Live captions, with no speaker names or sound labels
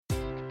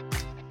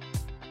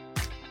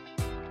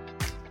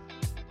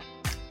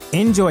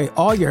Enjoy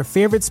all your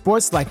favorite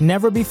sports like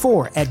never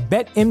before at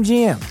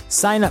BetMGM.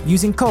 Sign up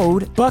using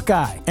code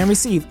Buckeye and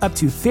receive up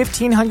to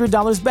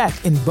 $1,500 back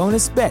in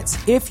bonus bets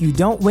if you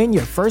don't win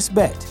your first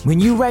bet. When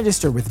you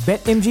register with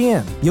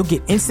BetMGM, you'll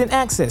get instant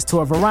access to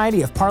a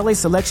variety of parlay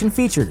selection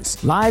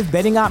features, live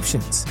betting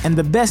options, and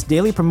the best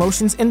daily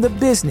promotions in the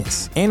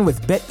business. And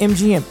with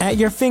BetMGM at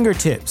your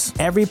fingertips,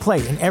 every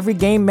play and every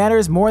game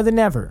matters more than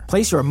ever.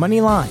 Place your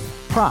money line,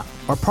 prop,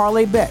 or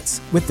parlay bets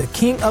with the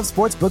king of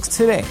sportsbooks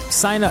today.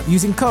 Sign up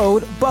using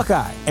code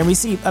Buckeye and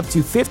receive up to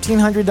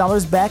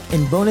 $1,500 back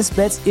in bonus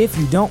bets if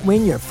you don't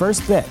win your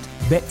first bet.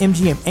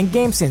 BetMGM and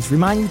GameSense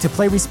remind you to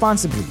play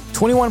responsibly.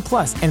 21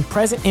 plus and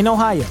present in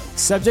Ohio,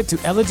 subject to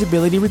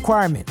eligibility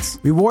requirements.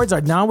 Rewards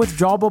are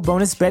non-withdrawable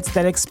bonus bets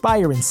that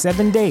expire in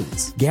 7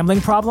 days. Gambling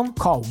problem?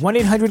 Call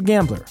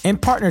 1-800-GAMBLER. In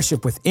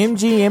partnership with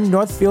MGM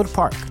Northfield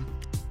Park.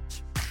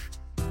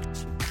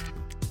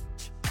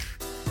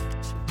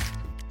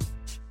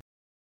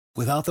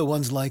 Without the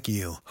ones like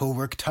you, who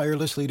work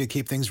tirelessly to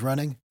keep things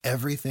running,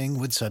 everything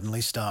would suddenly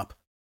stop.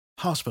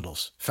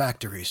 Hospitals,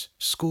 factories,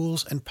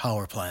 schools, and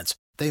power plants,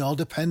 they all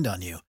depend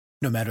on you.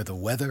 No matter the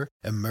weather,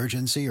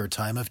 emergency, or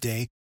time of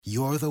day,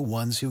 you're the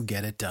ones who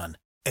get it done.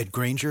 At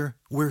Grainger,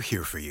 we're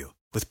here for you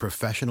with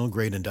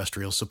professional-grade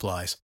industrial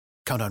supplies.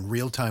 Count on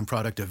real-time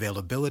product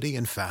availability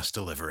and fast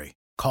delivery.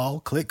 Call,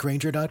 click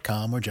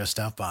Grainger.com, or just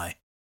stop by.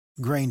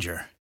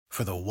 Grainger,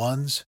 for the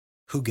ones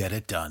who get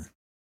it done.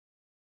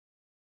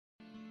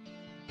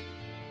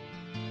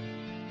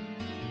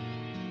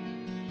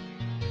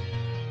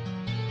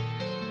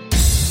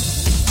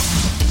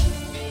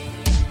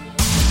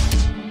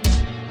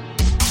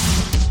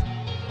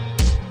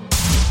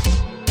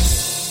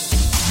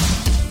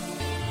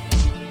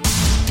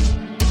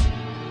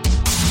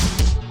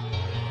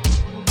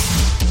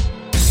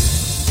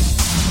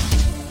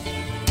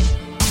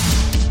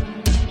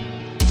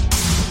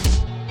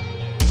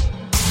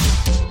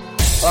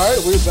 All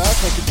right, we're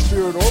back on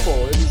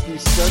Conspiranormal. It is the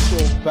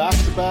special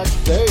back-to-back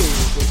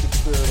days of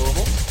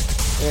Conspiranormal.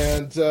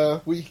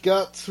 And we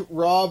got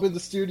Rob in the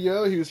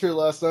studio. He was here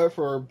last night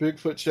for our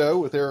Bigfoot show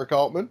with Eric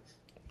Altman.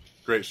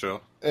 Great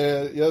show.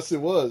 And yes, it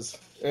was.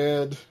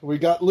 And we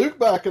got Luke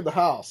back in the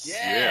house.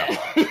 Yeah.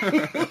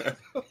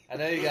 I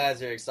know you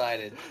guys are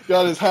excited.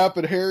 Got his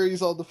Happen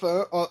Harry's on the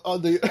phone,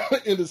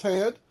 in his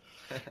hand.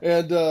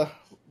 And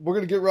we're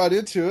going to get right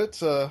into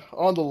it.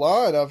 On the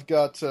line, I've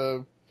got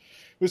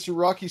Mr.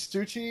 Rocky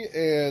Stucci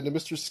and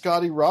Mr.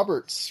 Scotty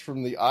Roberts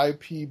from the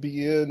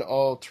IPBN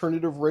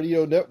Alternative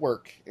Radio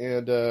Network.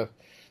 And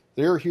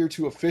they're here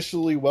to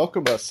officially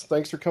welcome us.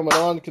 Thanks for coming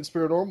on,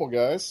 Conspiranormal,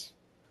 guys.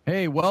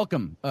 Hey,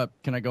 welcome.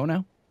 Can I go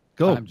now?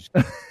 Go. I'm just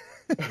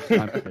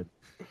I'm good.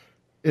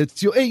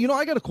 It's you. Hey,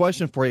 I got a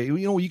question for you.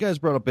 You guys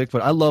brought up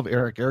Bigfoot. I love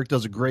Eric. Eric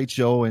does a great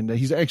show, and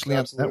he's actually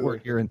on the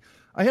network here. And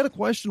I had a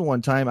question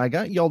one time. I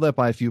got yelled at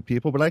by a few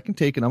people, but I can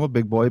take it. I'm a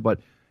big boy. But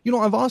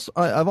I've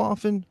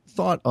often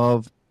thought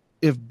of,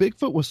 if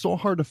Bigfoot was so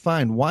hard to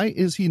find, why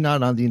is he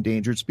not on the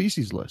endangered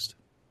species list?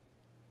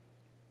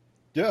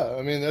 Yeah,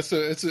 I mean it's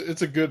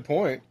a good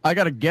point. I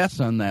got a guess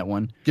on that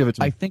one. Give it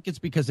to me. I think it's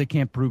because they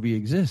can't prove he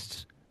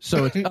exists.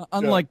 So it's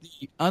unlike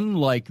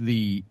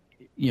the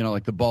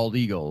like the bald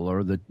eagle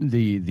or the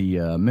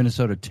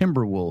Minnesota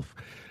timber wolf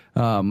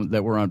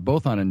that were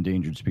both on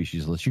endangered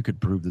species lists. You could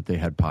prove that they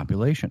had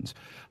populations.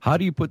 How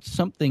do you put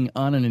something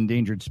on an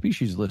endangered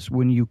species list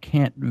when you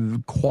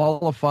can't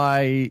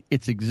qualify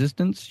its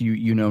existence?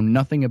 You know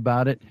nothing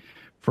about it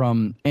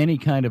from any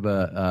kind of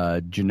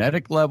a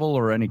genetic level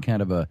or any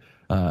kind of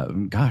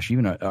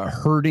even a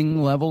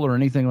herding level or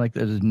anything like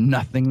that. There's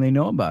nothing they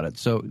know about it.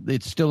 So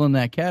it's still in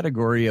that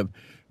category of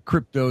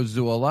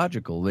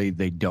cryptozoological.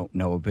 They don't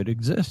know if it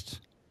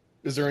exists.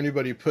 Is there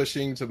anybody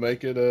pushing to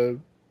make it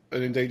an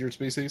endangered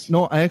species?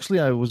 No, I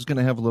was going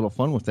to have a little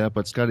fun with that,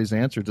 but Scotty's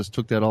answer just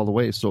took that all the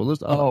way. So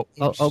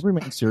I'll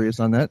remain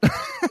serious on that.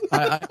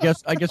 I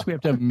guess we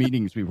have to have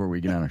meetings before we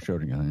get on our show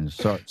together.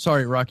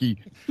 Sorry,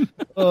 Rocky.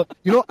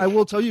 I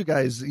will tell you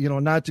guys,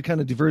 not to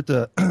kind of divert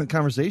the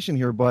conversation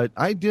here, but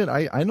I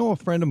know a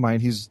friend of mine.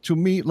 He's, to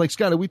me, like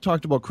Scotty, we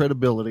talked about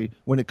credibility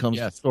when it comes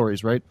to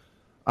stories, right?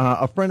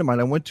 A friend of mine,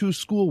 I went to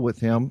school with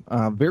him,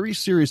 very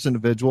serious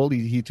individual.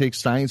 He takes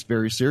science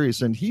very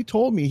serious. And he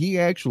told me he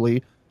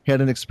actually had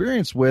an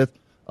experience with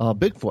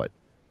Bigfoot.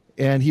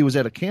 And he was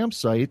at a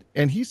campsite,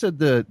 and he said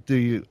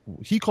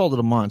he called it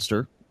a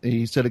monster.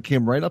 He said it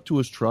came right up to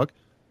his truck,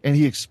 and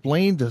he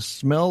explained the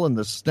smell and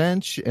the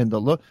stench and the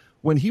look.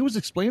 When he was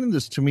explaining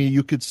this to me,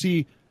 you could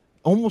see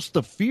almost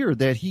the fear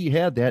that he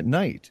had that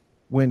night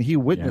when he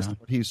witnessed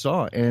what he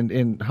saw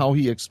and how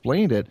he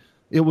explained it.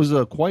 It was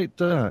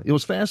it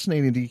was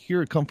fascinating to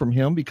hear it come from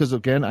him because,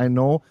 again, I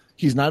know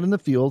he's not in the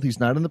field. He's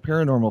not in the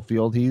paranormal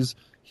field. He's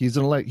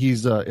an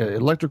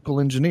electrical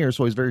engineer,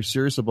 so he's very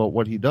serious about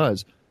what he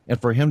does. And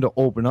for him to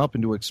open up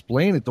and to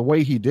explain it the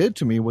way he did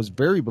to me was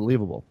very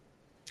believable.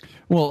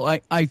 Well,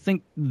 I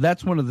think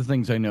that's one of the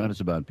things I notice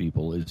about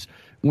people is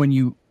when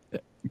you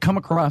come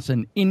across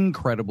an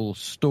incredible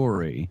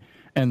story,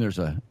 and there's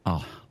a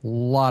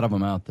lot of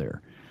them out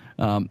there,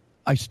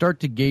 I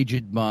start to gauge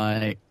it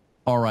by,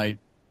 all right,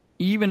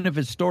 even if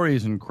his story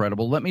is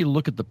incredible, let me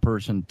look at the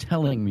person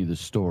telling me the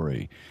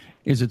story.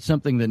 Is it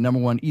something that, number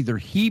one, either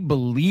he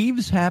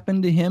believes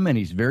happened to him and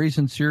he's very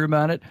sincere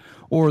about it,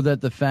 or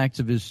that the facts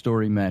of his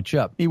story match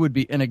up? It would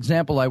be an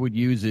example I would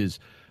use is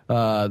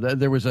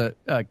there was a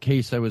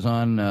case I was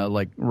on,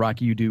 like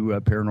Rocky, you do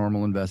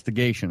paranormal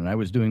investigation, and I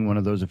was doing one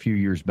of those a few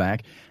years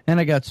back, and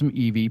I got some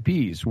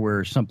EVPs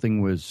where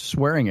something was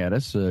swearing at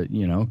us,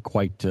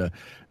 quite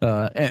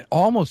it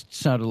almost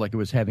sounded like it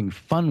was having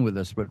fun with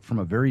us, but from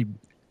a very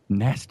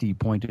nasty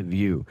point of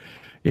view.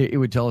 It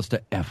would tell us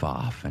to F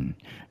off. And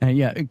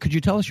yeah, could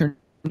you tell us your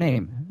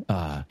name?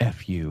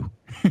 F you.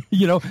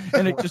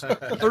 And it just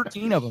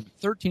 13 of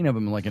them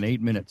in like an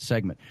 8-minute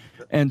segment.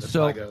 And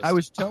so I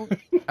was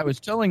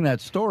telling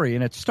that story,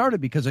 and it started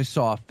because I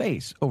saw a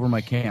face over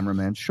my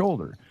cameraman's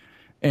shoulder.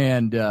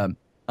 And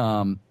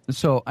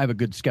so I have a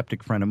good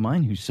skeptic friend of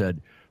mine who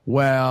said,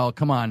 well,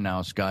 come on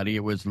now, Scotty.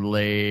 It was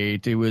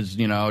late. It was,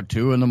 2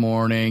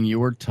 a.m. You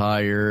were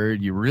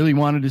tired. You really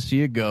wanted to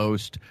see a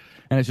ghost.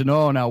 And I said,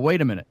 no, now wait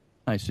a minute.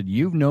 I said,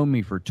 you've known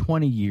me for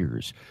 20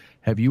 years.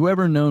 Have you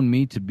ever known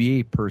me to be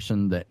a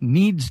person that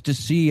needs to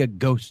see a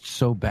ghost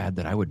so bad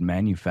that I would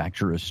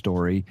manufacture a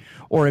story?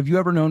 Or have you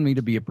ever known me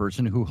to be a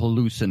person who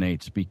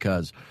hallucinates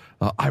because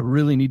I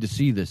really need to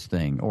see this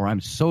thing, or I'm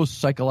so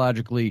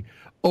psychologically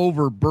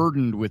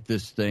overburdened with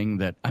this thing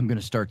that I'm going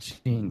to start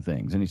seeing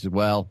things? And he said,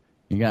 well,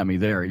 you got me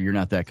there. You're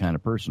not that kind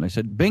of person. I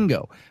said,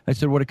 bingo. I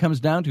said, what it comes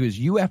down to is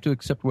you have to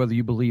accept whether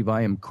you believe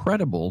I am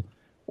credible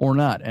or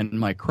not. And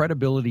my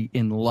credibility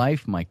in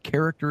life, my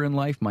character in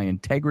life, my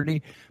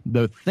integrity,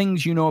 the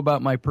things you know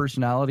about my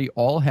personality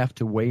all have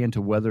to weigh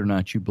into whether or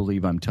not you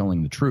believe I'm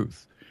telling the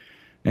truth.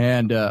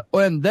 And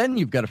then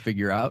you've got to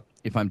figure out,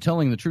 if I'm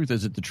telling the truth,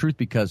 is it the truth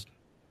because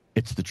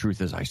it's the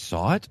truth as I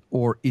saw it,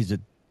 or is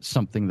it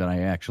something that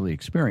I actually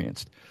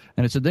experienced?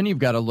 And I said, then you've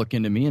got to look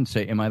into me and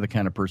say, am I the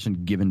kind of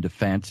person given to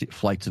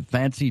flights of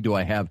fancy? Do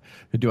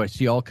I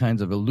see all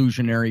kinds of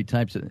illusionary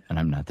types? And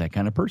I'm not that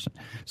kind of person.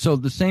 So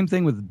the same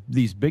thing with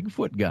these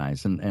Bigfoot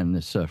guys and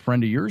this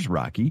friend of yours,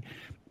 Rocky.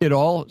 It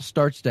all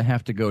starts to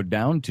have to go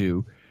down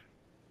to,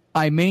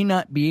 I may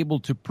not be able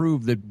to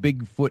prove that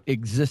Bigfoot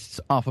exists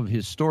off of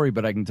his story,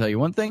 but I can tell you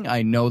one thing.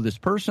 I know this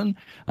person.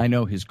 I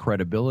know his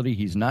credibility.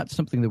 He's not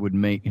something that would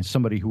make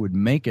somebody who would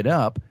make it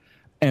up.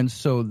 And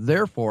so,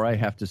 therefore, I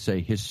have to say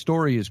his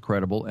story is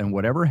credible, and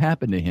whatever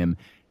happened to him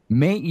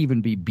may even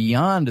be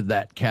beyond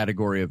that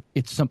category of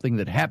it's something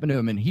that happened to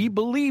him, and he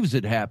believes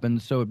it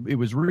happened, so it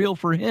was real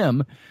for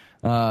him.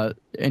 And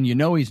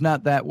he's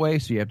not that way,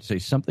 so you have to say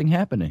something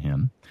happened to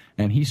him,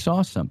 and he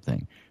saw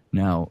something.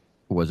 Now,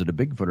 was it a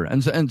Bigfooter?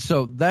 And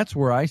so that's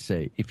where I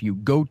say, if you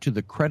go to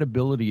the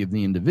credibility of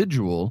the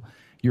individual,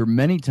 you're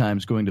many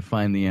times going to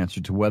find the answer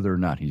to whether or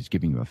not he's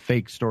giving you a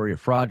fake story, a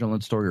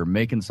fraudulent story, or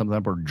making something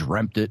up, or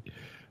dreamt it.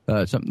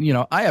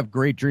 I have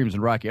great dreams,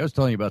 and Rocky, I was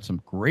telling you about some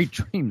great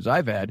dreams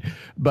I've had,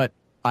 but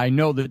I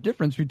know the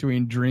difference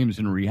between dreams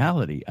and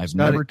reality.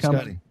 Demi Moore is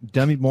not.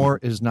 Demi Moore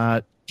is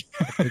not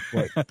a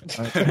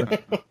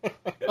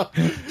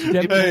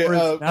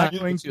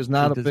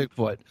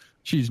Bigfoot.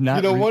 She's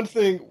not. One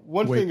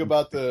thing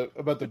about the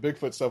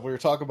Bigfoot stuff. We were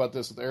talking about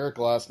this with Eric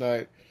last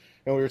night,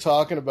 and we were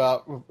talking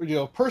about,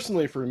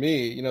 personally for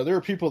me, there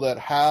are people that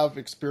have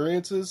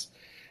experiences,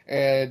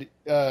 and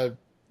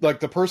like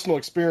the personal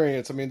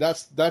experience, I mean,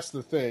 that's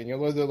the thing.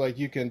 Whether like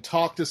you can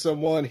talk to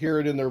someone, hear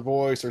it in their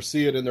voice, or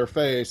see it in their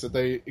face that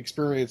they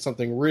experience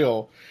something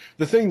real.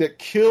 The thing that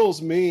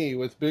kills me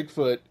with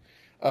Bigfoot,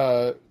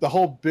 the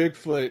whole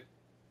Bigfoot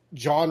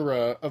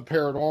genre of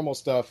paranormal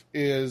stuff,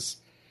 is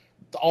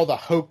all the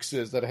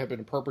hoaxes that have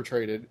been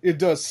perpetrated. It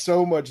does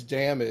so much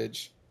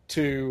damage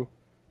to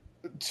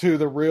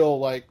the real,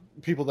 like,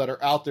 people that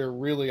are out there,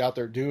 really out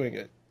there doing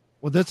it.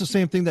 Well, that's the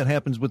same thing that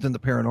happens within the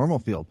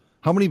paranormal field.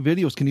 How many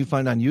videos can you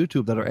find on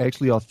YouTube that are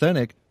actually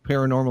authentic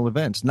paranormal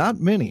events? Not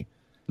many.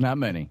 Not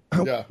many.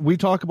 Yeah. We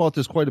talk about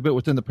this quite a bit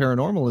within the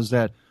paranormal, is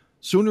that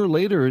sooner or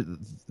later,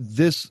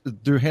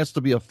 there has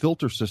to be a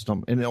filter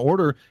system in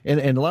order. And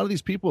a lot of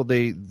these people,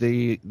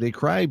 they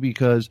cry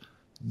because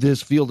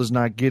this field is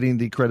not getting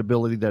the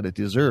credibility that it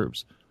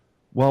deserves.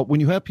 Well, when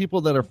you have people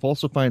that are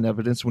falsifying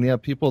evidence, when you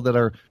have people that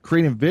are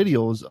creating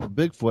videos of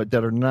Bigfoot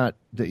that are not,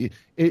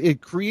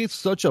 it creates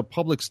such a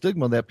public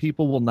stigma that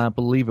people will not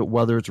believe it,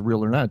 whether it's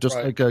real or not. Just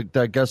right. Like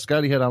that guest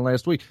Scotty had on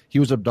last week. He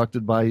was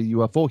abducted by a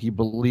UFO. He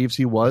believes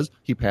he was.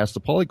 He passed the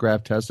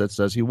polygraph test that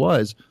says he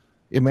was.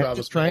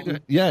 Imagine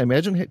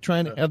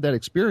trying to have that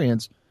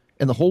experience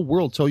and the whole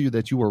world tell you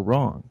that you were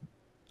wrong.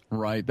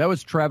 Right. That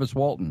was Travis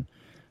Walton,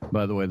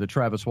 by the way, the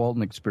Travis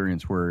Walton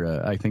experience,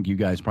 where I think you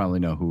guys probably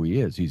know who he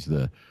is. He's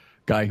the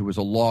guy who was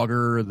a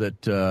logger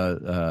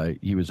that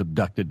he was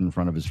abducted in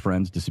front of his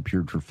friends,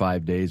 disappeared for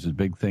 5 days. It was a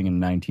big thing in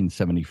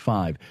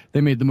 1975.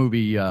 They made the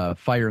movie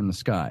Fire in the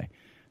Sky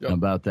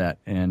about that.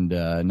 And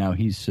now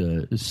he's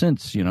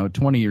since,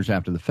 20 years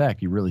after the fact,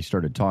 he really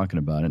started talking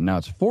about it. Now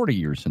it's 40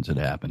 years since it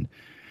happened.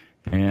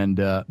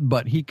 And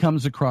but he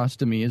comes across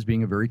to me as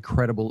being a very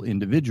credible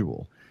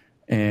individual.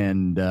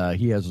 And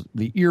he has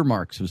the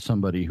earmarks of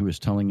somebody who is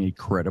telling a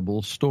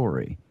credible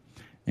story.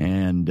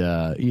 And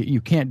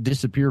you can't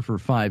disappear for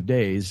 5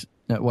 days.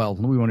 Well,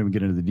 we won't even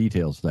get into the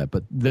details of that,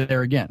 but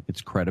there again,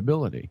 it's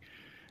credibility.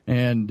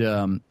 And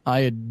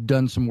I had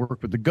done some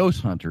work with the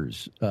Ghost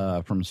Hunters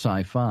from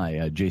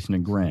Sci-Fi, Jason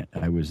and Grant.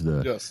 I was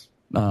the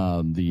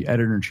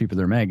editor-in-chief of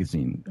their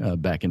magazine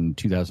back in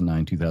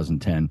 2009,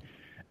 2010.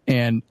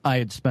 And I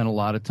had spent a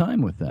lot of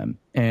time with them.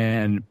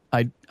 And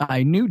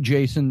I knew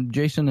Jason.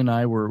 Jason and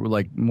I were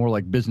more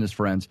like business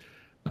friends.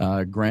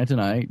 Grant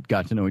and I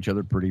got to know each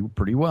other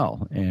pretty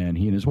well, and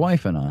he and his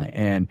wife and I.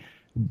 And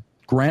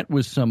Grant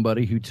was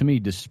somebody who, to me,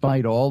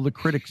 despite all the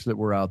critics that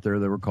were out there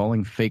that were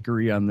calling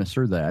fakery on this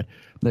or that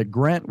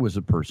Grant was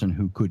a person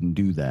who couldn't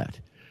do that.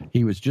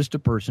 He was just a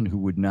person who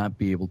would not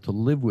be able to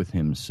live with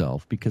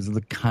himself because of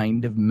the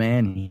kind of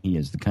man he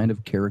is, the kind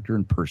of character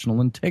and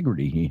personal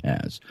integrity he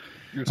has.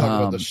 You were talking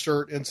about the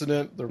shirt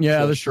incident?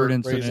 The shirt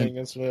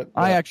incident.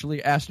 I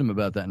actually asked him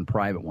about that in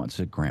private once. I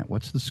said, Grant,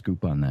 what's the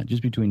scoop on that?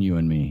 Just between you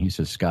and me. He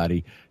says,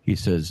 Scotty, he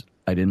says,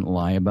 I didn't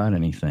lie about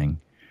anything.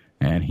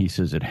 And he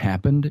says, it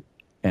happened.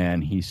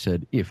 And he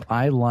said, if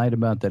I lied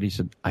about that, he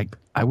said,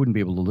 I wouldn't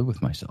be able to live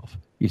with myself.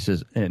 He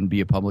says, and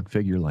be a public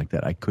figure like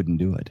that. I couldn't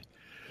do it.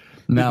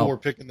 People were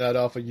picking that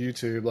off of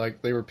YouTube.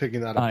 Like, they were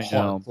picking that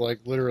apart. Like,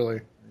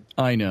 literally.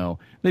 I know.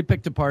 They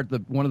picked apart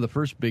one of the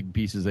first big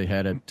pieces they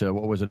had at,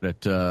 Eastern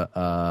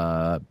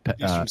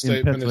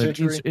State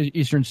Penitentiary?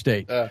 Eastern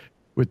State.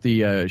 With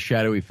the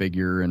shadowy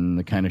figure and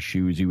the kind of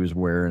shoes he was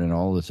wearing and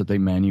all this, that they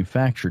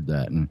manufactured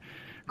that. And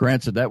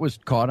Grant said that was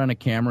caught on a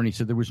camera, and he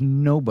said there was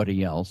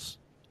nobody else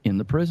in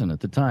the prison at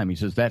the time. He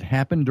says that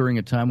happened during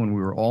a time when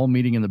we were all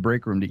meeting in the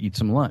break room to eat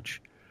some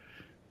lunch,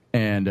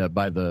 and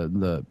by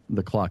the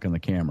clock on the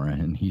camera.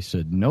 And he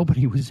said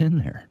nobody was in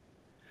there,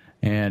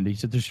 and he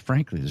said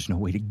there's no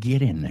way to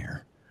get in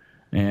there,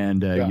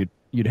 and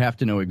you'd have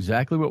to know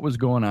exactly what was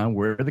going on,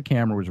 where the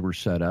cameras were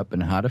set up,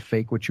 and how to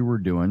fake what you were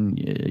doing,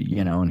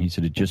 And he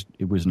said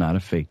it was not a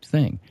faked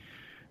thing,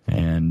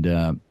 and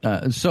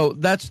so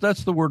that's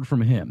the word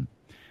from him,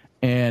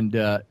 and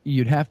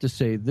you'd have to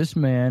say this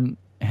man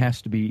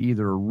has to be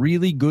either a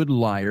really good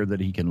liar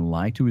that he can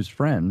lie to his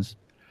friends,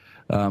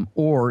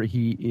 or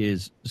he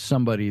is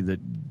somebody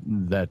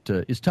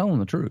that is telling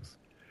the truth.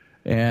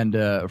 And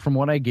from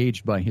what I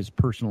gauged by his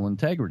personal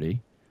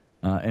integrity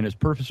and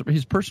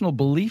his personal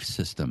belief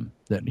system,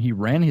 that he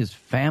ran his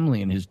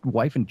family and his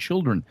wife and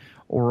children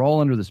were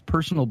all under this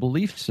personal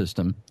belief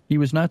system, he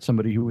was not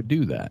somebody who would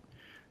do that.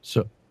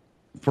 So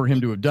for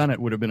him to have done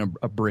it would have been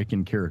a break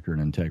in character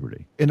and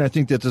integrity. And I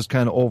think that this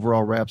kind of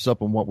overall wraps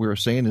up on what we were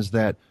saying, is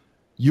that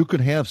you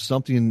could have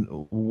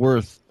something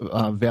worth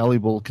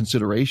valuable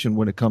consideration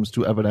when it comes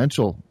to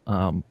evidential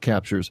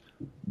captures,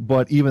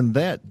 but even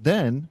that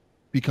then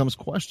becomes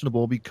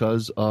questionable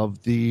because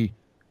of the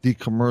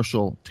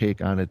commercial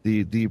take on it,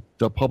 the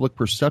public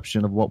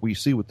perception of what we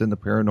see within the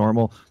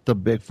paranormal, the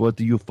Bigfoot,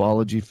 the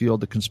ufology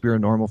field, the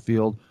conspiranormal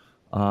field.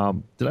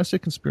 Did I say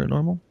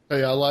conspiranormal?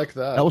 Hey, I like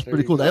that. That was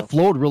pretty cool. That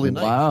flowed really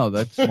nice. Wow,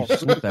 that's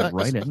slipped that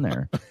right in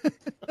there.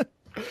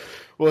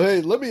 Well, hey,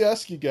 let me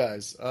ask you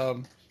guys.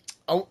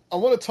 I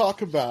want to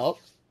talk about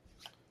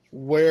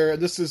where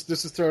this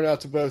is thrown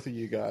out to both of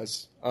you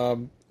guys,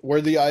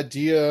 where the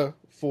idea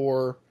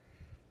for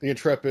the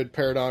Intrepid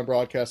Paradigm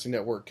Broadcasting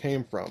Network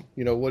came from.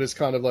 What is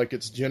kind of like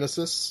its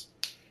genesis,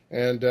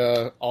 and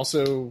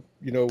also,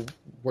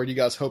 where do you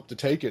guys hope to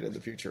take it in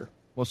the future?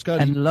 Well,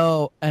 Scott,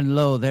 and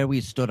lo, there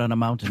we stood on a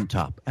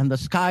mountaintop, and the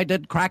sky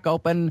did crack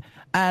open,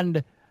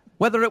 and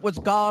whether it was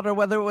God or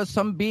whether it was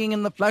some being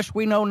in the flesh,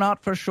 we know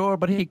not for sure,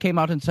 but he came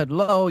out and said,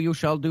 lo, you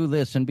shall do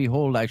this, and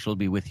behold, I shall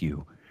be with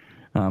you.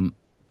 I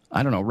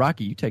don't know.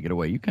 Rocky, you take it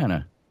away. You kind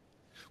of...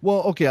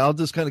 Well, okay, I'll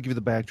just kind of give you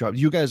the backdrop.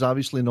 You guys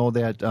obviously know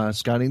that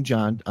Scotty and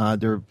John,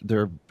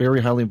 they're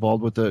very highly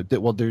involved with they're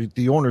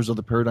the owners of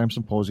the Paradigm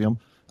Symposium,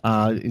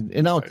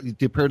 and now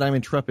the Paradigm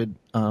Intrepid.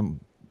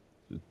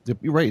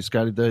 You're right,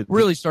 Scotty.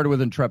 Really started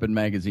with Intrepid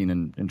Magazine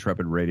and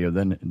Intrepid Radio,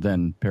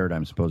 then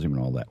Paradigm Symposium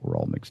and all that were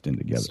all mixed in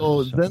together.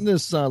 So then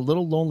this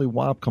little lonely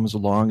wop comes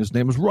along. His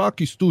name is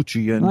Rocky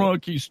Stucci.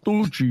 Rocky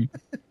Stucci.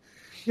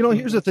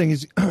 Here's the thing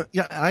is,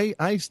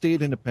 I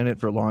stayed independent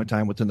for a long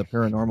time within the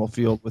paranormal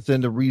field,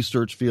 within the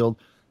research field.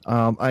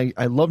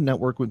 I love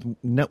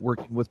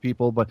networking with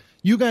people, but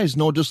you guys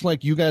know, just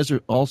like you guys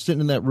are all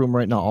sitting in that room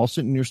right now, all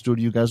sitting in your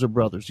studio, you guys are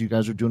brothers. You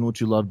guys are doing what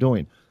you love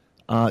doing.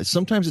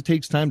 Sometimes it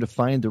takes time to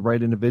find the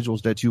right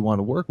individuals that you want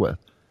to work with.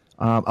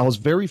 I was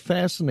very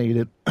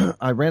fascinated.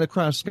 I ran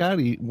across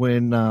Scotty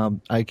when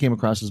I came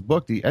across his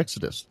book, The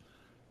Exodus,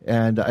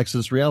 and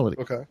Exodus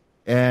Reality. Okay.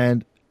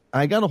 And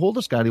I got a hold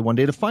of Scotty one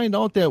day to find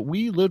out that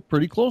we lived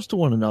pretty close to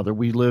one another.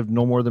 We lived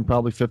no more than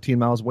probably 15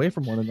 miles away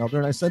from one another,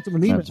 and I sent him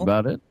an email. That's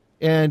about it.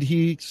 And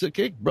he said,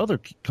 "Okay,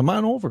 brother, come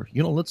on over.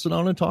 Let's sit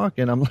down and talk."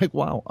 And I'm like,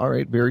 "Wow, all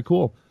right, very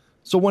cool."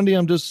 So one day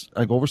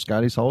I go over to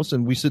Scotty's house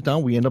and we sit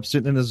down. We end up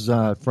sitting in his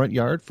front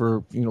yard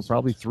for,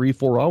 probably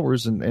 3-4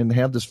 hours and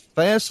have this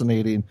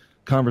fascinating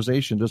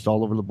conversation just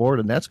all over the board.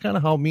 And that's kind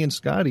of how me and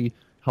Scotty,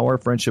 how our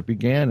friendship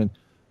began. And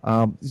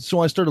So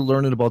I started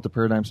learning about the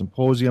Paradigm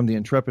Symposium, the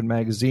Intrepid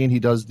magazine. He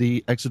does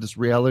the Exodus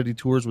reality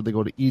tours where they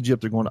go to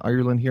Egypt. They're going to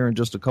Ireland here in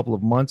just a couple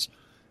of months.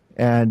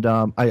 And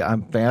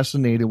I'm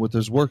fascinated with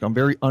his work. I'm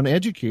very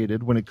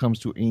uneducated when it comes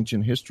to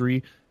ancient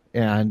history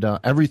and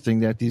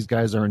everything that these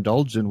guys are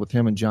indulged in with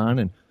him and John.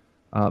 And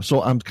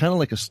so I'm kind of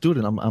like a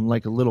student. I'm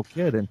like a little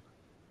kid.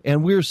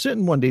 And we were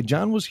sitting one day.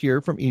 John was here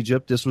from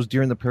Egypt. This was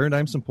during the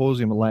Paradigm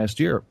Symposium of last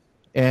year.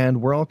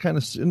 And we're all kind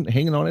of sitting,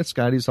 hanging out at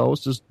Scotty's house,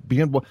 just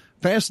being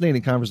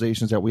fascinating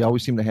conversations that we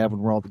always seem to have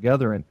when we're all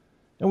together. And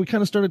we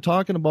kind of started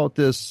talking about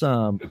this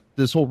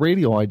this whole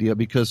radio idea,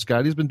 because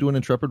Scotty's been doing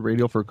Intrepid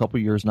Radio for a couple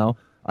of years now.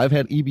 I've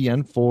had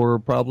EBN for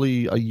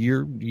probably a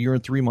year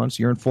and 3 months,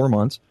 year and 4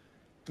 months.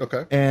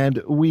 Okay.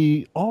 And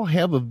we all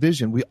have a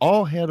vision. We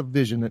all had a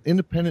vision, an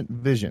independent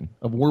vision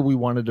of where we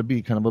wanted to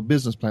be, kind of a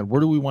business plan.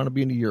 Where do we want to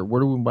be in a year? Where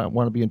do we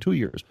want to be in 2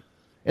 years?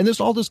 And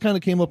all this kind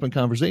of came up in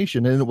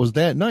conversation. And it was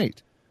that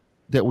night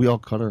that we all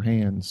cut our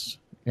hands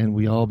and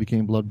we all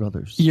became blood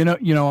brothers. You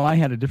know, I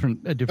had a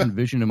different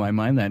vision in my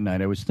mind that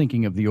night. I was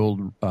thinking of the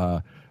old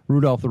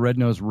Rudolph the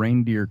Red-Nosed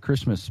Reindeer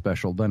Christmas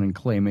special done in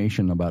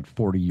claymation about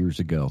 40 years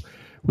ago,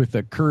 with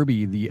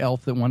Kirby, the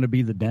elf that wanted to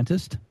be the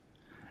dentist,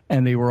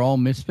 and they were all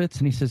misfits.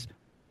 And he says,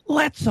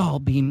 "Let's all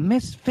be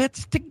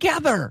misfits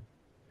together."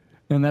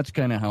 And that's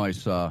kind of how I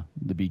saw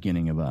the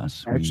beginning of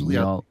us. Actually,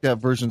 that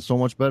version's so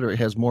much better. It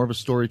has more of a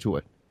story to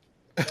it.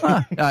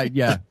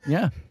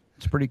 Yeah.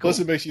 It's pretty cool. Plus,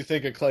 it makes you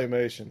think of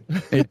claymation.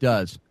 It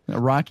does.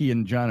 Rocky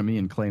and John and me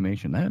in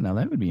claymation. Now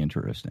that would be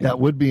interesting. That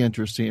would be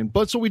interesting.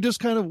 But so we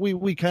just kind of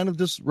we kind of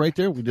just right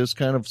there. We just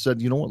kind of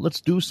said, you know what, let's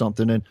do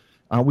something. And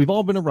we've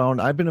all been around.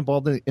 I've been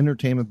involved in the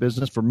entertainment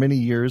business for many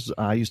years.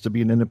 I used to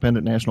be an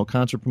independent national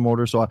concert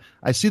promoter, so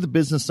I see the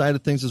business side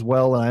of things as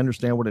well, and I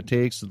understand what it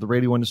takes, the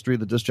radio industry,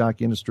 the disc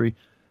jockey industry.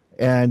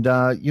 And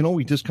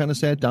we just kind of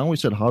sat down. We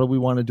said, how do we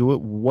want to do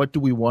it? What do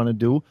we want to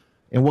do?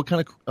 And what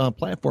kind of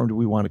platform do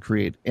we want to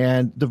create?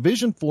 And the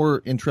vision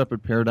for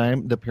Intrepid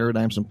Paradigm, the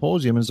Paradigm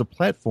Symposium, is a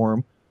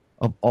platform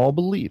of all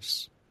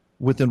beliefs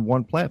within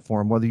one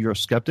platform, whether you're a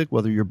skeptic,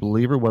 whether you're a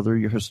believer, whether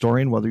you're a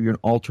historian, whether you're an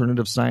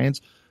alternative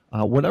science,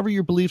 whatever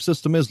your belief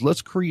system is,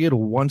 let's create a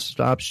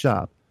one-stop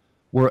shop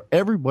where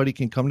everybody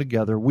can come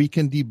together. We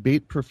can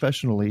debate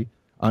professionally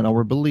on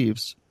our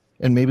beliefs,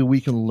 and maybe we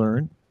can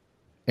learn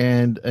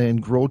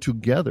and grow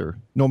together.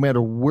 No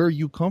matter where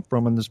you come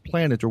from on this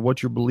planet or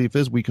what your belief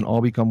is, we can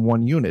all become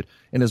one unit.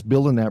 And it's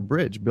building that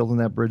bridge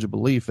of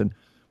belief. And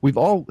we've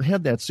all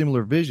had that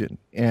similar vision.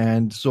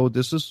 And so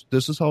this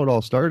is how it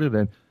all started.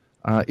 And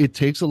it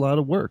takes a lot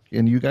of work.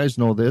 And you guys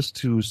know this,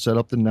 to set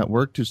up the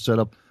network, to set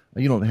up,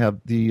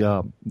 have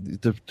the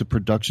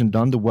production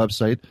done, the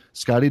website.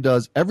 Scotty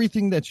does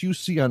everything that you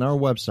see on our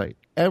website,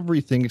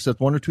 everything except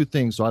one or two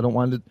things. So I don't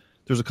want to,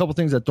 there's a couple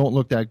things that don't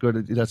look that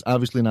good. That's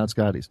obviously not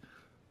Scotty's.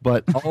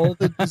 But all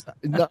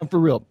for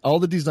real, all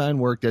the design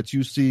work that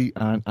you see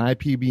on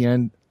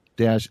IPBN-FM.com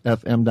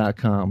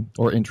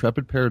or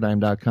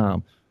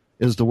IntrepidParadigm.com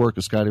is the work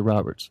of Scotty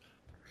Roberts.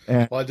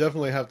 Well, I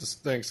definitely have to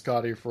thank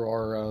Scotty for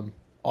our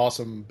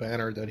awesome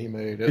banner that he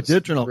made. It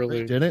did turn out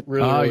great, didn't it?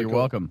 Really you're cool.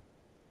 Welcome.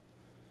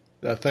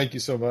 Thank you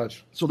so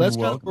much. So that's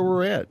kind of where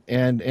we're at,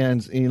 and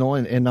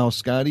now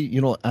Scotty,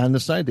 on the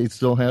side they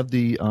still have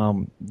the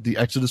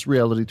Exodus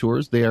reality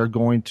tours. They are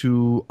going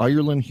to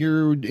Ireland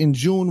here in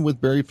June with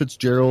Barry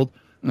Fitzgerald.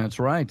 That's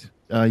right.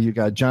 You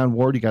got John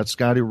Ward, you got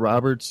Scotty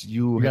Roberts,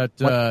 you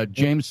got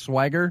James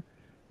Swagger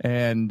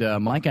and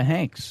Micah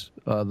Hanks.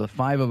 The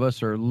five of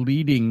us are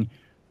leading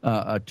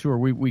a tour.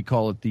 We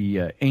call it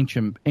the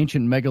Ancient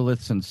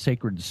Megaliths and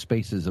Sacred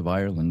Spaces of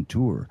Ireland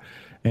tour,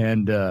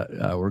 and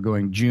we're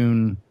going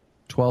June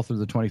 12th through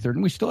the 23rd,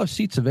 and we still have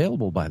seats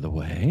available, by the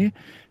way.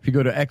 If you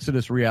go to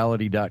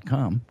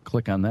exodusreality.com,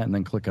 click on that, and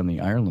then click on the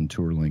Ireland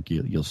tour link,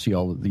 you'll see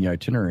all the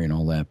itinerary and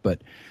all that.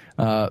 But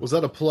was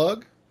that a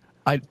plug?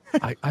 I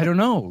don't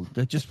know.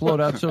 That just flowed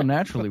out so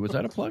naturally. Was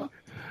that a plug?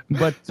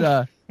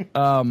 But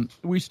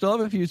we still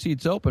have a few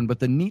seats open. But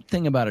the neat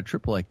thing about a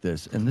trip like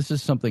this, and this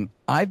is something,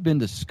 I've been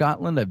to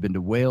Scotland, I've been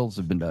to Wales,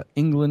 I've been to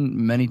England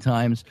many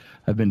times,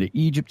 I've been to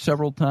Egypt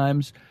several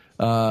times.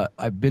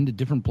 I've been to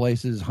different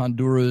places,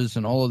 Honduras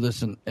and all of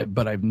this,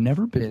 but I've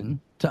never been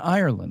to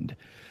Ireland.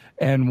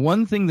 And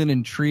one thing that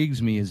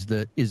intrigues me is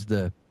the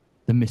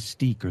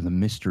mystique or the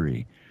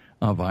mystery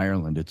of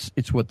Ireland.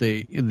 It's what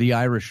the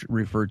Irish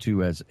refer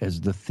to as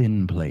the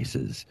thin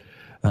places.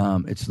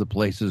 It's the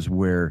places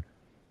where,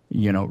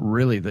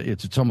 really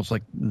it's almost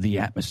like the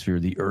atmosphere,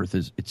 the earth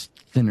it's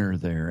thinner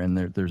there, and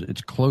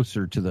it's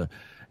closer to the.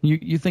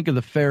 You think of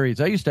the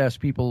fairies. I used to ask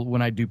people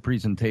when I do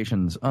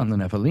presentations on the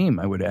Nephilim,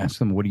 I would ask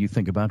them, what do you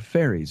think about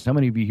fairies? How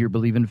many of you here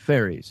believe in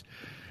fairies?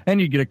 And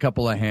you get a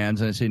couple of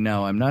hands, and I say,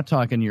 no, I'm not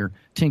talking your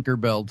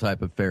Tinkerbell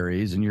type of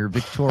fairies and your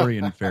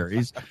Victorian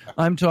fairies.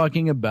 I'm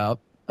talking about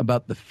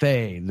the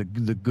fae, the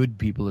good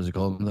people, as they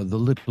call them, the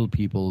little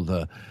people,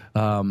 the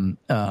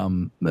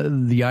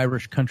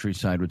Irish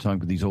countryside. We're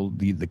talking about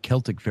these the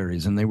Celtic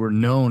fairies, and they were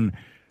known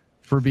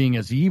for being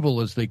as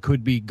evil as they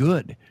could be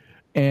good.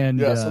 And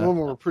yeah, some of them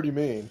were pretty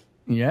mean.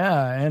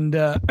 Yeah, and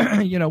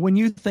when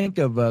you think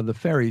of the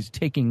fairies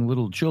taking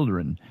little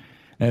children,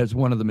 as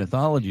one of the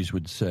mythologies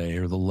would say,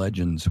 or the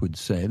legends would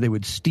say, they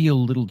would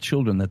steal little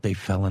children that they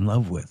fell in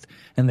love with,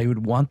 and they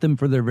would want them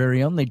for their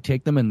very own. They'd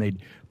take them and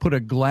they'd put a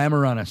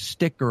glamour on a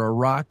stick or a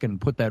rock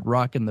and put that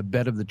rock in the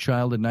bed of the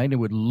child at night, and it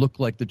would look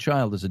like the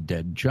child is a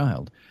dead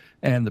child.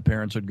 And the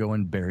parents would go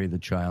and bury the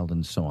child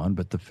and so on,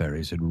 but the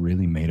fairies had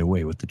really made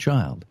away with the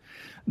child.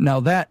 Now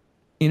that,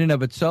 in and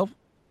of itself,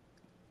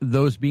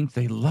 those beings,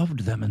 they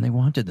loved them and they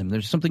wanted them.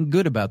 There's something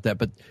good about that,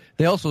 but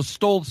they also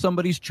stole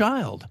somebody's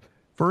child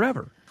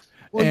forever.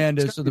 Well,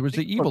 and so there was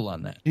the evil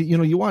on that.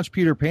 You watch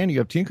Peter Pan, you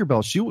have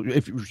Tinkerbell.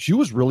 She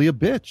was really a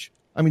bitch.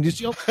 I mean, did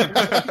you see how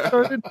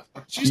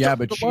she started?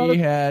 But she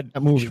had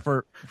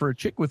for a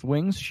chick with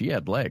wings, she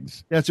had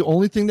legs. That's the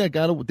only thing that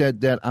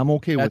that I'm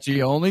okay with. That's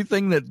the only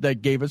thing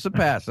that gave us a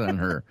pass on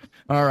her.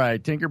 All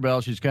right,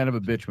 Tinkerbell, she's kind of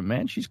a bitch, but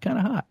man, she's kind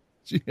of hot.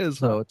 She is,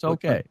 so it's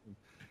okay.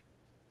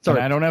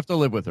 Sorry, I don't have to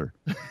live with her.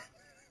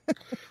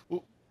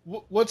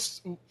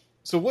 What's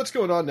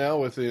going on now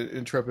with the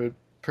Intrepid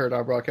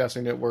Paradigm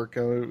Broadcasting Network?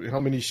 How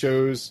many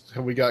shows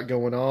have we got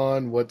going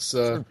on? What's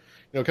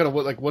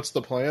what's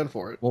the plan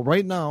for it? Well,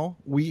 right now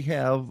we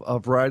have a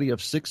variety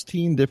of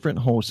 16 different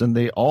hosts, and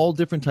they all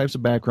different types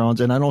of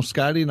backgrounds. And I know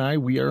Scotty and I,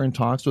 we are in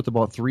talks with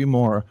about 3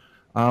 more.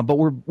 But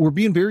we're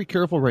being very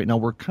careful right now.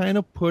 We're kind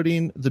of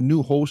putting the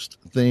new host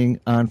thing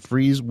on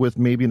freeze, with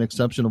maybe an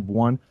exception of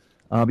one,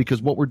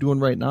 because what we're doing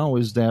right now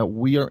is that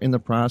we are in the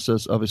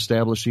process of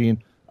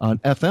establishing an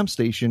FM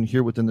station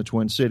here within the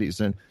Twin Cities.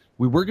 And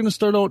we were going to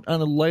start out on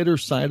a lighter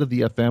side of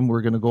the FM.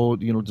 We're going to go,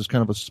 just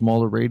kind of a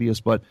smaller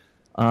radius. But,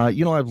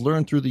 I've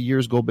learned through the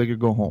years, go big or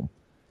go home.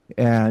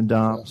 And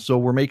so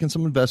we're making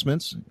some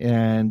investments,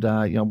 and,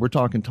 we're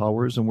talking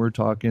towers, and we're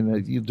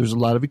talking, there's a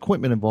lot of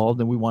equipment involved,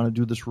 and we want to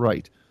do this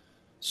right.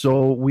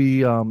 So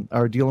we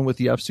are dealing with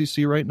the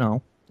FCC right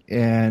now,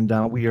 and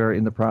we are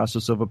in the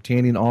process of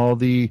obtaining all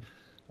the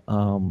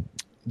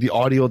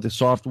audio, the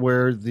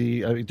software.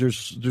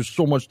 There's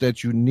so much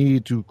that you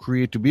need to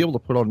create to be able to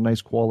put out a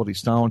nice quality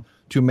sound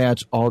to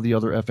match all the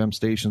other FM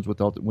stations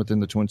within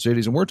the Twin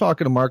Cities. And we're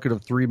talking a market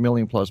of 3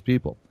 million plus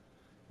people.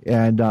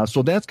 And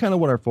so that's kind of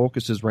what our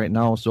focus is right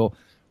now. So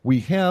we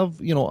have,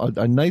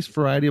 a nice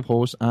variety of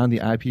hosts on the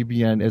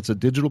IPBN. It's a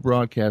digital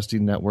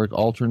broadcasting network,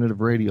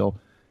 alternative radio.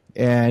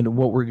 And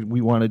what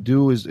we want to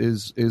do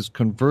is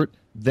convert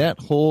that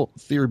whole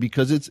theory,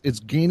 because it's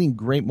gaining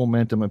great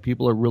momentum and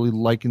people are really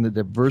liking the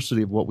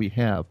diversity of what we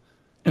have.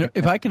 And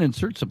if I can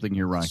insert something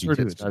here, Rocky,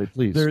 Scotty,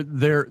 please.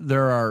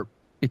 There are.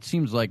 It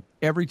seems like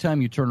every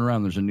time you turn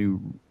around, there's a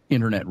new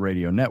internet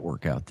radio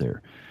network out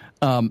there.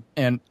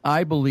 And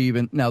I believe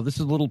in, now this is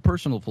a little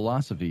personal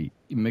philosophy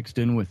mixed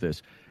in with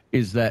this,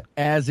 is that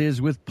as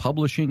is with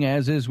publishing,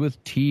 as is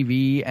with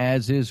TV,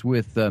 as is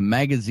with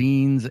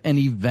magazines and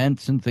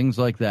events and things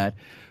like that,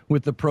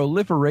 with the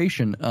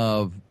proliferation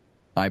of,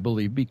 I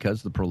believe,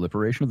 because the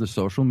proliferation of the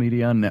social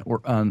media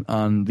network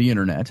on the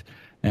internet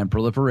and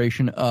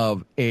proliferation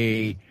of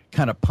a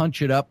kind of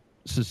punch it up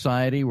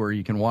society where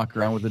you can walk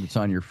around with it, it's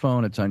on your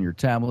phone, it's on your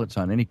tablet, it's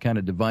on any kind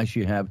of device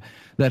you have,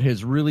 that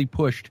has really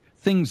pushed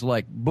things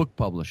like book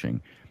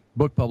publishing.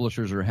 Book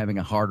publishers are having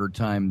a harder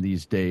time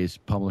these days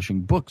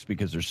publishing books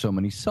because there's so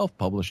many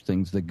self-published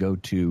things that go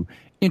to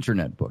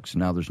internet books.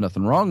 Now, there's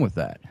nothing wrong with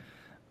that,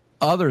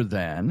 other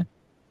than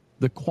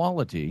the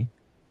quality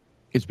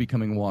is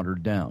becoming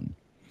watered down.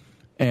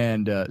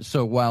 And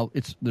so while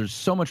there's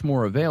so much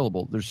more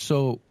available, there's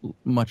so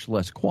much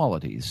less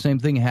quality. Same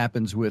thing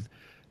happens with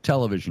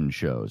television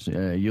shows.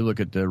 You look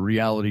at the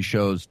reality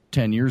shows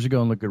 10 years ago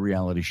and look at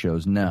reality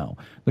shows now.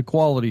 The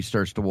quality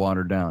starts to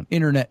water down.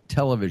 Internet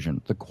television,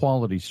 the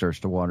quality starts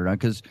to water down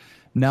because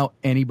now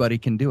anybody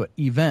can do it.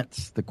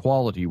 Events, the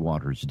quality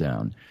waters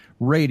down.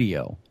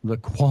 Radio, the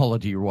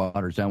quality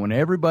waters down. When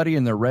everybody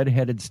and their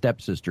redheaded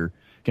stepsister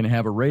can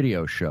have a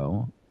radio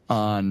show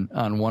on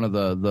one of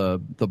the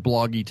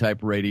bloggy type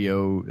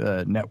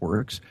radio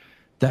networks,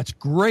 that's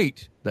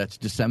great. That's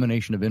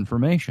dissemination of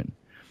information.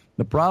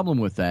 The problem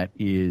with that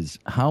is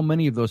how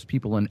many of those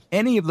people in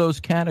any of those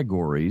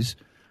categories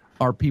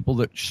are people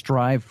that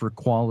strive for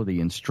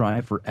quality and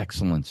strive for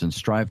excellence and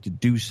strive to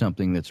do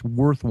something that's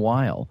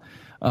worthwhile.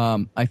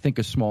 I think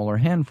a smaller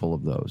handful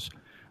of those,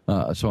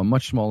 so a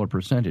much smaller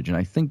percentage. And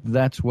I think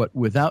that's what,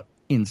 without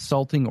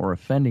insulting or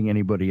offending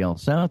anybody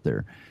else out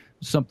there,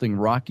 something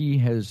Rocky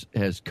has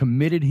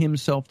committed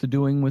himself to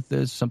doing with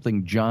this,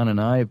 something John and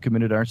I have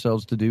committed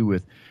ourselves to do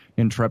with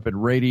Intrepid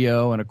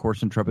Radio and, of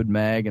course, Intrepid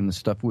Mag and the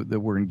stuff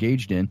that we're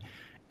engaged in,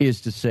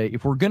 is to say,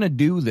 if we're going to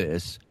do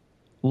this,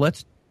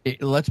 let's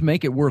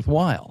make it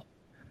worthwhile,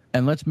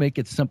 and let's make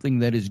it something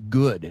that is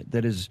good.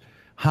 That is,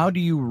 how do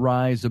you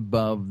rise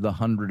above the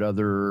 100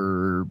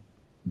 other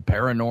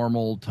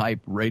paranormal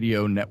type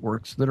radio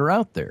networks that are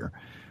out there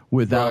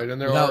without, right,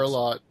 and there are a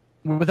lot,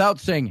 without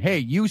saying, hey,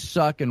 you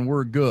suck and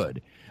we're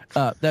good.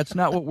 That's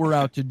not what we're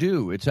out to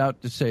do. It's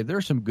out to say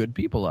there's some good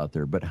people out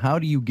there, but how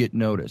do you get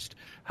noticed?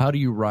 How do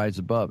you rise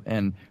above?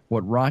 And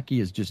what Rocky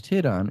has just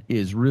hit on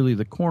is really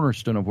the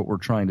cornerstone of what we're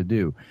trying to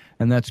do,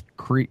 and that's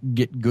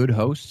get good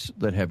hosts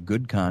that have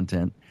good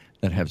content,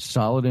 that have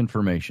solid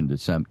information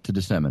to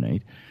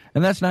disseminate.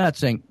 And that's not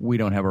saying we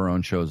don't have our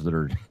own shows that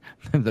are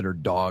that are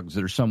dogs.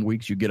 There are some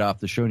weeks you get off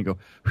the show and you go,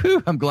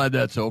 "Whew, I'm glad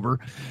that's over,"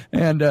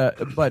 and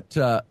but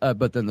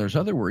then there's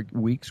other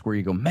weeks where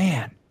you go,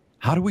 "Man,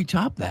 how do we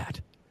top that?"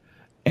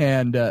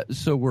 And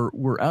so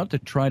we're out to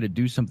try to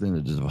do something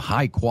that is of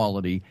high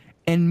quality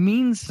and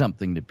means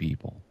something to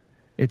people.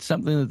 It's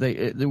something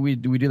that we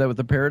do that with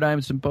the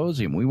Paradigm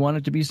Symposium. We want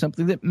it to be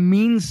something that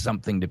means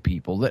something to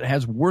people, that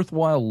has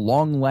worthwhile,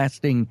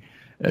 long-lasting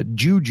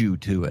juju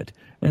to it.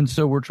 And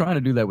so we're trying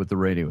to do that with the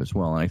radio as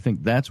well. And I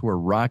think that's where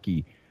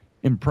Rocky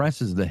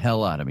impresses the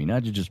hell out of me.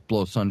 Not to just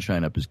blow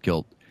sunshine up his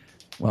kilt.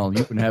 Well,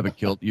 you can have a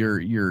kilt.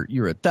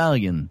 You're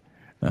Italian.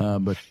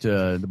 But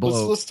the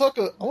blow. Let's talk.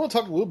 I want to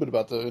talk a little bit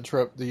about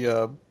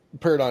the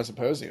Paradigm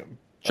Symposium.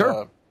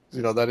 Sure.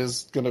 That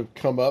is going to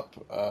come up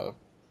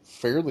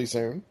fairly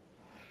soon.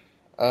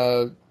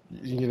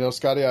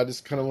 Scotty, I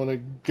just kind of want to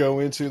go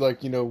into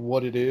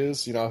what it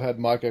is. I've had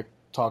Micah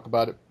talk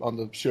about it on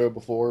the show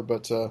before,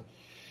 but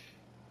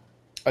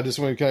I just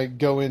want to kind of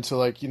go into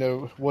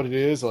what it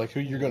is, who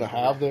you're going to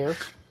have there.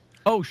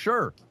 Oh,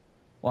 sure.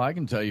 Well, I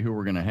can tell you who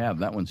we're going to have.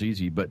 That one's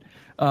easy. But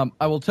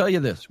I will tell you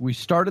this. We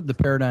started the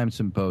Paradigm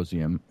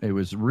Symposium. It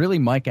was really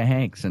Micah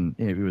Hanks, and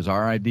it was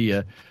our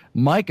idea.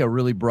 Micah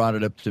really brought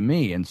it up to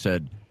me and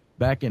said,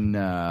 back in,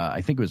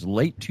 I think it was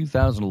late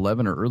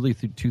 2011 or early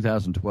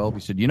 2012, he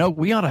said,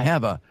 we ought to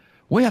have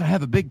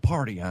a big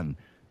party on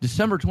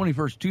December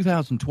 21st,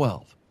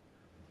 2012.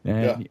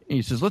 And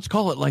he says, let's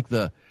call it like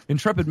the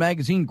Intrepid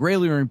Magazine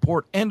Grayling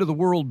Report End of the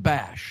World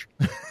Bash.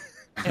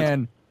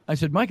 And I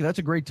said, Micah, that's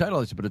a great title.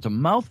 I said, but it's a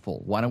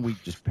mouthful. Why don't we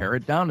just pare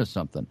it down to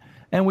something?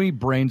 And we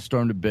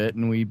brainstormed a bit,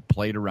 and we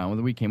played around with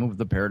it. We came up with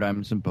the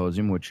Paradigm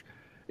Symposium, which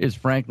is,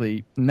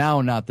 frankly,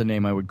 now not the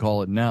name I would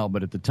call it now,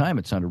 but at the time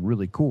it sounded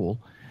really cool.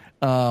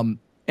 And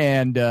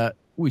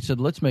we said,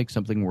 let's make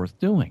something worth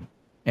doing.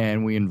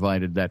 And we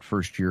invited that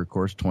first year, of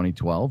course,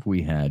 2012.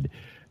 We had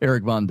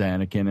Eric Von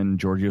Daniken and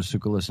Giorgio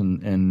Tsoukalos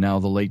and now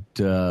the late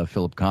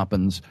Philip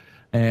Coppens.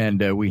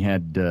 And we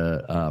had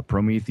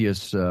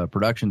Prometheus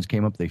Productions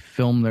came up. They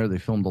filmed there. They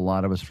filmed a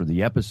lot of us for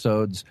the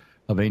episodes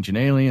of Ancient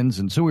Aliens.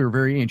 And so we were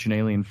very Ancient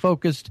Alien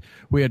focused.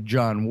 We had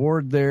John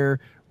Ward there.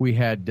 We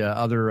had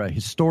other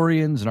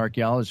historians and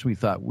archaeologists. We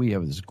thought we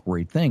have this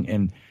great thing.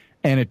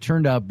 And it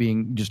turned out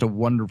being just a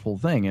wonderful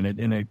thing. And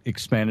it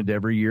expanded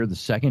every year. The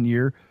second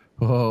year,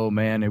 oh,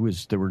 man,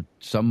 there were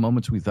some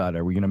moments we thought,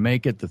 are we going to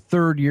make it? The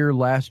third year,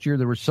 last year,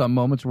 there were some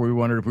moments where we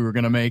wondered if we were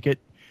going to make it.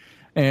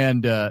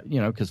 And,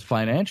 because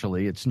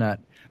financially it's not,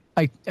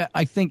 I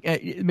think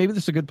maybe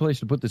this is a good place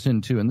to put this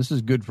in too. And this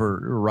is good for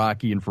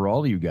Rocky and for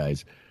all of you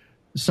guys.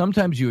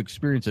 Sometimes you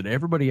experience it.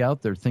 Everybody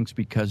out there thinks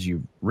because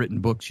you've written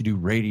books, you do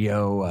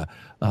radio,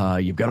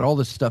 you've got all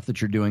this stuff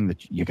that you're doing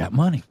that you got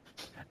money.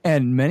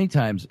 And many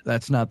times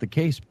that's not the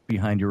case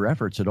behind your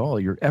efforts at all.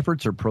 Your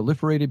efforts are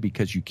proliferated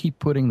because you keep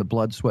putting the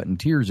blood, sweat, and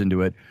tears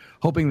into it,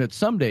 hoping that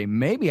someday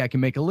maybe I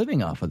can make a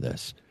living off of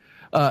this.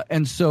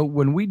 And so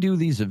when we do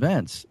these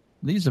events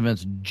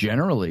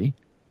generally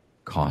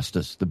cost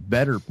us the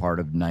better part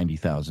of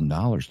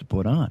 $90,000 to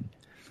put on.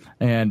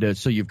 And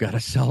so you've got to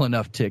sell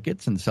enough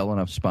tickets and sell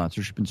enough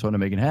sponsorship and so on to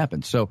make it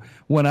happen. So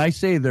when I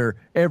say they're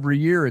every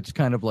year, it's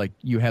kind of like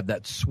you have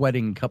that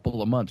sweating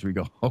couple of months where you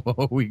go, oh,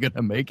 are we going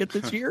to make it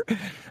this year? It's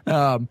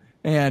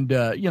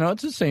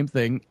the same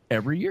thing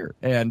every year.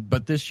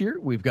 But this year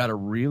we've got a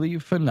really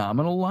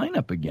phenomenal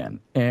lineup again.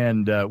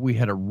 And we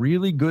had a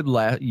really good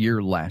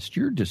year last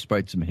year,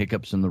 despite some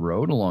hiccups in the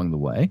road along the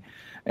way.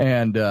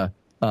 And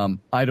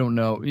I don't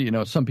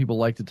know, some people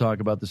like to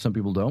talk about this, some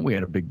people don't. We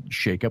had a big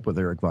shakeup with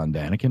Eric Von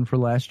Daniken for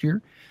last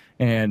year.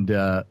 And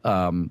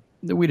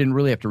we didn't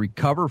really have to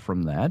recover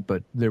from that,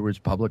 but there was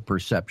public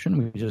perception.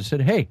 We just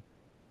said, hey,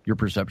 your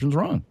perception's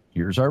wrong.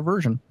 Here's our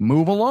version.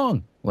 Move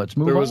along. Let's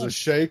move on. There was a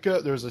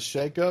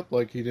shakeup,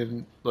 like he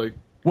didn't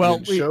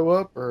show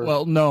up? Or?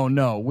 Well,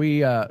 no.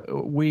 We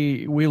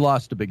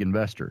lost a big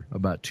investor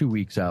about 3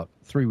 weeks out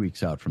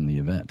from the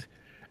event.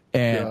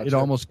 And it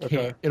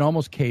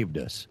almost caved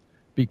us.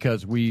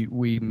 Because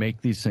we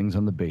make these things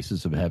on the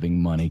basis of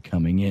having money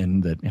coming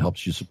in that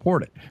helps you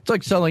support it. It's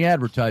like selling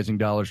advertising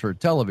dollars for a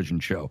television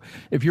show.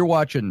 If you're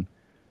watching,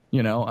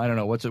 I don't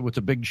know, what's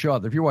a big show?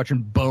 If you're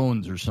watching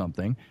Bones or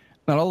something,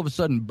 and all of a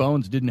sudden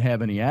Bones didn't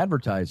have any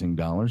advertising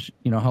dollars,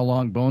 you know how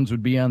long Bones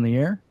would be on the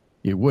air?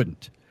 It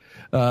wouldn't.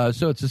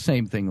 So it's the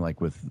same thing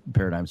like with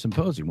Paradigm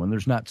Symposium. When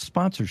there's not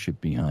sponsorship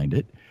behind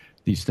it,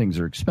 these things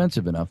are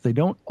expensive enough. They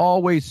don't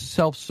always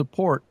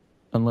self-support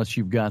unless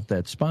you've got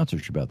that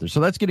sponsorship out there.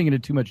 So that's getting into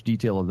too much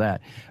detail of that.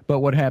 But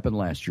what happened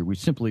last year, we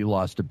simply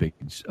lost a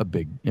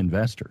big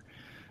investor.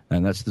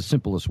 And that's the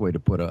simplest way to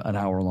put an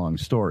hour-long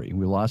story.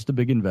 We lost a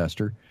big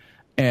investor,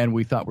 and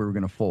we thought we were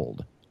going to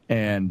fold.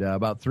 And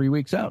about 3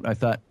 weeks out, I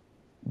thought,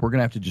 we're going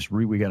to have to just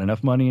we got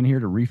enough money in here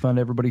to refund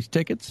everybody's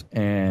tickets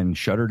and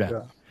shut her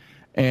down.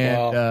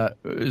 Yeah.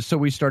 And so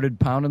we started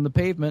pounding the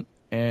pavement,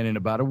 and in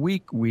about a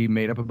week, we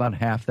made up about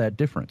half that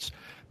difference.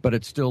 But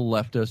it still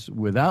left us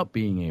without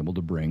being able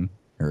to bring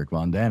Eric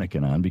Von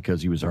Daniken on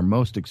because he was our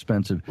most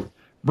expensive.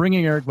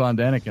 Bringing Eric Von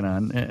Daniken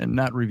on and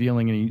not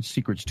revealing any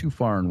secrets too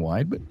far and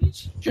wide, but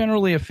he's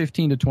generally a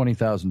 $15,000 to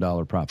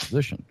 $20,000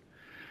 proposition.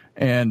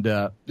 And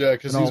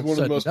because he's one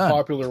of the most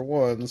popular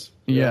ones.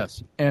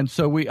 Yes, and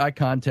so I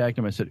contacted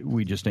him. I said,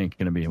 we just ain't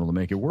going to be able to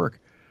make it work,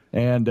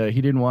 and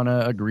he didn't want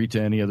to agree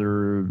to any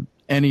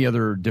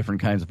other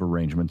different kinds of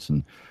arrangements,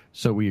 and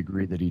so we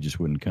agreed that he just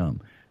wouldn't come.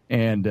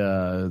 And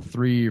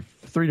 3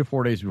 to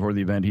 4 days before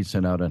the event, he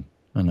sent out a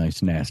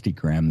nice nasty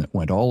gram that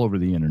went all over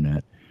the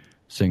internet,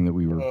 saying that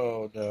we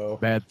were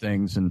bad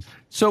things, and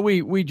so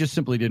we just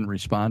simply didn't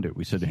respond to it.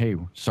 We said, hey,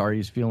 sorry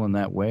he's feeling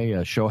that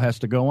way. Show has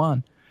to go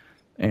on.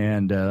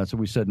 And that's what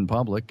we said in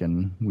public,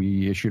 and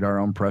we issued our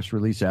own press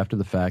release after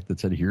the fact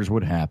that said, here's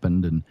what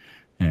happened,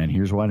 and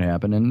here's what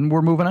happened, and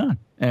we're moving on.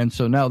 And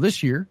so now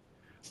this year,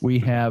 we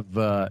have,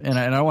 and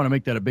I don't want to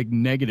make that a big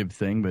negative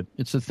thing, but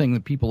it's a thing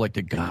that people like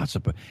to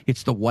gossip.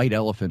 It's the white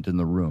elephant in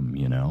the room,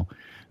 you know.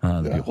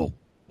 People,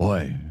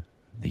 boy,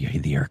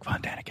 the Eric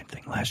Von Daniken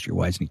thing last year,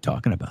 why isn't he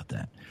talking about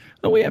that?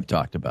 Well, we have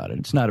talked about it.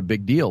 It's not a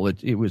big deal.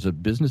 It was a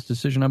business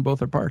decision on both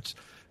our parts.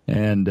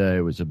 And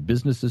it was a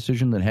business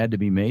decision that had to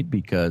be made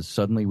because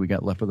suddenly we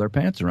got left with our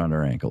pants around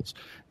our ankles.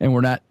 And we're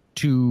not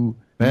too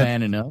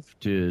man enough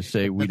to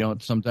say we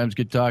don't sometimes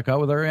get talk out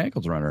with our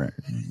ankles around our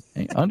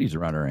undies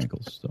around our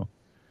ankles. So,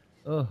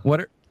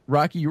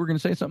 Rocky, you were going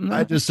to say something there?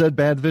 I just said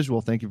bad visual.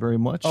 Thank you very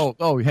much.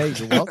 Oh, hey,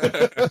 you're welcome.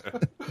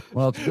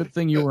 Well, it's a good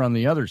thing you were on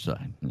the other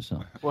side.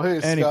 So. Well, hey,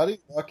 anyway. Scotty,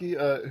 Rocky,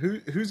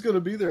 who's going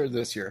to be there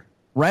this year?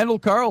 Randall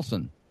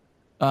Carlson.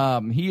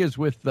 He is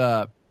with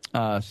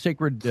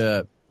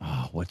Sacred...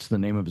 what's the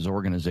name of his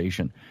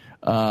organization?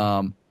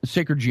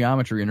 Sacred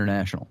Geometry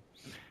International.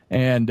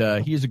 And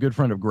he is a good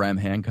friend of Graham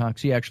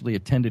Hancock's. He actually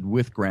attended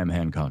with Graham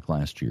Hancock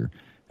last year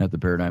at the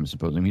Paradigm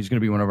Symposium. He's going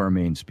to be one of our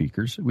main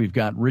speakers. We've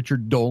got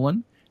Richard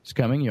Dolan. He's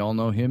coming. You all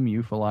know him,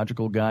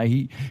 ufological guy.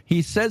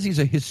 He says he's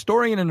a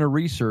historian and a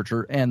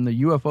researcher, and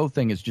the UFO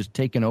thing has just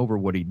taken over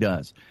what he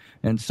does.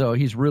 And so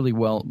he's really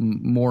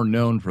more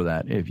known for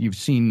that. If you've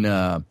seen...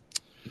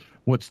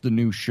 what's the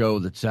new show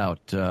that's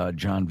out?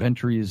 John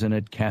Ventry is in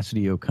it.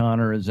 Cassidy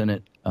O'Connor is in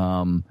it.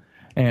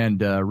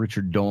 And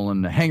Richard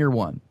Dolan, Hanger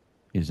One,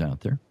 is out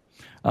there.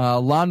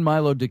 Lon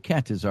Milo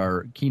Duquette is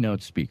our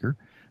keynote speaker.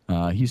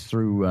 He's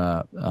through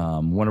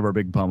one of our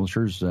big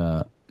publishers,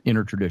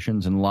 Inner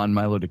Traditions. And Lon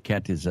Milo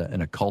Duquette is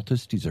an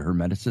occultist. He's a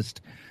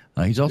hermeticist.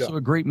 He's also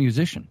a great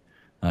musician.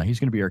 He's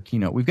going to be our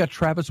keynote. We've got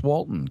Travis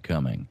Walton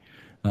coming,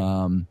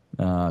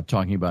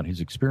 talking about his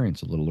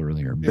experience a little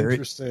earlier.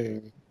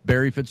 Interesting.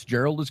 Barry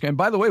Fitzgerald is coming.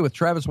 By the way, with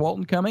Travis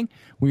Walton coming,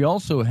 we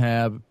also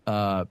have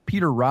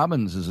Peter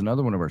Robbins is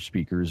another one of our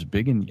speakers,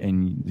 big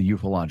in the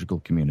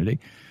ufological community.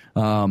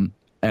 And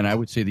I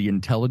would say the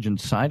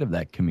intelligence side of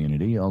that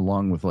community,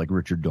 along with like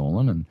Richard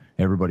Dolan and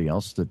everybody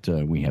else that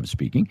we have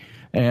speaking.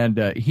 And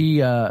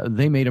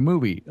they made a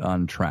movie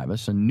on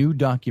Travis, a new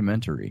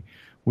documentary,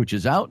 which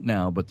is out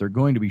now, but they're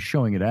going to be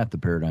showing it at the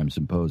Paradigm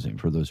Symposium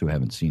for those who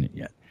haven't seen it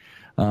yet.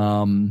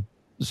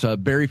 So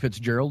Barry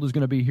Fitzgerald is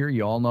going to be here.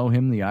 You all know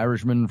him, the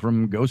Irishman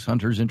from Ghost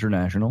Hunters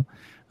International.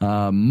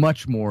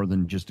 Much more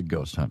than just a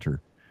ghost hunter.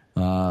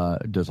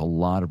 Does a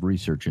lot of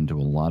research into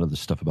a lot of the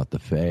stuff about the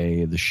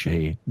Fae, the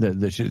She,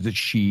 the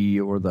She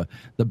or the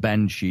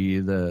Banshee,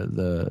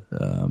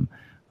 and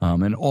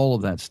all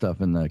of that stuff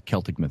in the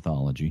Celtic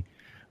mythology.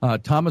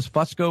 Thomas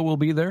Fusco will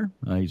be there.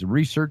 He's a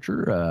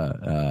researcher,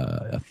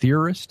 a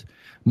theorist.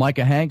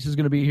 Micah Hanks is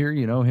going to be here.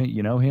 You know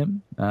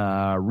him.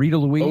 Rita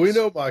Louise. Oh, we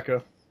know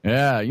Micah.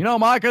 Yeah, you know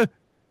Micah.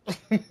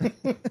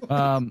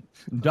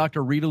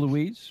 Dr. Rita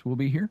Louise will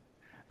be here.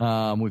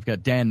 We've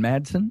got Dan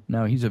Madsen.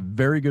 Now, he's a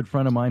very good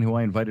friend of mine who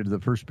I invited to the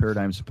first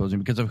Paradigm Symposium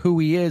because of who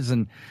he is.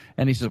 And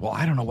he says, well,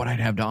 I don't know what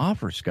I'd have to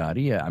offer,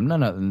 Scotty.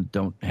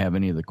 Don't have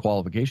any of the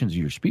qualifications of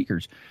your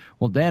speakers.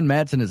 Well, Dan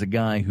Madsen is a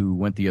guy who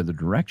went the other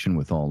direction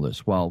with all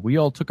this. While we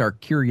all took our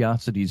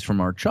curiosities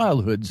from our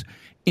childhoods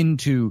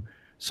into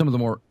some of the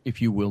more,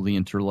 if you will, the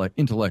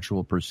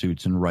intellectual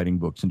pursuits and writing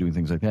books and doing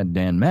things like that,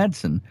 Dan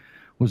Madsen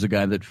was a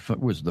guy that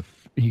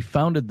he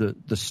founded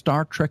the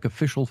Star Trek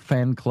official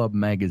fan club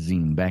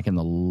magazine back in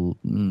the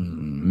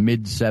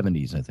mid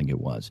 70s, I think it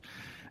was.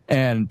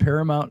 And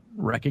Paramount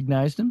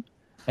recognized him,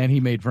 and he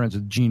made friends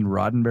with Gene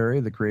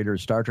Roddenberry, the creator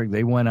of Star Trek.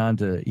 They went on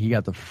he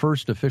got the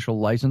first official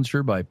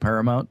licensure by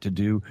Paramount to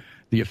do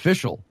the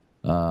official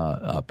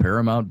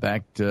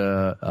Paramount-backed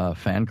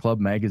fan club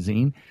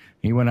magazine.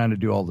 He went on to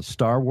do all the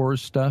Star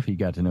Wars stuff. He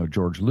got to know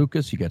George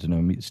Lucas. He got to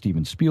know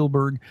Steven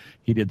Spielberg.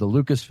 He did the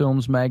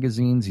Lucasfilms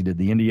magazines. He did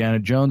the Indiana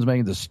Jones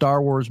magazine, the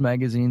Star Wars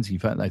magazines.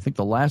 I think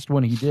the last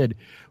one he did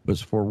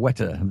was for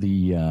Weta,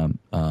 the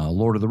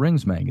Lord of the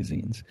Rings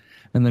magazines.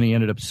 And then he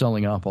ended up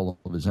selling off all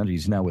of his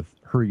entities now with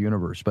Her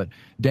Universe. But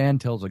Dan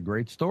tells a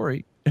great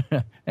story,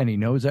 and he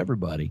knows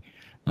everybody.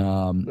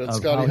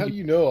 Scotty, how do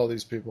you know all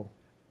these people?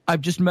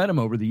 I've just met him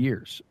over the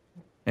years.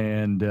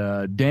 And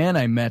Dan,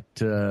 I met,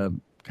 early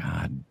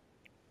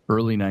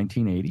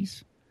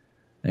 1980s.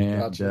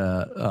 And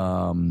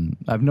gotcha.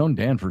 I've known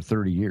Dan for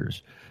 30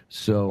 years.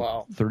 So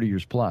wow. 30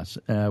 years plus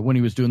when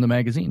he was doing the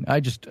magazine.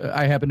 I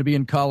happened to be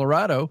in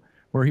Colorado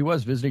where he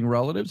was visiting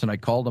relatives, and I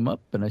called him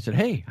up, and I said,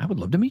 hey, I would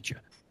love to meet you.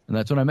 And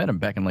that's when I met him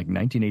back in like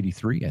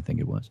 1983, I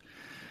think it was.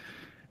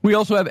 We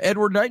also have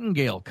Edward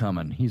Nightingale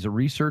coming. He's a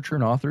researcher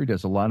and author. He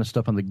does a lot of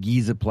stuff on the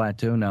Giza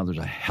Plateau. Now there's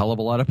a hell of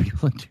a lot of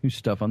people that do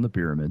stuff on the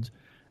pyramids.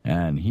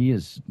 And he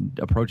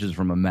approaches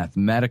from a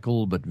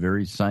mathematical but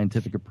very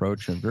scientific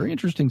approach and very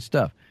interesting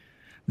stuff.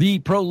 The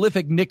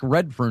prolific Nick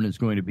Redfern is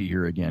going to be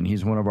here again.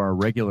 He's one of our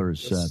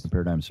regulars at the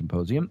Paradigm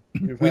Symposium.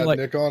 We've had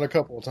Nick on a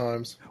couple of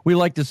times. We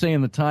like to say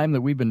in the time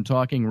that we've been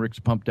talking, Rick's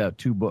pumped out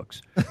 2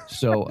 books.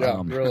 So,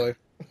 yeah, really.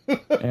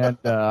 And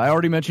I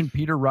already mentioned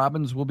Peter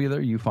Robbins will be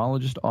there,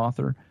 ufologist,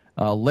 author.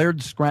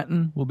 Laird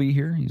Scranton will be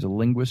here. He's a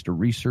linguist, a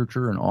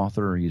researcher, an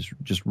author. He's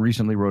just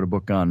recently wrote a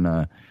book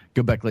on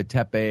Göbekli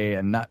Tepe,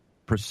 and not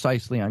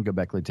precisely on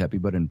Göbekli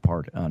Tepe, but in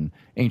part on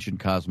ancient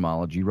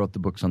cosmology. He wrote the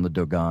books on the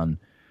Dogon.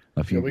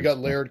 We got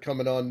Laird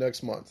coming on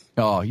next month.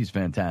 Oh, he's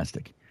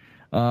fantastic.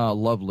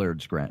 Love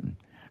Laird Scranton.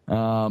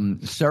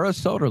 Sarah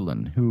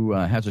Soderlin, who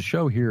has a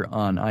show here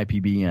on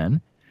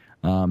IPBN.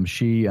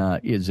 She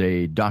is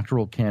a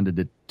doctoral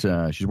candidate.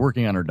 She's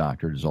working on her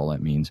doctorate, is all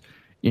that means,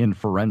 in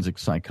forensic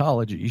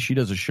psychology. She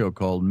does a show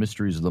called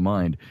Mysteries of the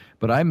Mind.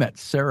 But I met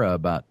Sarah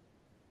about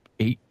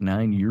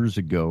 8-9 years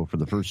ago for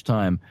the first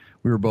time.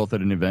 We were both at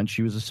an event.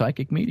 She was a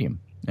psychic medium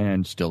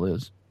and still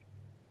is.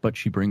 But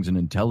she brings an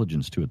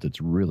intelligence to it that's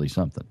really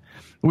something.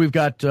 We've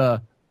got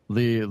the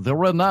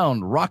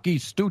renowned Rocky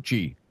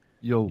Stucci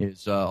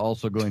is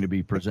also going to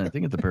be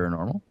presenting at the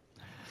Paranormal.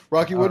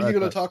 Rocky, what are you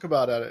going to talk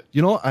about at it?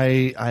 You know,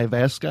 I've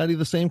asked Scotty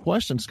the same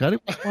question. Scotty,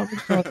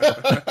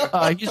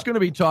 he's going to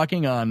be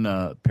talking on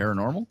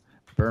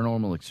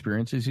paranormal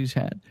experiences he's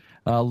had.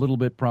 A little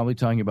bit probably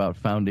talking about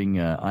founding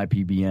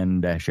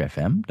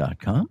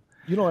IPBN-FM.com.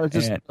 You know what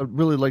I'd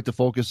really like to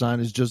focus on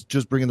is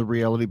just bringing the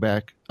reality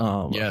back.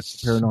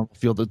 Yes. Paranormal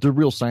field, the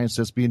real science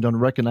that's being done,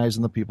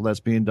 recognizing the people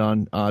that's being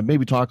done.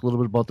 Maybe talk a little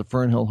bit about the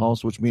Fernhill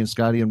House, which me and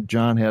Scotty and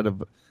John had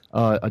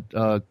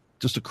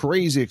just a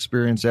crazy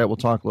experience at. We'll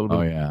talk a little bit.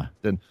 Oh, yeah.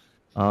 Then,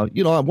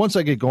 once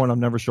I get going,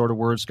 I'm never short of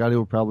words. Scotty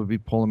will probably be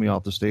pulling me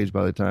off the stage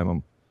by the time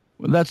I'm.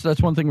 Well,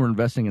 that's one thing we're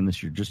investing in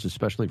this year, just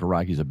especially for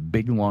Rocky's a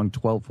big, long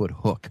 12-foot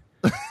hook.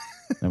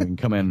 And we can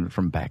come in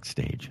from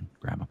backstage and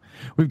grab them.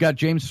 We've got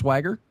James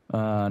Swagger,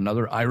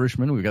 another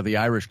Irishman. We've got the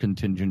Irish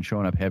contingent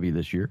showing up heavy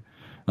this year.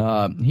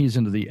 He's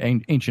into the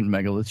ancient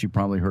megaliths. You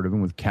probably heard of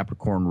him with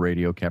Capricorn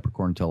Radio,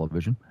 Capricorn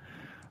Television.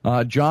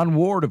 John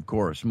Ward, of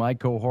course, my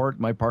cohort,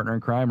 my partner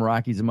in crime.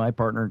 Rocky's my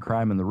partner in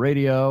crime in the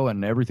radio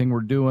and everything we're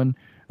doing.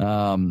 He's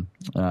an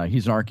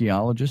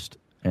archaeologist,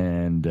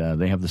 and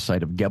they have the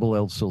site of Gebel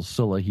El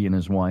Silsila, he and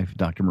his wife,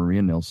 Dr.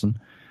 Maria Nilsson.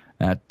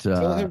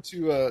 Tell him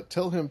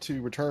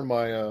to return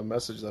my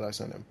message that I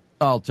sent him.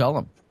 I'll tell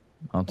him.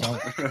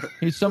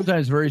 He's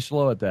sometimes very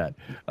slow at that.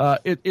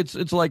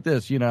 It's like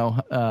this,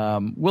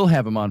 we'll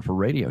have him on for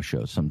radio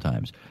shows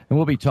sometimes, and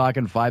we'll be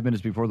talking 5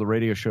 minutes before the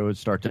radio show would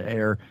start to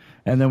air,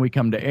 and then we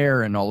come to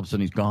air, and all of a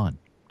sudden he's gone,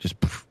 just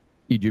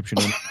Egyptian.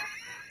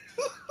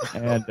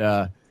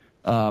 And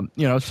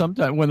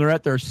sometimes when they're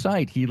at their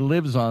site, he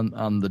lives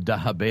on the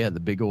Dahabea,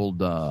 the big old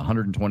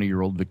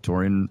 120-year-old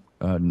Victorian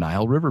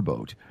Nile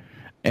riverboat.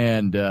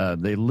 And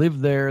they live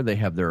there. They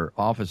have their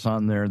office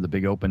on there, the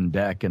big open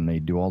deck, and they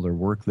do all their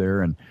work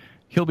there. And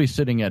he'll be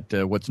sitting at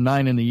what's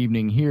 9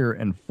 p.m. here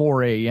and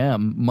 4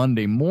 a.m.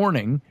 Monday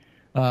morning,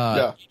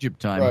 Egypt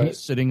time. Right. He's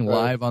sitting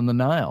live on the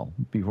Nile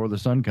before the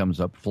sun comes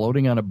up,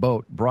 floating on a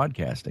boat,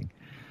 broadcasting.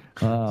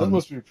 That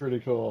must be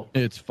pretty cool.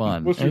 It's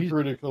fun. It must be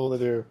pretty cool to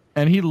do.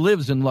 And he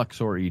lives in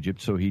Luxor,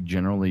 Egypt, so he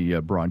generally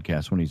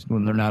broadcasts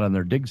when they're not on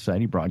their dig site.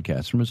 He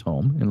broadcasts from his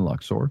home in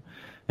Luxor.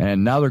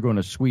 And now they're going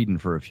to Sweden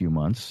for a few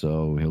months,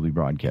 so he'll be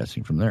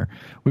broadcasting from there.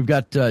 We've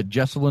got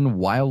Jesselyn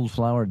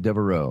Wildflower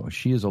Devereaux.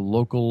 She is a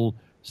local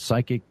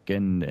psychic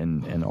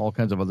and all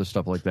kinds of other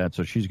stuff like that,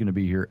 so she's going to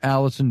be here.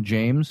 Allison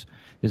James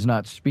is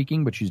not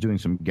speaking, but she's doing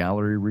some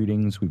gallery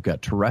readings. We've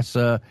got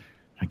Teresa,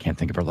 I can't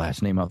think of her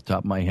last name off the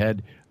top of my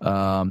head,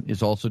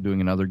 is also doing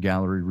another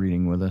gallery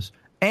reading with us.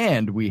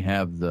 And we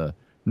have the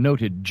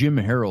noted Jim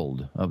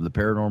Harold of the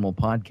Paranormal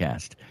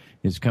Podcast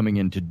is coming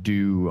in to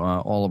do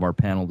all of our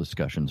panel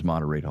discussions,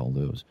 moderate all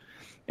those.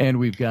 And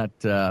we've got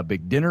a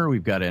big dinner.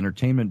 We've got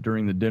entertainment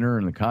during the dinner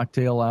and the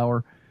cocktail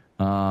hour.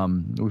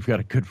 We've got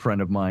a good friend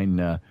of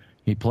mine.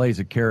 He plays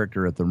a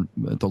character at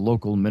the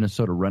local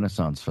Minnesota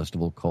Renaissance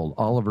Festival called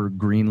Oliver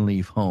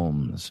Greenleaf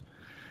Holmes.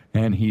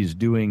 And he's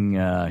doing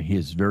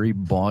his very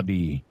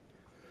bawdy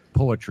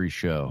poetry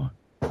show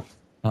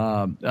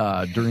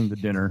during the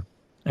dinner.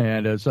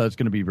 And so it's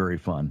going to be very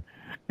fun.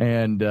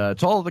 And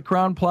it's all at the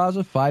Crowne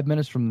Plaza, 5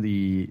 minutes from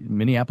the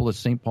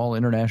Minneapolis-St. Paul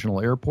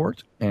International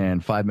Airport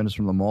and 5 minutes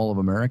from the Mall of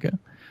America.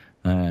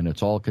 And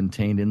it's all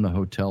contained in the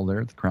hotel there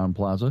at the Crowne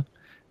Plaza.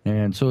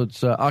 And so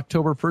it's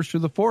October 1st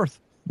through the 4th.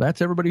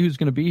 that's everybody who's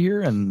going to be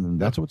here, and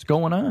that's what's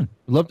going on.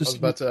 Love to I was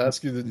about to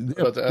ask you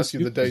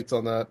the dates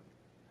on that.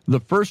 The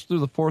 1st through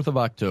the 4th of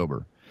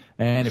October.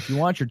 And if you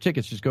want your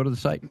tickets, just go to the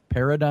site,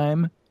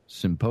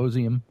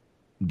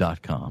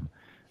 ParadigmSymposium.com.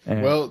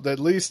 And well, at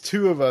least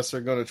 2 of us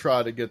are going to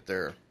try to get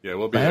there. Yeah,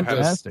 we'll be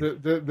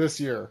fantastic. This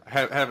year.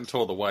 Haven't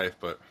told the wife,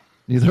 but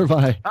neither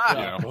have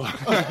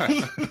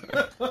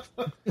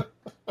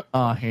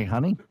I. Hey,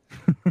 honey.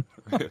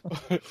 I'm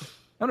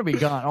going to be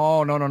gone.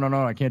 Oh,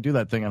 no. I can't do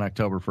that thing on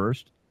October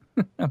 1st.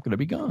 I'm going to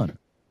be gone.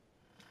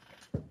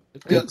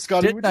 Yeah,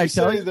 Scotty, would you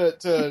say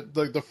that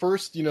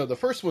the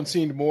first one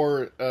seemed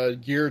more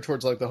geared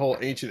towards like the whole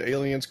Ancient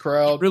Aliens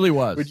crowd? It really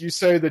was. Would you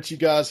say that you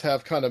guys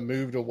have kind of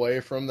moved away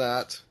from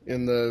that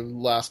in the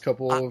last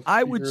couple of I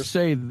years? would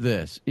say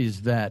this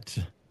is that...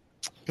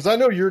 Because I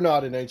know you're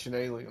not an Ancient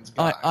Aliens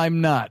guy.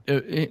 I'm not.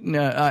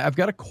 I've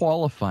got to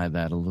qualify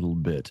that a little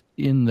bit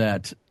in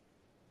that,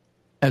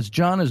 as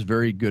John is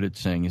very good at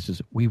saying, he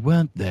says, we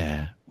weren't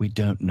there, we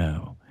don't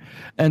know.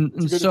 And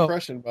it's a good so,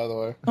 impression, by the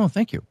way. Oh,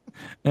 thank you.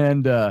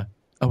 And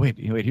wait,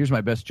 here's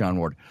my best John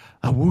Ward.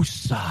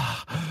 Awoosa,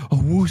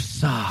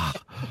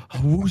 awoosa,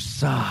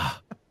 awoosa.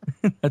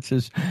 That's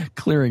his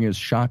clearing his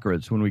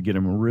chakras when we get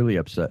him really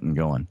upset and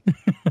going.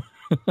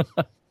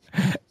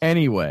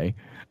 Anyway,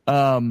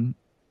 what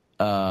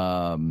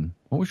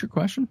was your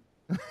question?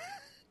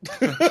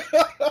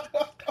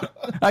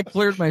 I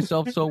cleared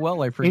myself so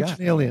well, I forgot.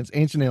 Ancient aliens.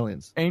 Ancient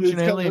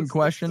alien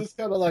question. It's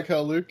kind of like how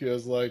Luke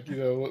is. Like,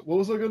 what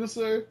was I going to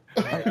say?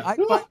 I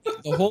find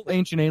the whole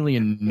ancient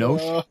alien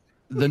notion.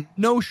 The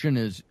notion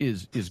is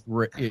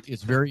great.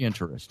 It's very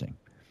interesting.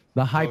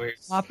 The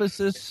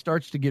hypothesis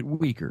starts to get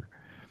weaker.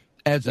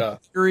 As a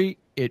theory,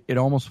 it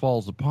almost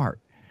falls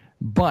apart.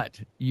 But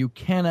you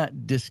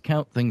cannot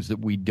discount things that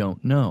we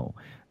don't know.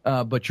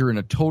 But you're in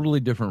a totally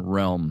different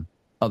realm.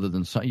 Other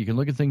than you can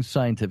look at things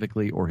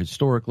scientifically or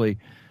historically,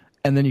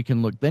 and then you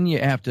can look. Then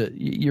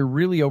you're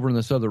really over in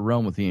this other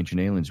realm with the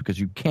ancient aliens because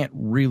you can't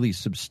really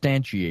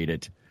substantiate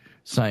it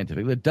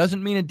scientifically. It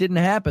doesn't mean it didn't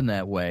happen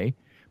that way,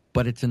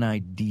 but it's an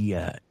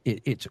idea.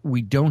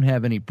 We don't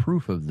have any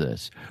proof of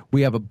this.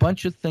 We have a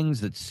bunch of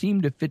things that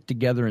seem to fit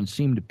together and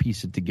seem to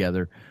piece it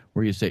together,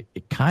 where you say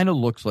it kind of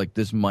looks like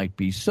this might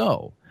be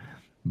so.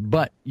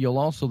 But you'll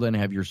also then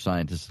have your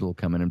scientists that will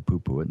come in and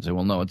poo-poo it and say,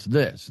 well, no, it's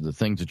this. The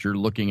things that you're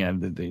looking at,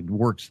 it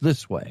works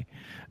this way.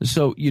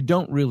 So you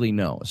don't really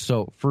know.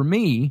 So for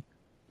me,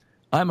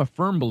 I'm a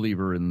firm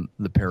believer in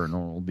the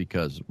paranormal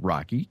because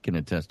Rocky can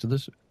attest to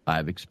this.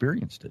 I've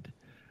experienced it.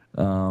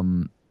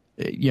 One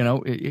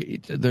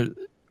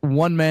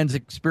man's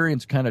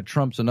experience kind of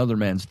trumps another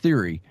man's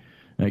theory.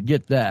 I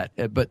get that,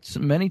 but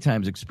many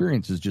times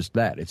experience is just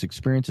that. It's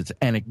experience. It's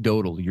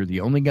anecdotal. You're the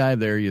only guy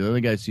there. You're the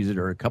only guy who sees it,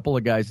 or a couple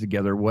of guys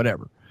together,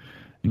 whatever.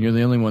 And you're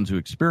the only ones who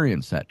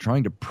experience that.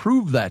 Trying to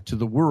prove that to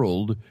the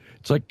world,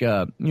 it's like,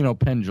 Penn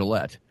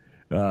Jillette.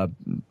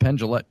 Penn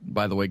Jillette,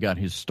 by the way, got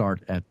his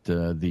start at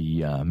the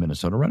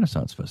Minnesota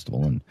Renaissance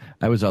Festival, and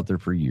I was out there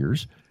for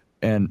years.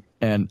 And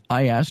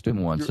I asked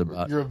him once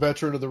about... You're a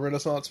veteran of the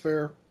Renaissance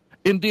Fair?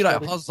 Indeed,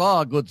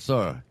 huzzah, good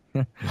sir.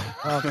 But...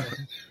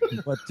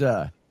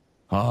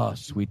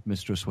 sweet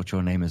mistress, what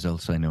your name is,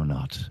 else I know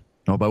not.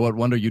 Nor by what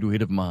wonder you do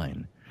hit of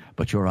mine.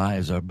 But your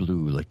eyes are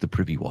blue like the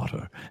privy water,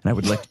 and I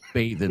would like to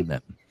bathe in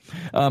them.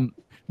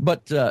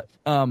 But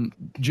Penn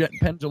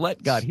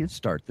Jillette got his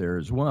start there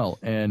as well.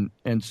 And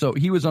so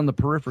he was on the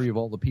periphery of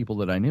all the people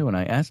that I knew. And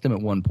I asked him at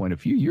one point a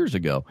few years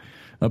ago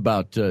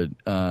about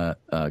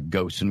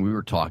ghosts, and we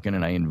were talking,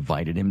 and I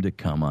invited him to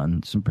come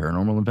on some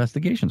paranormal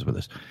investigations with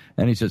us.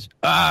 And he says,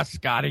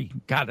 Scotty,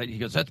 God, he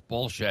goes, that's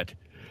bullshit.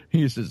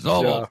 He says,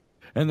 well.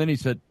 And then he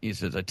says,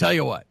 I tell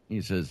you what,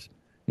 he says,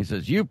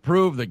 you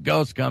prove that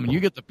ghosts come and you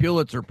get the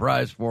Pulitzer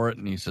Prize for it.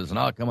 And he says, and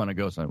I'll come on a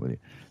ghost hunt with you.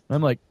 And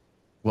I'm like,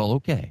 well,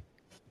 okay.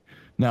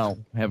 Now,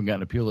 I haven't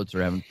gotten a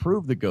Pulitzer, I haven't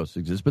proved that ghosts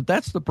exist, but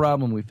that's the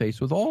problem we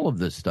face with all of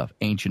this stuff.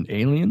 Ancient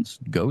aliens,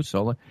 ghosts,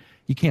 all that.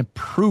 You can't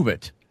prove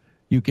it.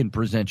 You can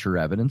present your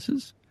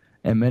evidences.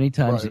 And many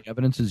times the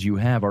evidences you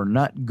have are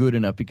not good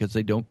enough because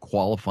they don't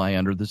qualify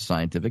under the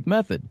scientific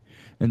method.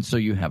 And so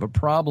you have a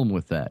problem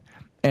with that.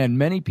 And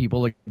many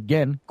people,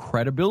 again,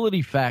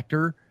 credibility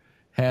factor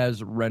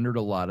has rendered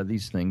a lot of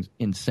these things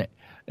insane.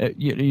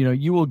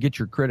 You will get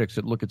your critics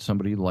that look at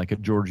somebody like a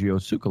Giorgio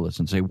Tsoukalos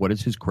and say, what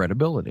is his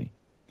credibility?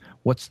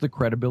 What's the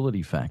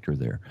credibility factor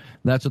there?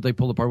 That's what they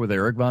pull apart with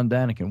Eric Von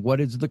Daniken. What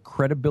is the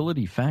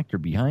credibility factor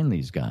behind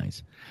these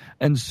guys?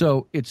 And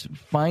so it's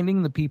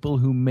finding the people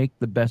who make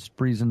the best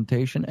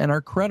presentation and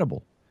are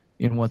credible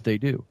in what they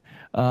do.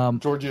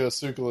 Giorgio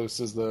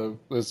Tsoukalos is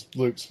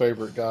Luke's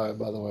favorite guy,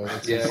 by the way.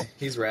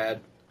 He's rad.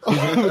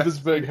 With his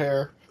big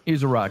hair.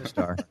 He's a rock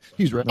star.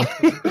 He's rad.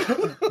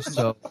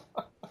 So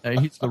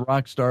he's the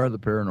rock star of the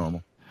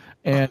paranormal.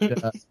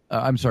 And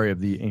I'm sorry,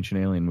 of the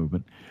ancient alien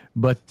movement.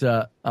 But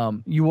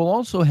you will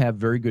also have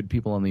very good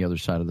people on the other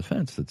side of the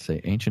fence that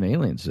say ancient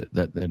aliens,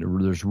 that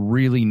there's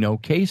really no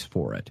case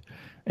for it.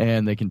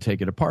 And they can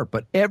take it apart.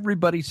 But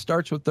everybody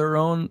starts with their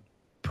own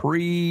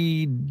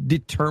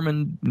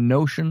predetermined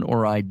notion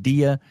or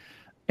idea,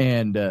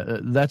 And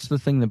that's the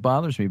thing that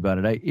bothers me about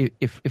it.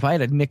 If I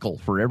had a nickel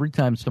for every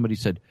time somebody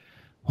said,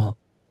 well,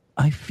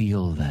 I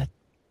feel that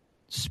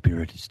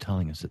Spirit is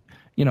telling us that,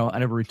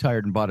 I'd have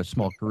retired and bought a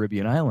small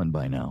Caribbean island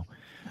by now.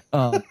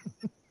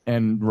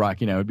 And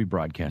Rocky and I would be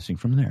broadcasting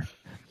from there.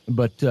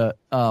 But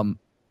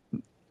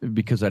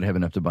because I'd have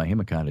enough to buy him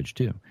a cottage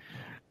too.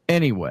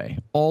 Anyway,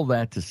 all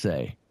that to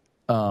say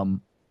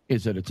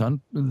is that it's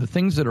the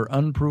things that are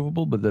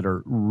unprovable but that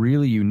are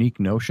really unique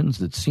notions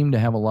that seem to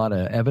have a lot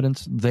of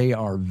evidence, they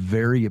are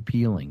very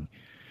appealing.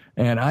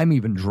 And I'm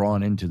even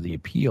drawn into the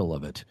appeal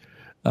of it.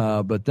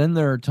 But then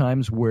there are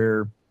times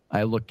where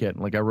I look at,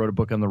 like I wrote a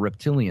book on the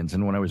reptilians,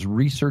 and when I was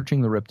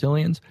researching the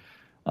reptilians,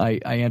 I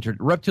entered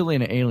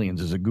reptilian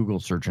aliens as a Google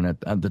search, and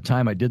at the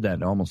time I did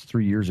that almost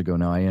 3 years ago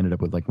now, I ended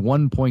up with like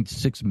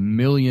 1.6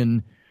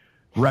 million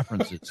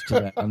references to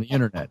that on the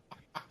internet.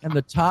 And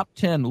the top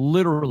 10,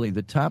 literally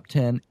the top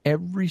 10,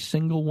 every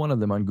single one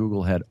of them on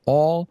Google had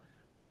all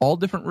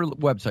different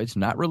websites,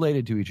 not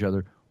related to each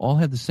other, all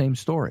had the same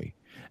story.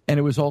 And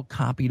it was all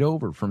copied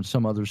over from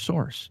some other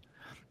source,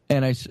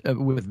 and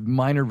with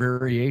minor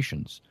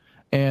variations.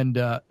 And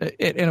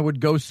it would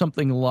go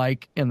something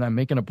like, and I'm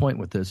making a point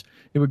with this,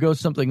 it would go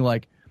something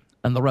like,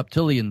 and the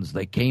reptilians,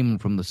 they came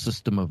from the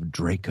system of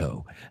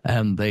Draco,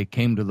 and they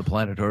came to the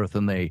planet Earth,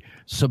 and they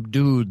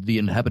subdued the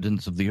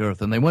inhabitants of the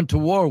Earth, and they went to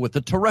war with the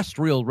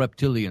terrestrial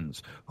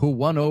reptilians, who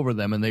won over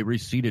them, and they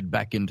receded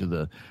back into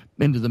the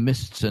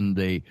mists, and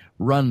they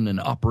run and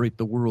operate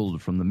the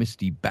world from the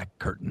misty back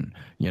curtain,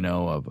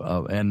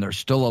 and they're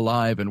still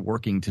alive and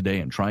working today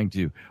and trying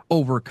to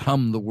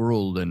overcome the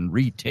world and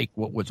retake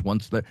what was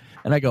once there.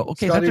 And I go,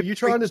 okay, Scotty, are you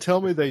trying to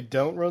tell me they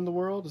don't run the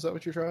world? Is that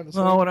what you're trying to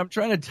say? Well, what I'm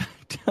trying to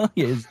tell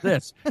you is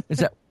this, is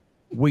that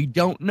we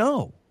don't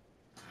know.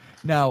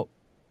 Now,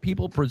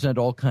 people present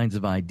all kinds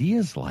of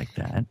ideas like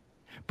that,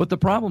 but the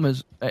problem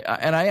is,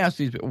 and I ask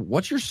these people,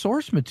 what's your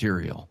source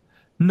material?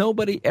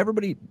 Everybody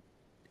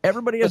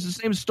has the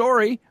same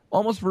story,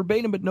 almost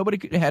verbatim, but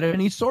nobody had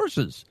any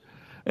sources.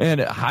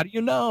 And how do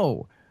you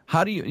know?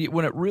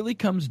 When it really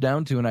comes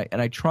down to, and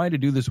I try to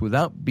do this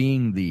without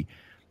being the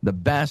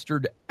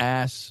bastard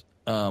ass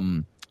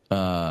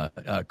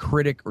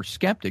critic or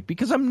skeptic,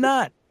 because I'm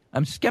not.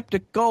 I'm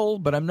skeptical,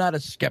 but I'm not a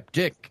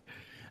skeptic.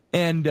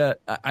 And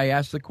I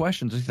ask the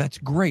questions. That's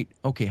great.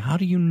 Okay, how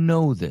do you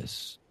know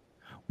this?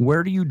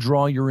 Where do you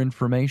draw your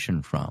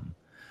information from?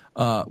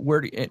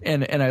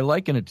 And I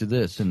liken it to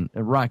this, and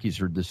Rocky's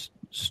heard this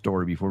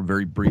story before,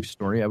 very brief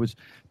story. I was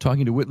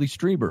talking to Whitley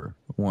Strieber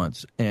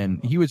once, and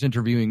he was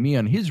interviewing me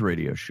on his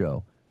radio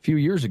show a few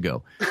years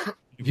ago.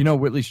 If you know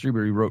Whitley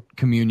Strieber, he wrote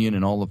Communion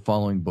and all the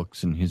following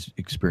books and his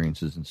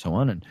experiences and so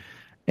on.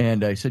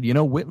 And I said,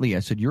 Whitley,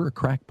 I said, you're a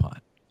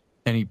crackpot.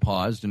 And he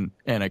paused, and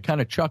I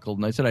kind of chuckled,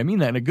 and I said, I mean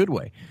that in a good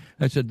way.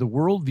 I said, the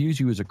world views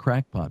you as a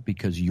crackpot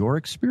because your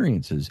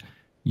experiences,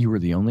 you were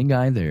the only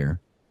guy there,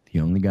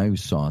 the only guy who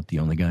saw it, the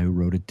only guy who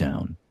wrote it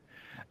down.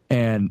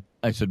 And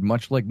I said,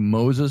 much like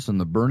Moses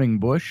and the burning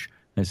bush,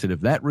 I said,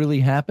 if that really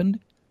happened,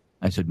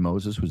 I said,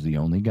 Moses was the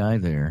only guy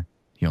there,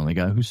 the only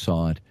guy who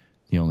saw it,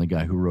 the only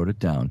guy who wrote it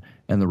down,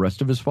 and the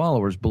rest of his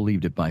followers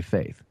believed it by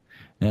faith.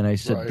 And I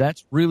said,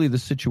 That's really the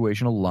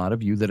situation a lot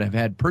of you that have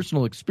had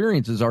personal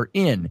experiences are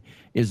in,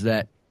 is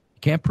that you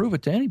can't prove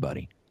it to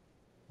anybody.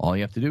 All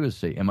you have to do is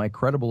say, am I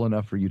credible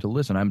enough for you to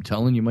listen? I'm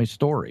telling you my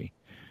story.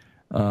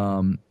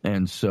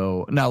 And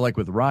so now, like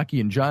with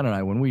Rocky and John and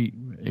I, when we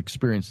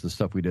experienced the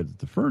stuff we did at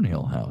the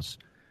Fernhill House,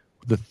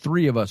 the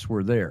three of us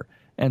were there.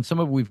 And some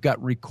of it we've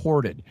got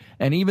recorded.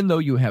 And even though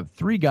you have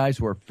three guys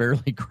who are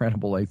fairly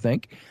credible, I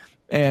think,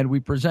 and we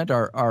present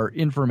our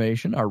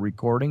information, our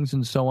recordings,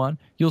 and so on,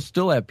 you'll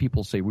still have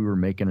people say we were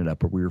making it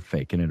up or we were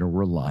faking it or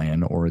we're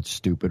lying or it's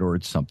stupid or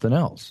it's something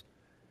else.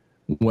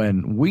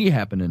 When we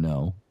happen to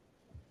know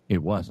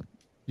it wasn't.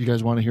 You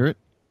guys want to hear it?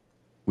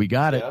 We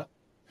got it.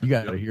 You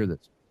got to hear this.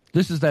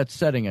 This is that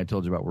setting I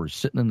told you about. We're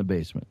sitting in the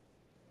basement.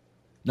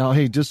 Now,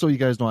 hey, just so you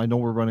guys know, I know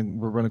we're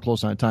running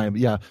close on time.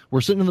 But yeah, we're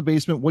sitting in the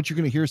basement. What you're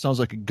going to hear sounds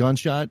like a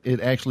gunshot.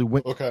 It actually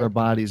went through our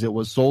bodies. It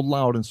was so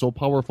loud and so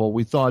powerful.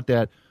 We thought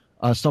that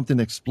something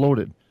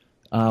exploded.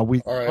 We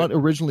thought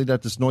originally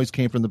that this noise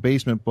came from the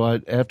basement,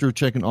 but after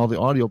checking all the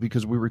audio,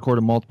 because we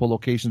recorded multiple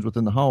locations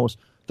within the house,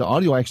 the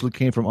audio actually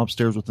came from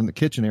upstairs within the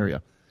kitchen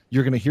area.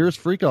 You're going to hear us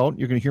freak out.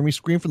 You're going to hear me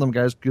scream for them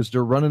guys because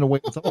they're running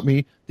away without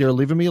me. They're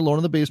leaving me alone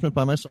in the basement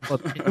by myself.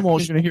 You're going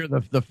to hear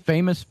the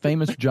famous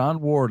John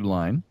Ward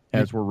line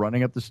as we're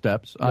running up the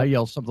steps. I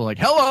yell something like,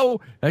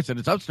 hello! I said,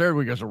 it's upstairs.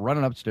 We guys are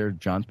running upstairs.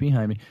 John's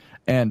behind me.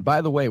 And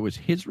by the way, it was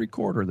his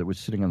recorder that was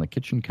sitting on the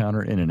kitchen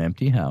counter in an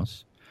empty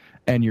house.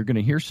 And you're going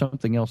to hear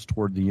something else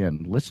toward the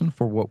end. Listen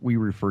for what we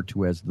refer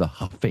to as the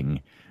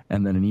huffing,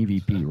 and then an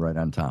EVP right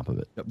on top of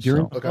it.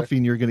 During the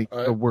huffing, you're going to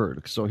hear a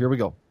word. So here we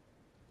go.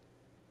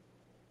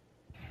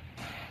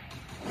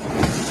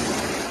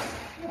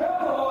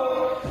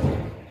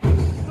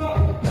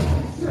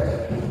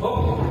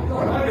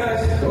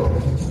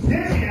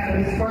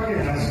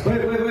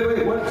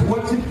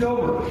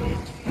 Over.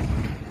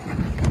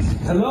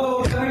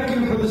 Hello, thank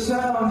you for the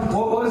sound.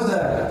 What was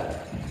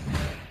that?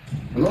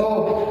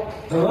 Hello?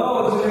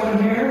 Hello, is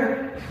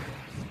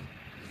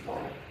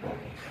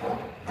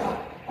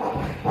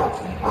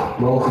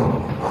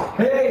Welcome.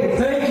 Hey,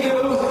 thank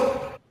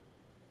you.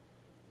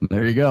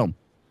 There you go.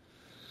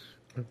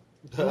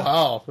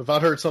 Wow. If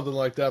I'd heard something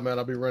like that, man,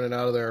 I'd be running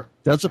out of there.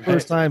 That's the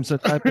first time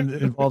since I've been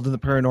involved in the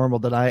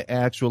paranormal that I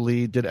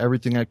actually did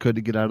everything I could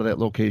to get out of that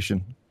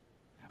location.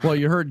 Well,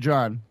 you heard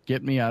John,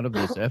 get me out of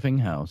this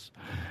effing house,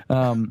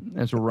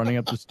 as we're running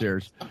up the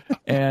stairs.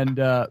 And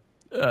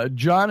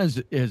John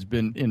has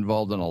been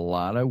involved in a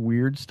lot of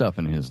weird stuff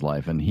in his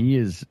life, and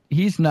he's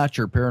not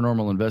your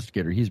paranormal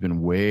investigator. He's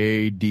been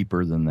way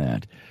deeper than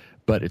that.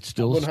 But it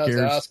still Someone scares.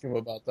 has to ask him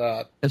about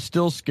that. It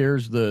still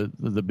scares the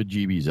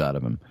bejeebies out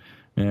of him,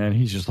 and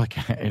he's just like,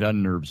 it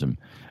unnerves him.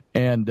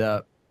 And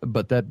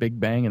but that big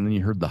bang, and then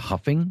you heard the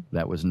huffing.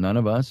 That was none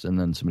of us. And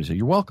then somebody said,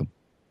 "You're welcome."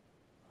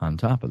 On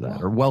top of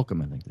that, or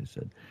welcome, I think they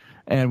said.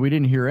 And we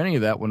didn't hear any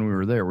of that when we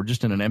were there. We're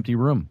just in an empty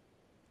room,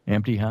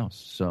 empty house.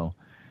 So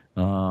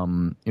it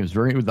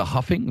was the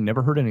huffing.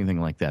 Never heard anything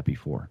like that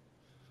before.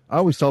 I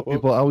always tell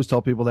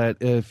people that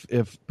if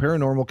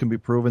paranormal can be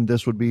proven,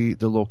 this would be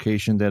the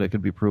location that it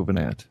could be proven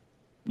at.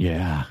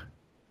 Yeah,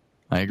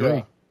 I agree.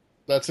 Yeah.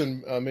 That's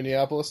in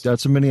Minneapolis?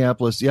 That's in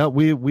Minneapolis. Yeah,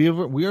 we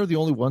are the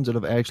only ones that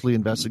have actually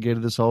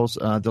investigated this house.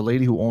 The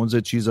lady who owns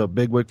it, she's a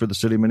bigwig for the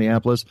city of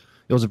Minneapolis.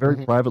 It was a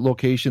very private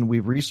location.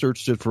 We've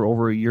researched it for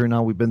over a year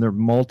now. We've been there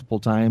multiple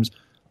times.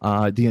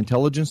 The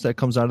intelligence that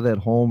comes out of that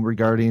home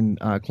regarding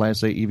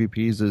Class A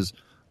EVPs is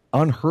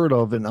unheard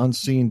of and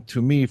unseen to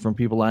me from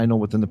people I know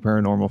within the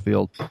paranormal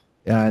field.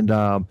 And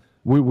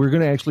we're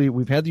going to actually,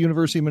 we've had the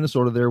University of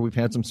Minnesota there. We've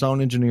had some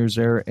sound engineers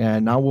there.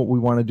 And now what we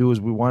want to do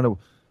is we want to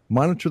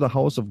monitor the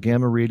house of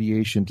gamma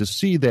radiation to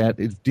see that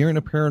if during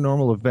a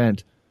paranormal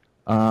event,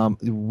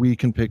 we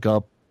can pick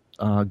up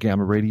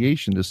gamma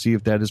radiation to see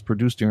if that is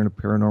produced during a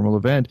paranormal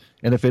event.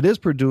 And if it is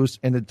produced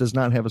and it does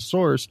not have a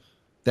source,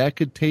 that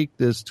could take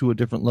this to a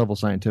different level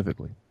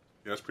scientifically.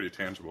 Yeah, that's pretty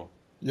tangible.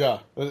 Yeah,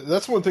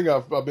 that's one thing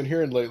I've been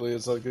hearing lately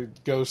is like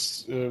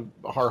ghosts,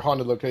 our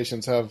haunted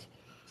locations have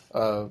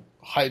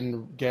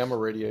heightened gamma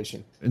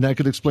radiation. And that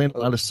could explain a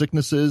lot of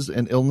sicknesses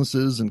and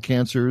illnesses and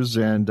cancers.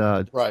 And,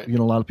 right.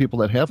 A lot of people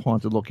that have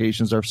haunted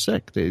locations are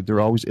sick. They're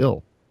always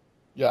ill.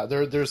 Yeah,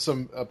 there's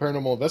some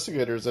paranormal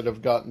investigators that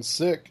have gotten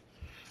sick.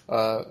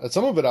 And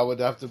some of it I would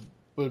have to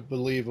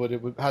believe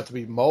it would have to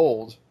be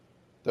mold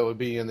that would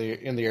be in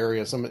the area,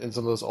 in some of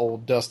those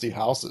old dusty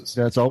houses.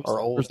 That's always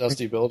old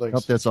dusty buildings.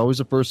 Yep, that's always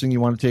the first thing you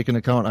want to take into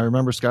account. I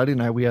remember Scotty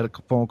and I, we had a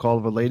phone call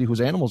of a lady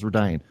whose animals were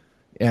dying.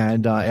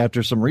 And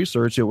after some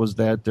research, it was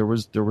that there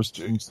was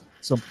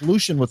some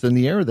pollution within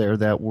the air there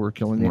that were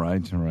killing them.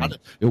 Right.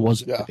 It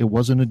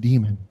wasn't a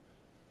demon.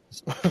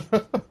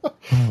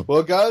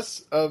 Well,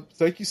 guys,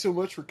 thank you so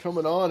much for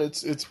coming on.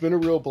 It's been a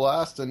real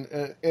blast,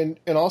 and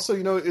also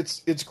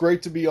it's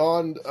great to be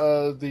on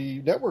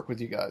the network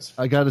with you guys.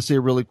 I got to say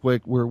really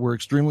quick, we're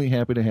extremely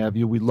happy to have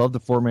you. We love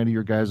the format of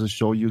your guys'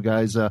 show. You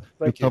guys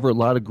cover a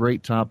lot of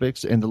great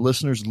topics, and the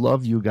listeners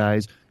love you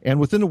guys. And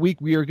within a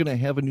week, we are going to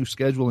have a new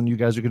schedule, and you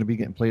guys are going to be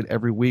getting played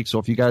every week. So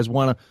if you guys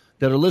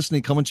that are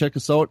listening, come and check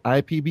us out,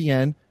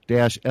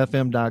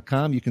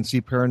 ipbn-fm.com. You can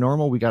see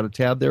Paranormal. We got a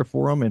tab there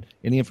for them, and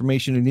any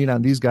information you need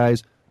on these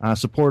guys,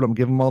 support them.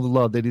 Give them all the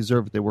love. They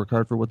deserve it. They work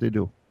hard for what they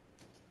do.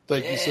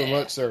 Thank you so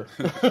much, sir.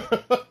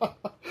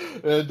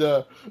 And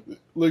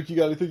Luke, you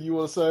got anything you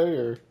want to say?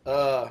 Or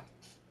that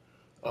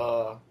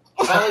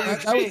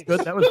was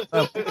good. That was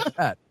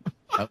that.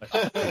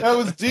 That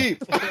was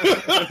deep.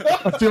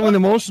 I'm feeling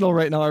emotional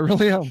right now. I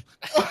really am.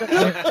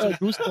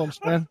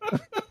 Goosebumps, man.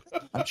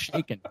 I'm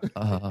shaking.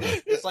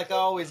 It's like I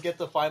always get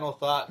the final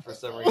thought for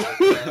some reason.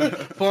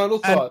 Final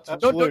thoughts.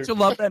 Don't you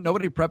love that?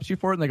 Nobody preps you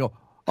for it, and they go,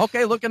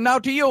 "Okay, looking now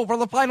to you for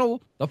the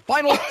final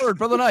third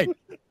for the night."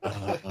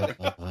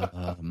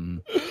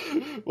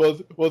 Well,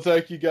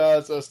 thank you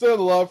guys. Stay on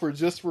the line for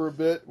a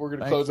bit. We're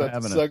going to close out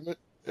the segment,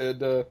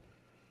 and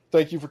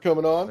thank you for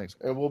coming on. Thanks.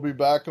 And we'll be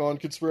back on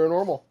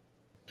Conspiranormal.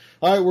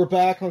 All right, we're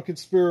back on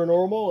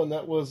Conspiranormal, and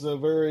that was a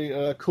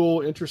very cool,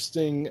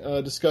 interesting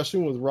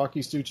discussion with Rocky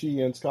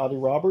Stucci and Scotty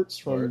Roberts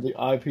from the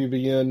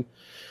IPBN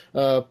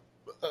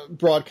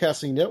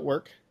Broadcasting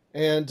Network.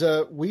 And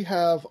we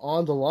have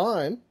on the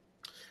line,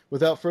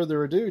 without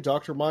further ado,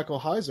 Dr. Michael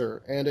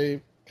Heiser, and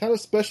a kind of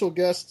special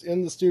guest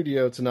in the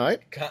studio tonight.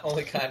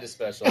 Only kind of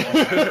special.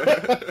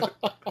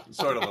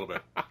 Sort of a little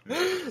bit.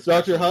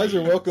 Dr.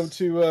 Heiser, welcome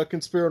to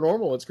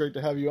Conspiranormal. It's great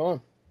to have you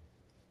on.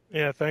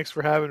 Yeah, thanks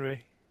for having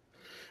me.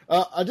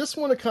 I just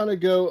want to kind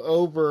of go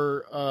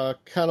over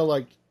kind of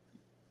like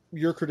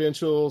your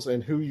credentials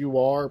and who you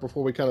are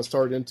before we kind of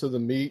start into the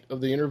meat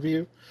of the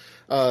interview.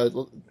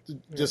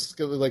 Just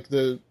like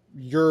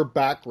your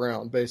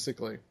background,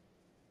 basically.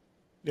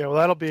 Yeah, well,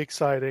 that'll be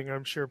exciting.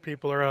 I'm sure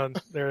people are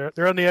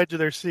they're on the edge of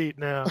their seat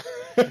now.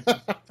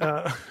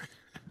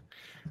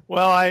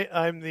 Well,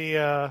 I'm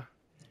the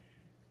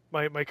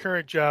my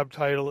current job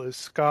title is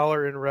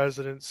Scholar in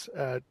Residence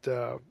at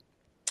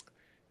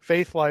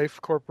Faith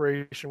Life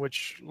Corporation,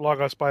 which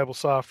Logos Bible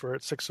Software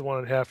at 6 of one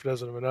and half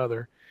dozen of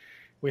another.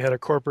 We had a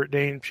corporate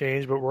name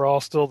change, but we're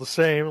all still the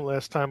same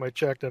last time I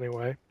checked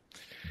anyway.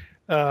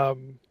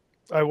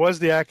 I was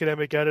the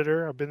academic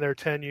editor. I've been there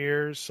 10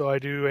 years, so I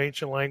do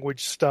ancient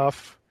language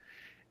stuff.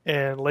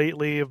 And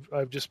lately,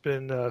 I've just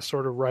been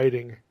sort of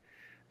writing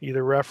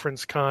either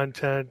reference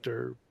content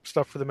or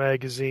stuff for the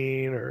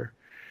magazine, or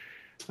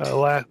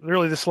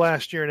really this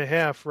last year and a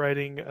half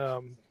writing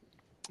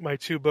my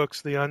 2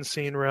 books, The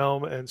Unseen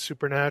Realm and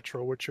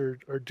Supernatural, which are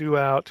due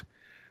out,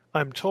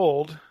 I'm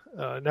told,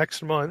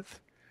 next month.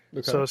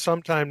 Okay. So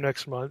sometime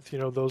next month,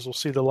 those will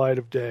see the light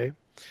of day.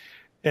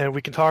 And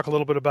we can talk a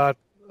little bit about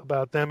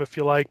them if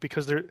you like,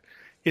 because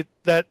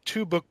that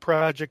 2-book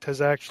project has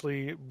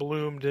actually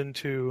bloomed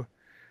into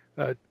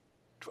a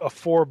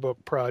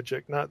 4-book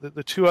project. Not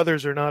the 2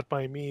 others are not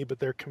by me, but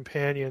they're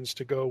companions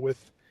to go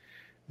with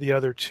the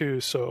other 2.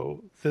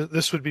 So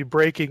this would be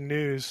breaking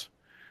news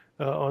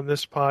on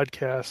this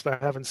podcast.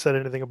 I haven't said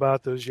anything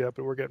about those yet,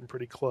 but we're getting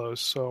pretty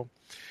close. So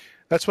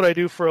that's what I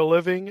do for a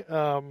living.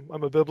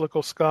 I'm a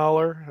biblical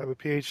scholar. I have a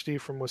PhD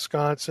from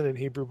Wisconsin in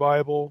Hebrew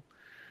Bible,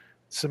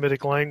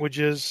 Semitic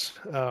languages,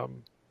 a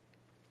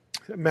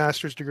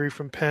master's degree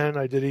from Penn.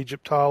 I did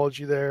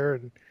Egyptology there,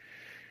 and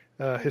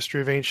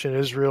history of ancient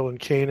Israel and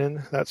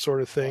Canaan, that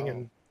sort of thing,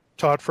 and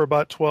taught for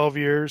about 12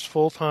 years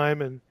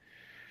full-time in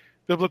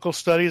biblical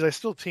studies. I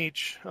still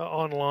teach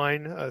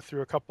online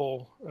through a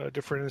couple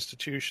different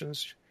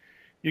institutions.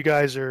 You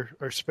guys are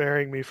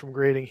sparing me from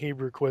grading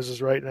Hebrew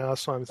quizzes right now,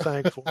 so I'm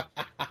thankful.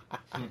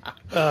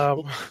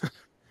 But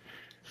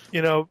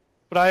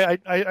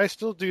I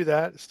still do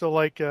that. Still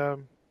like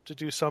to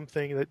do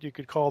something that you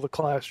could call the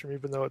classroom,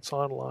 even though it's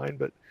online.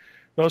 But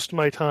most of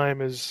my time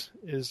is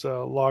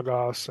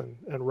Logos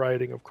and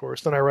writing, of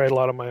course. Then I write a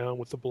lot of my own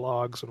with the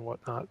blogs and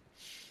whatnot.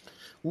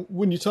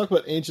 When you talk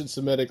about ancient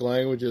Semitic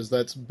languages,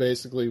 that's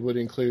basically would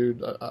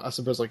include, I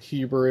suppose, like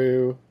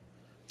Hebrew.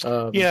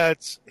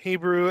 It's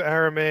Hebrew,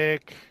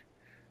 Aramaic,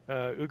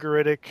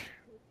 Ugaritic,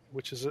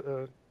 which is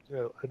a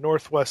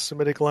Northwest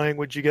Semitic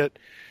language. You get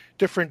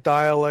different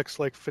dialects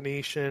like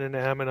Phoenician and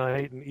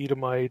Ammonite and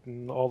Edomite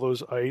and all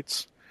those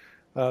ites.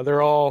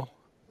 They're all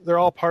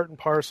part and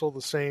parcel of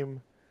the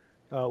same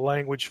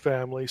language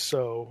family.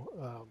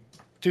 So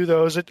do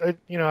those.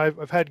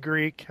 I've had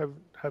Greek.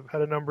 Have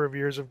had a number of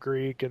years of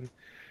Greek and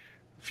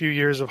a few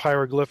years of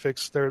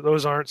hieroglyphics.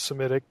 Those aren't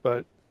Semitic,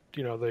 but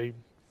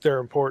they're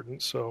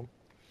important. So,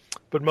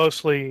 but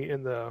mostly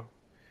in the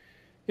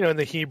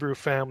Hebrew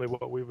family,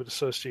 what we would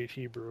associate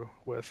Hebrew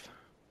with.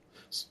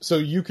 So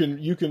you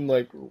can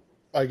like,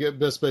 I get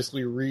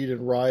basically read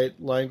and write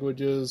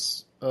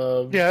languages.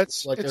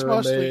 It's Aramaic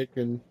mostly,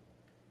 and.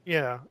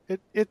 Yeah,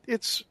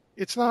 it's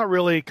not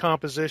really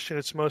composition.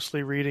 It's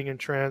mostly reading and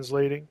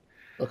translating.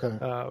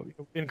 Okay.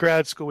 In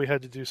grad school, we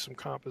had to do some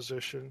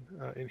composition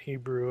in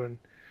Hebrew, and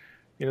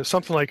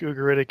something like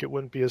Ugaritic, it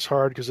wouldn't be as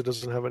hard because it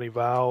doesn't have any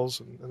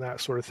vowels and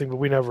that sort of thing. But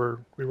we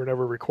were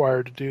never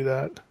required to do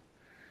that.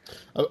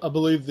 I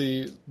believe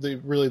the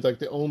really like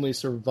the only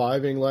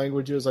surviving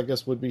languages, I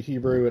guess, would be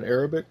Hebrew and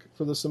Arabic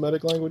for the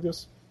Semitic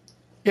languages.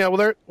 Yeah,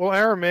 well,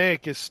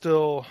 Aramaic is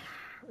still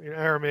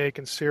Aramaic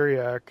and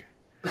Syriac.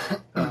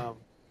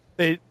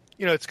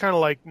 It's kind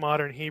of like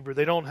modern Hebrew.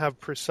 They don't have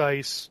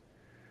precise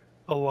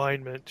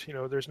alignment.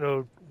 There's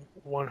no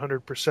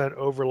 100%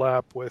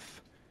 overlap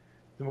with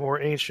the more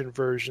ancient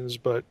versions,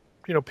 but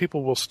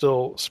people will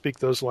still speak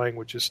those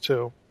languages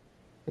too.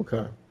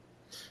 Okay.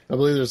 I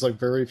believe there's like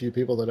very few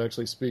people that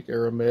actually speak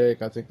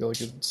Aramaic. I think like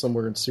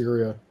somewhere in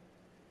Syria.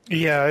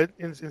 Yeah,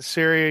 in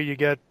Syria you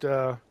get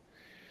there's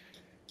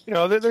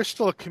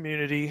still a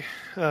community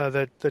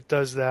that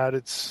does that.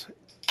 It's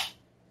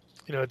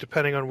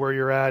depending on where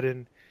you're at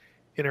in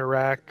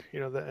Iraq,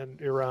 and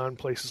Iran,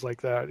 places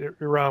like that.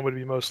 Iran would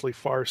be mostly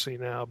Farsi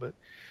now, but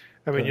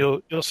I mean,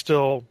 okay. you'll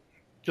still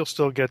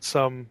get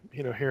some,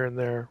 here and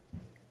there.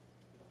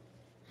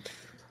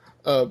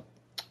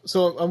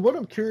 So what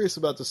I'm curious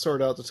about to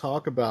start out to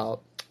talk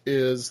about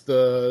is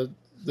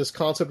this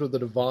concept of the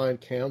divine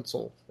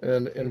council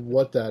and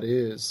what that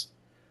is,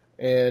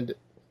 and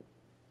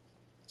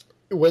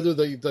whether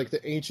the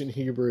ancient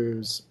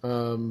Hebrews,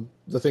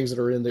 the things that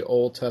are in the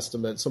Old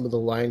Testament, some of the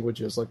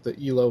languages like the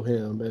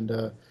Elohim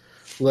and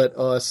let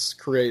us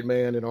create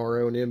man in our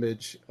own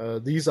image,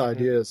 these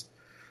ideas,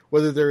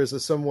 whether there is a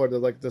somewhat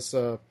of like this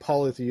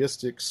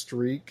polytheistic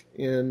streak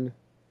in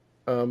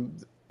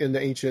the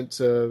ancient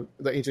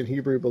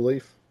Hebrew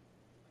belief.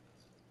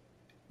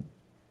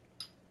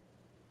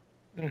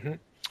 Mm-hmm.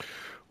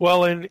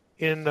 Well, in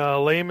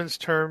layman's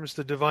terms,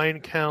 the divine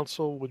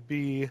council would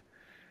be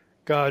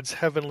God's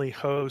heavenly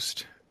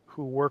host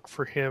who work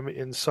for him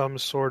in some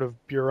sort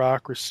of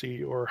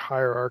bureaucracy or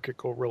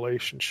hierarchical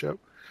relationship.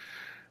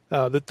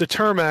 The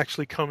term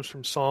actually comes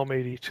from Psalm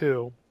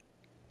 82,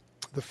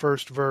 the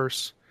first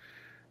verse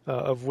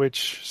of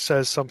which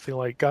says something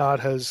like,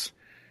 God has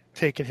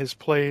taken his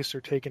place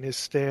or taken his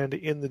stand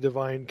in the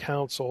divine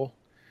council.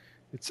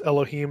 It's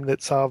Elohim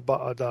Nitzav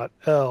Ba'adat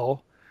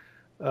El.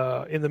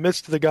 In the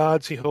midst of the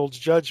gods, he holds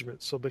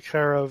judgment. So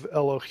B'karav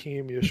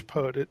Elohim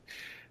Yishpot.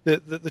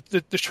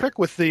 The trick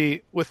with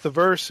the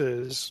verse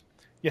is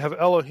you have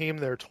Elohim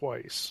there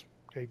twice.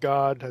 Okay,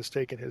 God has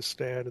taken his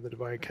stand in the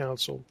divine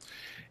council.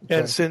 Okay.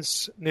 And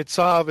since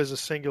Nitzav is a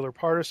singular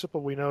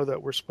participle, we know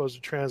that we're supposed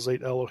to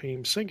translate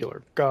Elohim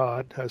singular.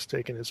 God has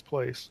taken his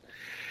place.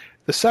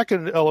 The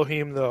second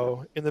Elohim,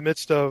 though, in the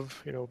midst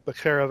of,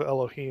 Becherev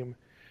Elohim,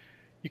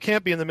 you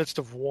can't be in the midst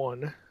of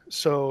one.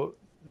 So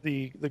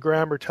the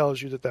grammar tells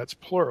you that that's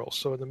plural.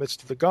 So in the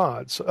midst of the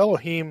gods. So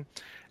Elohim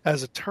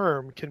as a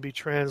term can be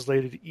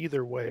translated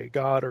either way,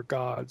 God or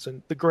gods.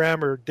 And the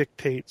grammar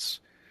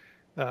dictates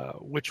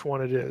which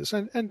one it is,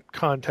 and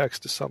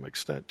context to some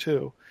extent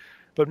too.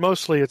 But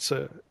mostly it's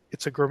a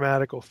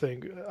grammatical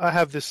thing. I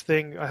have a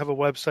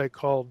website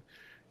called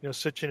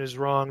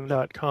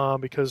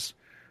SitchinIsWrong.com because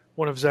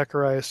one of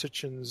Zechariah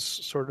Sitchin's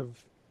sort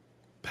of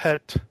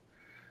pet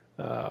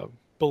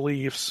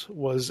beliefs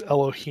was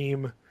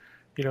Elohim,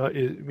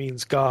 it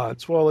means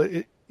gods. Well,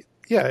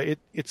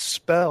 it's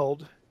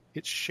spelled,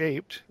 it's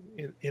shaped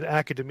in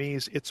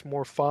academies, its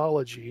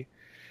morphology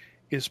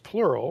is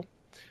plural.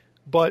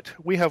 But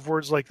we have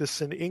words like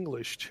this in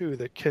English, too,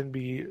 that can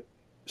be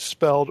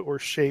spelled or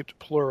shaped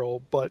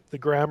plural, but the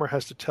grammar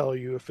has to tell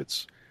you if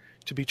it's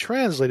to be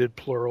translated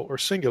plural or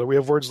singular. We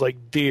have words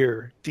like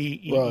deer,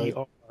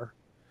 D-E-E-R. Right.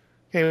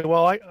 Okay,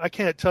 well, I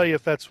can't tell you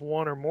if that's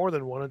one or more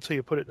than one until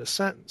you put it in a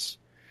sentence.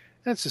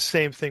 And it's the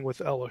same thing with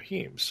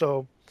Elohim.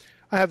 So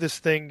I have this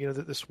thing,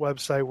 this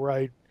website where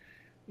I,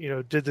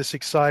 did this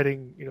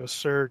exciting,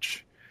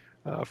 search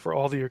for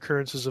all the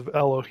occurrences of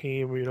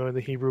Elohim, in the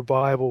Hebrew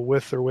Bible,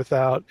 with or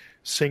without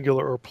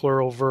singular or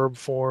plural verb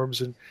forms.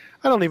 And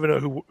I don't even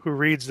know who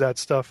reads that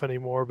stuff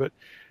anymore. But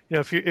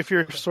if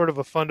you're sort of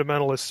a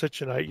fundamentalist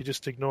Sitchinite, you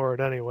just ignore it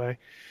anyway.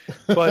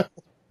 But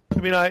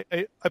I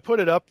put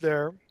it up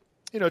there,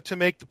 to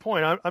make the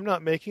point. I'm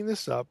not making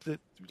this up.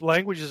 That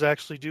languages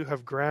actually do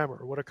have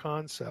grammar. What a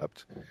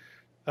concept.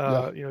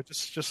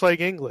 Just like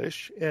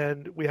English,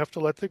 and we have to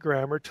let the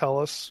grammar tell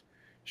us,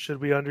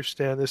 should we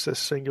understand this as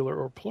singular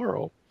or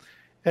plural?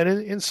 And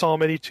in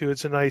Psalm 82,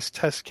 it's a nice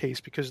test case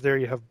because there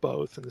you have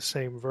both in the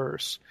same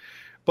verse.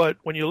 But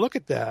when you look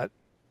at that,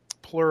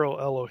 plural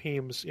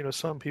Elohims,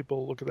 some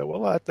people look at that,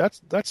 well,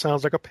 that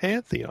sounds like a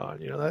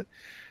pantheon,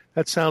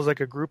 that sounds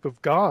like a group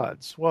of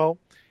gods. Well,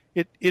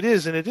 it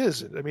is and it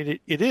isn't.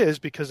 It is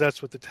because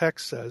that's what the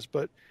text says,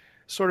 but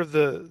sort of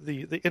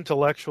the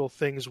intellectual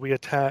things we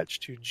attach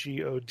to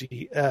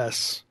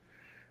GODS,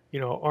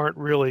 aren't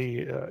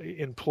really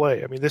in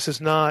play. This is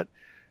not,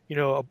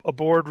 a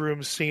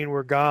boardroom scene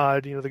where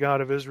God, the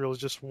God of Israel, is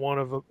just one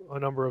of a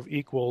number of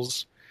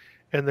equals,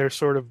 and they're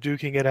sort of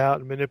duking it out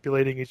and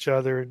manipulating each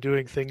other and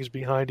doing things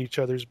behind each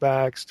other's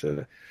backs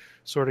to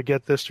sort of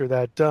get this or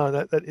that done.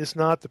 That is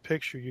not the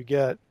picture you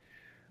get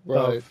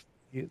of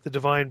the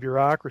divine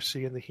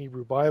bureaucracy in the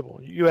Hebrew Bible.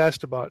 You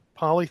asked about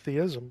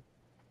polytheism.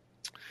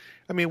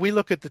 We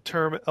look at the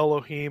term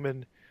Elohim,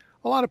 and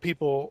a lot of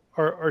people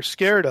are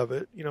scared of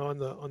it, on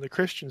the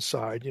Christian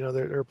side.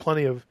 There are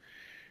plenty of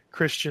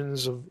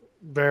Christians of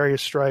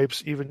various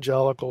stripes,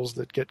 evangelicals,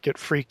 that get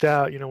freaked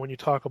out, when you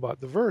talk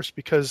about the verse,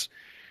 because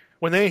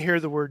when they hear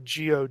the word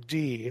God,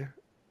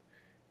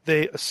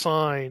 they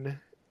assign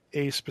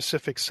a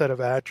specific set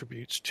of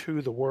attributes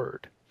to the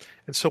word.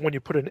 And so when you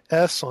put an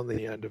S on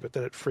the end of it,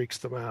 then it freaks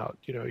them out.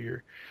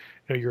 You're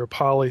a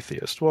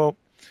polytheist. Well,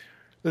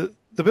 the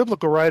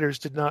biblical writers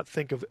did not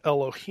think of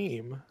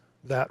Elohim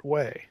that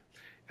way.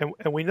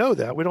 And we know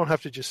that. We don't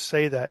have to just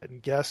say that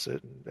and guess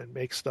it and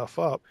make stuff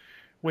up.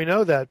 We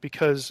know that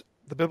because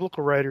the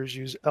biblical writers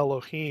use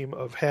Elohim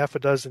of half a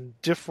dozen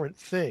different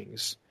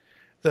things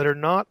that are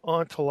not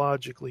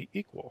ontologically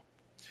equal.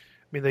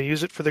 They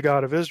use it for the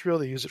God of Israel.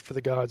 They use it for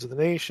the gods of the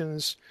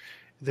nations.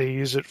 They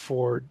use it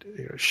for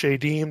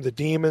Shadim, the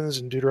demons,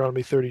 in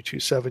Deuteronomy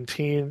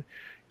 32:17.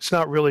 It's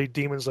not really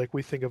demons like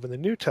we think of in the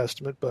New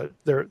Testament, but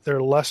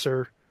they're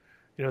lesser,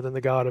 than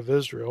the God of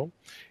Israel.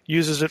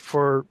 Uses it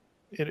for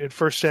in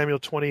 1 Samuel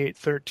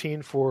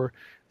 28:13 for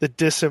the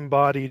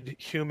disembodied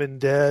human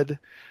dead.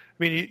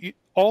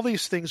 All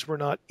these things were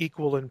not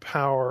equal in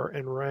power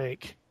and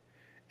rank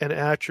and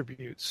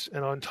attributes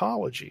and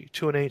ontology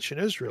to an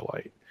ancient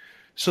Israelite.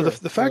 So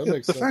the fact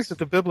that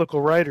the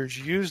biblical writers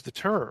use the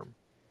term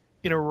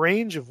in a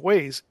range of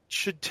ways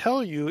should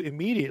tell you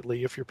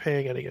immediately, if you're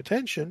paying any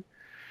attention,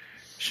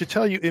 should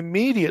tell you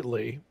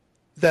immediately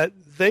that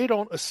they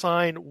don't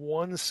assign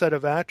one set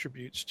of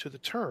attributes to the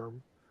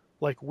term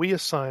like we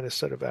assign a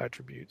set of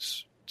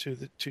attributes to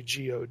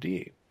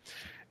God.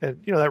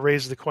 And that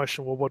raises the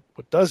question, well,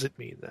 what does it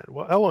mean then?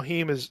 Well,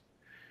 Elohim is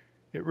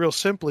real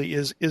simply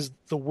is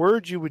the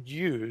word you would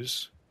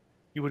use.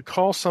 You would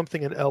call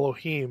something an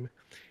Elohim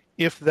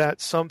if that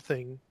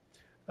something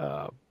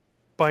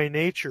by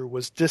nature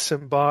was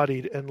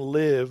disembodied and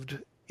lived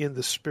in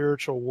the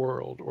spiritual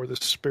world or the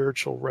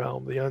spiritual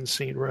realm, the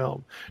unseen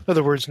realm. In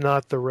other words,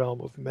 not the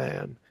realm of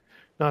man,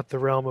 not the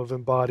realm of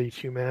embodied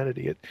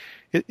humanity.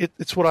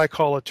 It's what I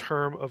call a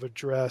term of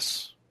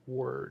address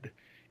word.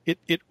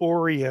 It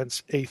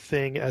orients a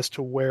thing as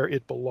to where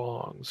it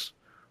belongs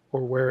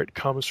or where it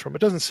comes from.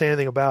 It doesn't say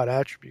anything about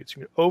attributes.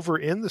 Over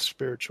in the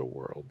spiritual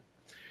world,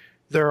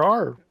 there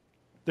are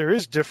there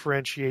is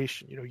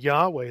differentiation.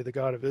 Yahweh, the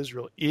God of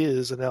Israel,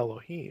 is an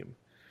Elohim,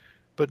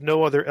 but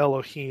no other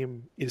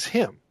Elohim is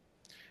him.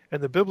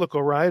 And the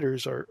biblical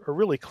writers are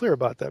really clear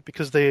about that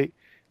because they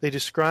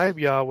describe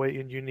Yahweh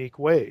in unique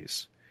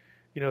ways.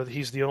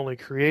 He's the only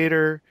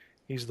creator.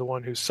 He's the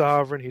one who's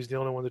sovereign. He's the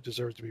only one that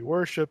deserves to be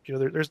worshipped.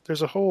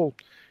 There's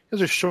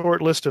a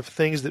short list of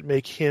things that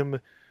make him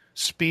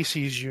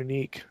species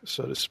unique,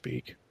 so to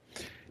speak.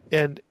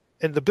 And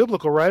the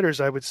biblical writers,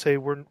 I would say,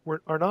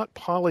 are not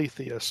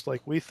polytheists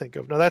like we think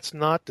of. Now, that's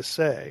not to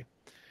say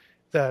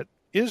that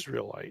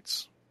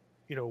Israelites,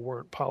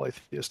 weren't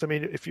polytheists. I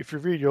mean, if you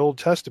read your Old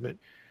Testament,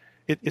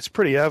 it's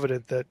pretty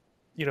evident that,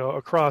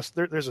 across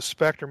there's a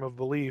spectrum of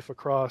belief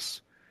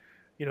across,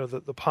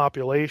 the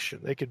population.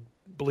 They could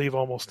believe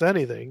almost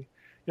anything.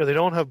 They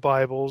don't have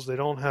Bibles. They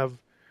don't have,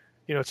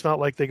 it's not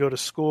like they go to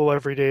school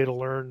every day to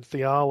learn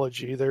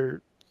theology.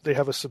 They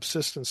have a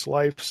subsistence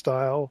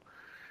lifestyle.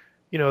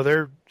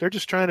 They're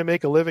just trying to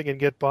make a living and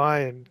get by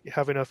and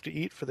have enough to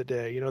eat for the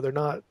day. They're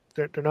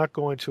not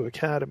going to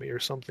academy or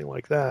something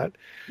like that.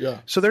 Yeah.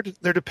 So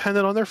they're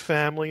dependent on their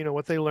family.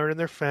 What they learn in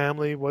their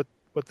family, what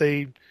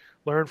they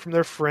learn from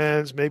their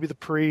friends, maybe the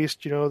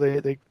priest.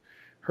 They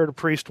heard a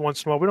priest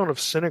once in a while. We don't have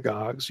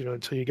synagogues,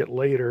 until you get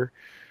later.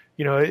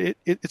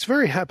 It's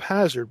very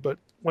haphazard. But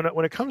when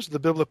it comes to the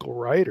biblical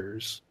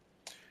writers,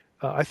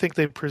 I think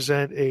they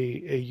present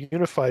a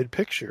unified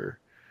picture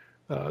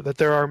that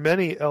there are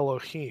many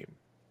Elohim.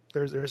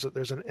 There's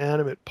an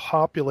animate,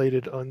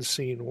 populated,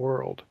 unseen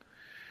world,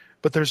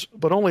 but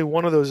only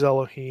one of those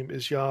Elohim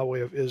is Yahweh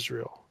of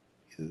Israel.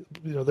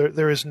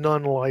 There is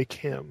none like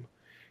him.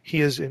 He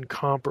is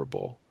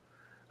incomparable.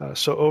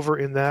 So over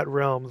in that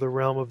realm, the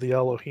realm of the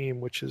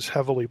Elohim, which is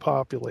heavily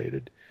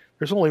populated,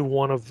 there's only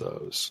one of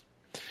those.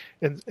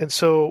 And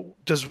so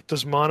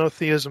does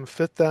monotheism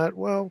fit that?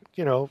 Well,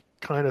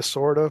 kind of,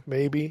 sort of,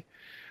 maybe.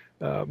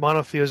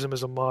 Monotheism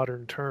is a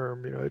modern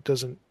term. It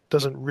doesn't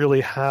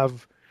really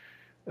have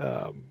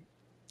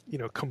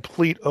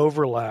complete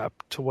overlap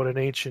to what an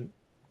ancient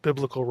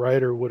biblical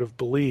writer would have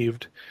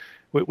believed,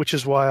 which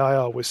is why I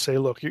always say,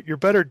 look, you're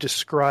better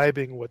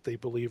describing what they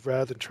believe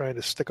rather than trying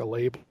to stick a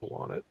label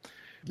on it,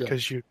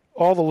 because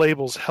all the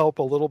labels help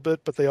a little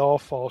bit, but they all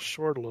fall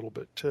short a little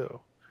bit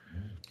too.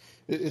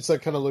 It's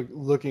like kind of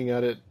looking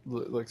at it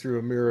like through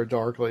a mirror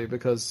darkly,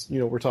 because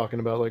we're talking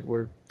about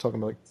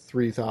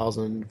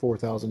 3,000,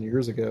 4,000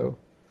 years ago.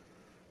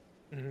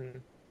 Mm-hmm.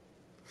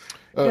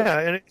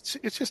 And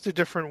it's just a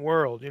different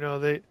world,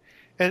 and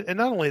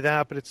not only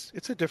that, but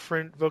it's a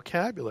different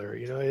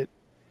vocabulary.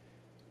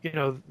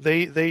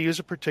 They use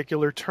a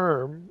particular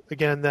term,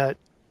 again, that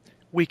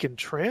we can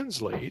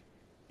translate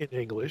in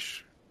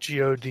English,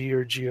 God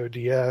or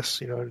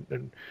Gods,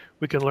 and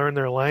we can learn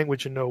their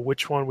language and know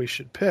which one we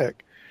should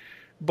pick.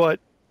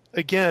 But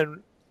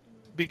again,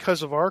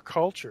 because of our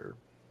culture,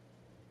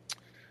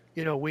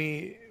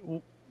 we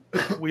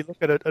look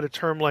at a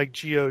term like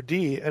God,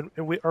 and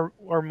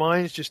our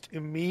minds just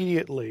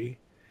immediately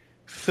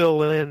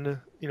fill in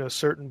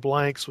certain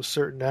blanks with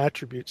certain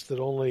attributes that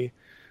only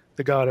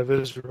the God of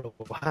Israel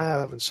will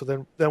have. And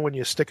so then when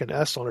you stick an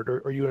S on it,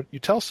 or you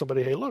tell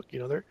somebody, hey, look,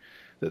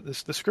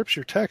 the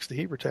scripture text, the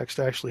Hebrew text,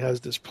 actually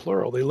has this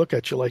plural. They look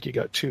at you like you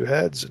got two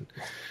heads, and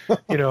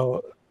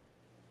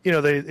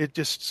it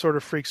just sort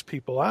of freaks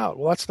people out.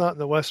 Well, that's not in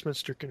the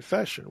Westminster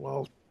Confession.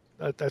 Well,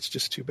 that's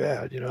just too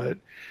bad.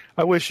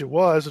 I wish it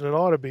was, and it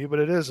ought to be, but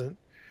it isn't.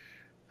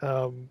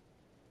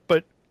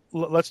 But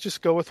let's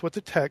just go with what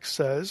the text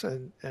says,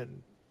 and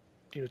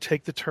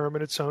take the term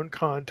in its own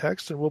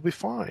context, and we'll be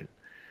fine.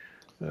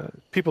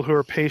 People who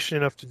are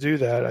patient enough to do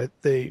that,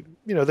 they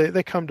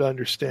come to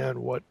understand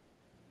what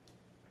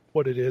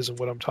it is and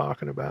what I'm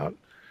talking about.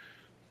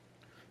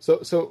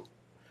 So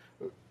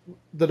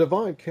the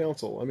Divine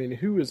Council. I mean,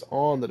 who is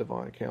on the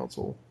Divine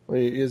Council? I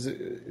mean,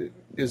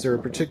 is there a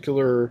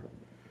particular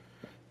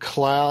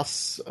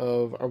class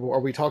of? Are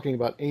we talking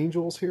about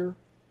angels here?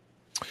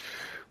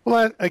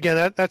 Well,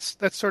 again, that's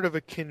sort of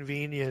a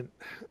convenient.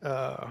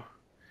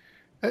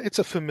 It's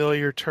a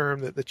familiar term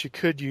that you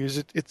could use.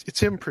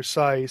 It's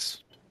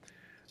imprecise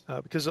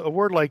because a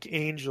word like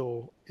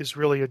angel is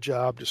really a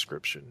job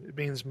description. It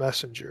means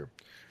messenger.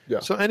 Yeah.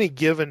 So any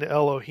given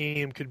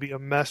Elohim could be a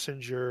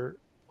messenger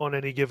on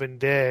any given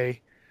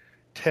day,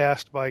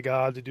 tasked by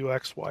God to do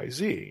X, Y,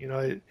 Z.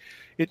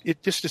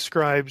 It just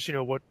describes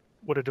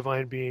what a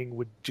divine being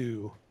would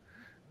do.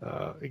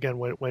 Again,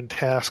 when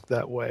tasked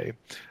that way.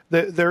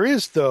 There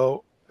is,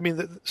 though,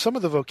 some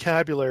of the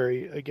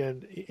vocabulary,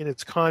 again, in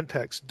its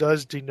context,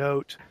 does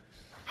denote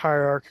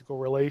hierarchical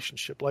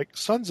relationship. Like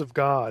sons of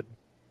God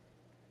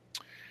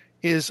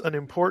is an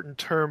important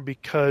term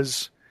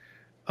because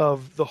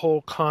of the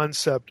whole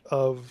concept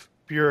of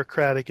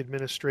bureaucratic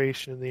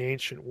administration in the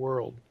ancient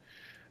world.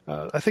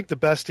 I think the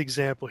best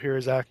example here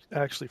is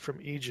actually from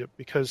Egypt,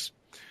 because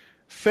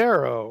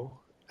Pharaoh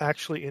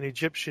actually in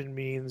Egyptian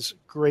means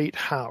great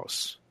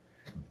house.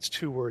 It's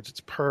two words. It's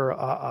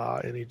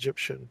per-a-a in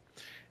Egyptian.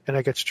 And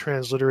that gets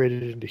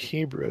transliterated into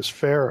Hebrew as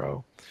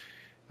Pharaoh,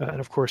 and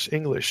of course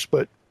English.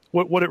 But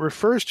what it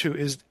refers to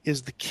is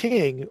the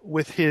king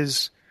with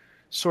his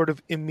sort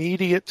of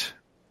immediate,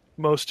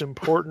 most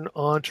important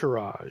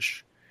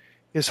entourage,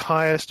 his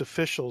highest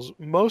officials,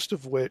 most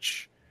of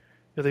which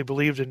they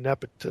believed in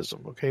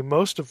nepotism, okay,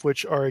 most of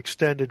which are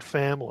extended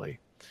family.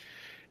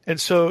 And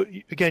so,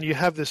 again, you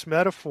have this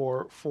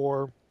metaphor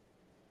for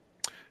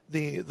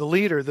the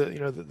leader,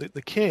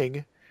 the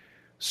king,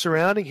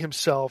 surrounding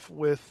himself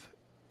with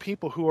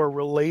people who are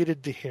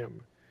related to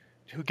him,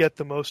 who get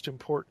the most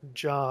important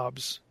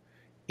jobs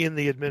in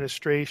the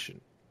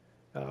administration,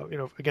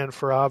 again,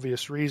 for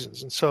obvious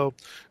reasons. And so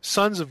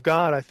sons of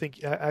God, I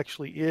think,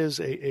 actually is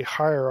a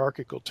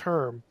hierarchical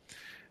term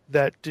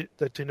that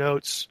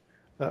denotes,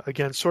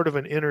 again, sort of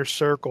an inner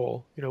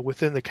circle,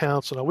 within the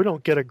council. Now, we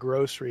don't get a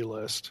grocery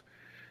list,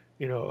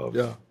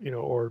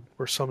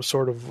 or some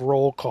sort of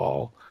roll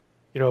call,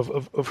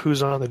 of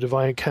who's on the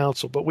divine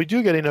council. But we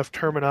do get enough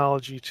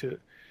terminology to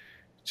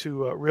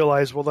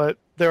realize, well, that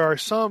there are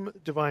some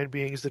divine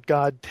beings that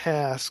God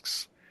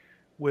tasks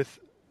with,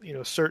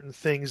 certain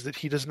things that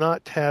he does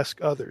not task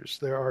others.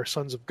 There are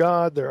sons of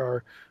God, there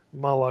are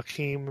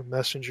malachim,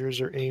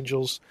 messengers or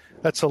angels.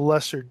 That's a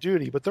lesser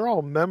duty, but they're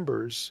all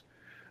members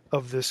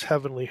of this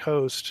heavenly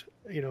host,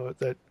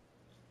 that,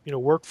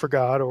 work for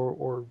God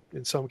or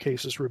in some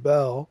cases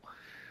rebel,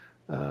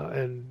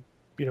 and,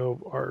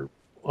 are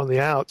on the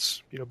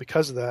outs,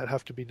 because of that,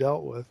 have to be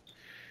dealt with.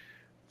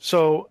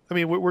 So, I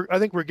mean, I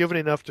think we're given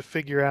enough to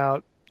figure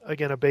out,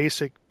 again, a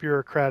basic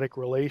bureaucratic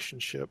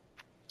relationship,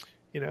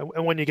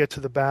 and when you get to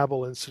the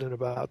Babel incident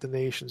about the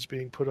nations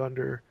being put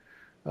under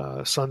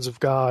sons of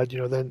God,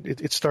 then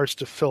it starts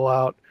to fill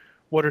out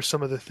what are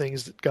some of the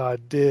things that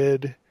God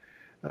did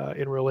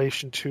in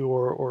relation to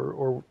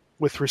or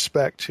with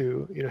respect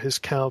to, his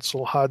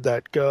counsel. How'd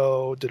that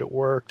go? Did it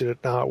work? Did it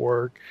not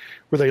work?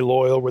 Were they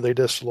loyal? Were they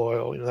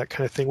disloyal? That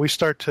kind of thing. We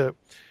start to,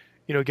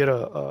 get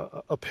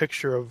a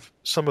picture of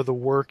some of the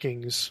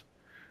workings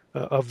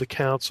of the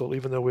council,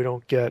 even though we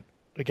don't get,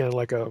 again,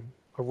 like a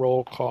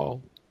roll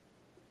call.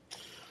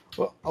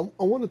 Well,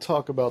 I want to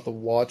talk about the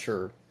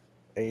Watcher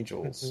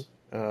angels,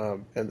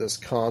 and this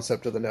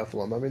concept of the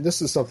Nephilim. I mean,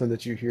 this is something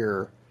that you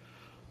hear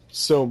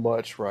so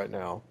much right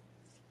now,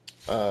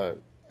 all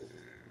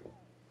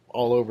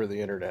over the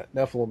internet.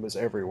 Nephilim is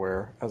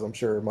everywhere, as I'm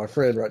sure my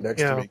friend right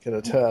next to me can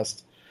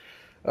attest.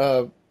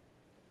 Well,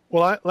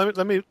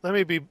 let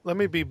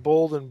me be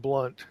bold and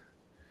blunt.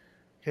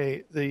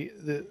 Okay,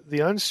 the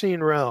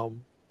unseen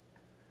realm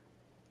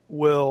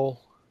will.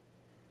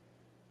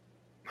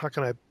 How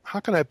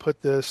can I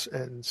put this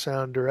and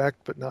sound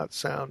direct but not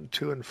sound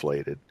too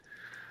inflated?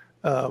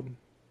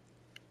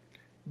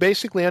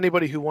 Basically,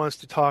 anybody who wants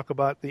to talk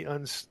about the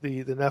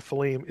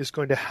Nephilim is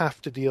going to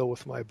have to deal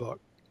with my book.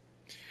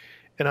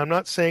 And I'm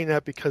not saying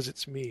that because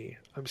it's me.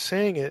 I'm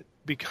saying it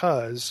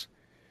because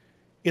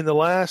in the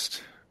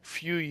last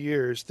few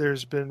years,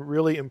 there's been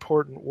really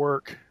important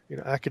work,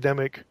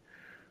 academic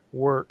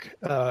work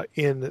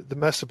in the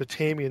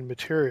Mesopotamian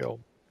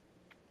material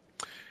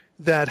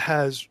that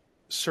has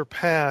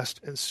surpassed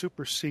and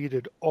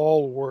superseded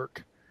all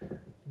work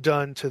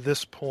done to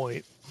this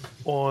point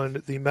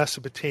on the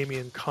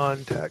Mesopotamian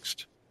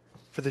context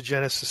for the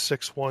Genesis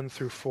 6:1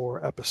 through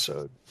 4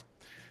 episode.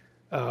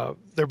 There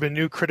have been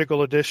new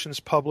critical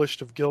editions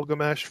published of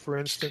Gilgamesh, for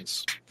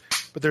instance,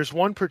 but there's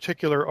one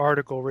particular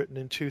article written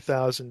in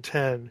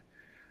 2010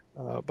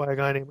 by a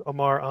guy named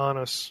Amar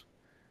Anas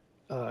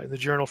in the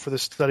Journal for the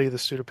Study of the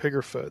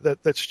Pseudepigrapha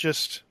that's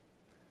just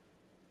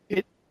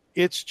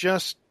it's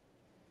just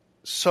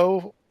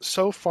so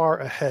far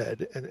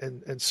ahead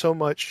and so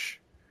much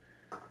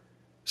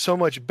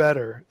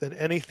better than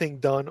anything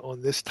done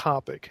on this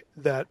topic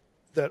that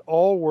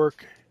all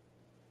work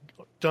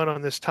done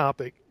on this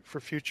topic for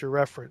future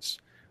reference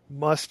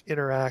must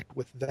interact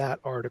with that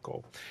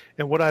article.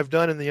 And what I've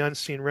done in the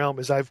Unseen Realm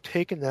is I've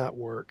taken that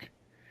work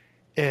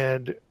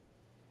and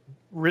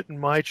written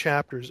my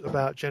chapters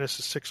about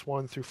Genesis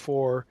 6:1 through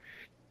 4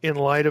 in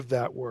light of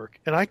that work.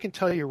 And I can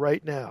tell you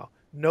right now,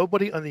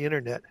 nobody on the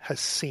internet has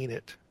seen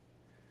it.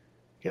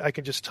 I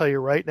can just tell you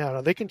right now.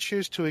 Now, they can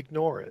choose to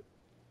ignore it.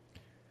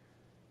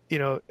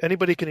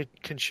 Anybody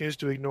can choose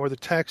to ignore the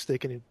text. They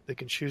can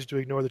choose to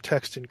ignore the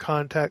text in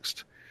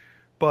context.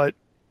 But,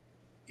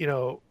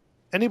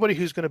 anybody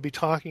who's going to be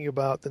talking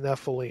about the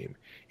Nephilim,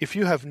 if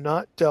you have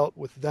not dealt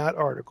with that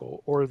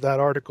article or that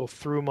article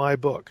through my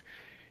book,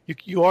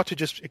 you ought to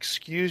just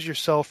excuse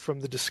yourself from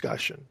the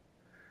discussion.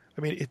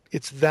 I mean,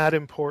 it's that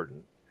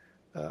important.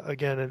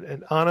 Again,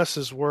 and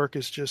Anas's work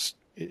is just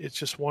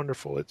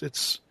wonderful.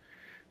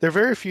 There are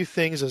very few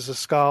things as a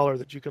scholar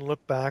that you can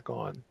look back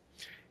on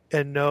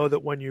and know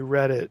that when you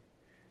read it,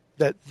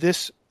 that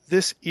this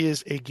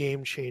is a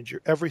game changer.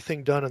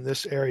 Everything done in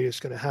this area is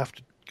going to have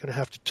to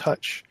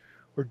touch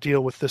or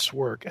deal with this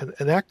work, and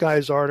that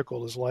guy's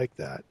article is like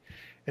that.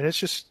 And it's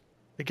just,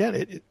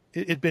 again,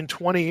 it'd been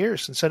 20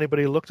 years since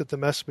anybody looked at the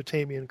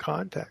Mesopotamian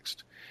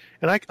context,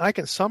 and I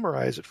can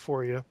summarize it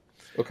for you.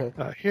 Okay.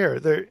 Here,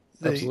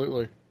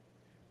 absolutely.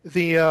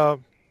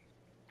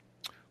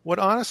 What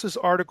Anas's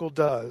article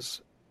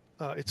does,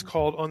 it's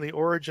called "On the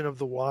Origin of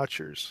the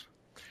Watchers,"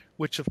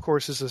 which of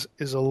course is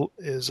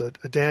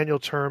a Daniel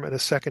term and a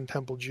Second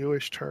Temple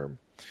Jewish term.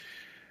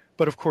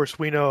 But of course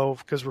we know,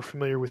 because we're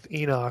familiar with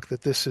Enoch,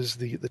 that this is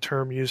the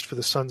term used for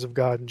the sons of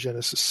God in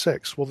Genesis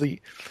 6. Well,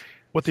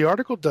 what the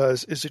article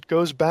does is it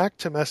goes back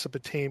to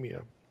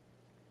Mesopotamia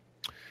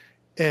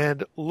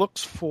and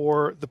looks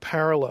for the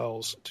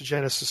parallels to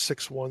Genesis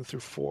 6, 1 through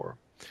 4.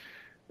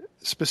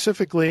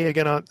 Specifically,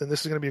 again, and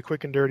this is going to be a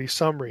quick and dirty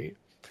summary,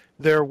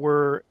 there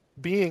were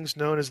beings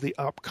known as the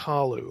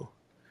Apkallu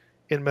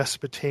in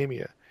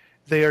Mesopotamia.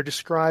 They are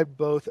described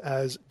both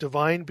as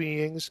divine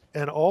beings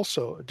and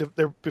also,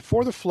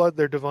 before the flood,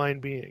 they're divine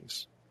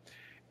beings.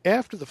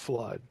 After the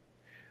flood,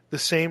 the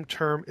same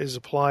term is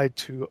applied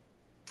to,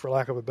 for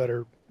lack of a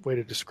better way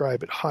to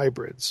describe it,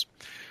 hybrids,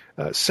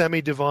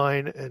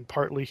 semi-divine and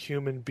partly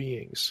human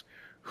beings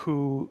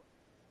who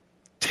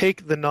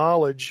take the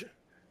knowledge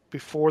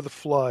before the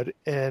flood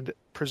and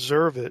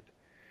preserve it,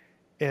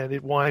 and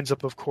it winds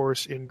up, of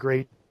course, in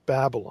Great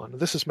Babylon.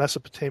 This is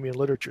Mesopotamian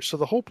literature. So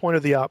the whole point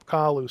of the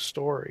Apkallu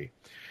story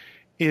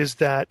is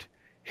that,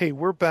 hey,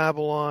 we're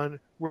Babylon,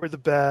 we're the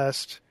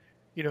best,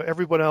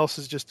 everyone else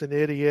is just an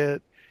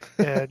idiot,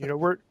 and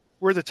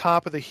we're the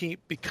top of the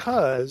heap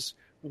because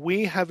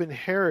we have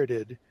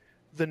inherited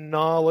the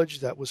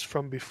knowledge that was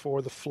from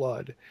before the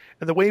flood.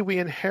 And the way we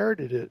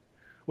inherited it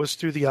was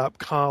through the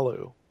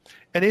Apkallu.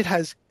 And it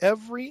has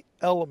every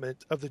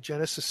element of the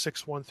Genesis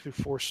 6, 1 through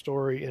 4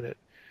 story in it.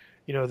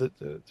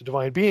 The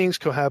divine beings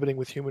cohabiting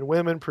with human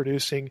women,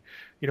 producing,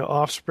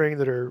 offspring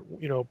that are,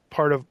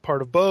 part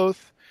of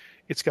both.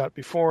 It's got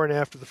before and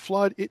after the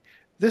flood.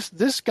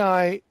 This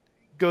guy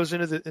goes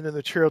into the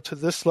material to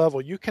this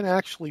level. You can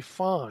actually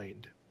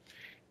find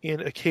in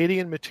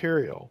Akkadian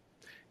material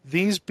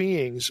these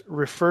beings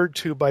referred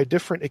to by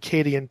different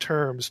Akkadian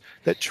terms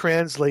that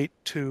translate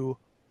to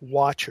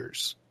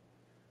watchers.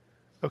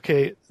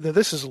 Okay,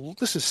 this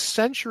is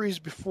centuries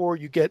before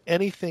you get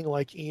anything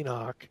like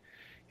Enoch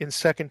in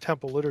Second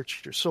Temple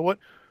literature. So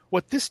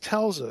what this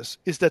tells us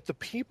is that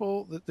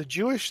the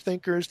Jewish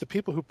thinkers, the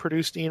people who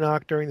produced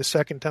Enoch during the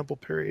Second Temple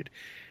period,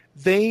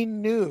 they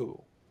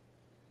knew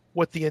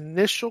what the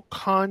initial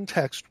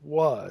context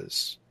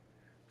was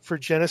for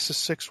Genesis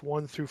 6,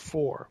 1 through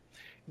 4.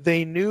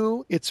 They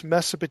knew its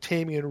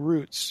Mesopotamian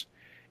roots,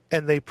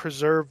 and they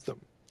preserved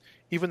them.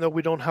 Even though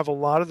we don't have a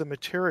lot of the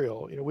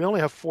material, we only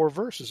have 4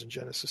 verses in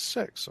Genesis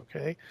 6,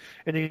 okay?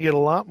 And you get a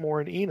lot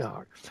more in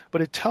Enoch. But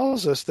it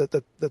tells us that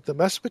the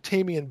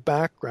Mesopotamian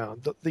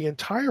background, the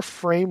entire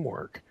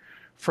framework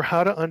for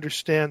how to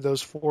understand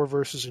those 4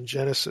 verses in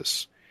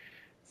Genesis,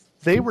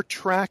 they were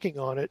tracking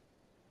on it,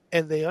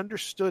 and they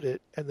understood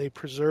it, and they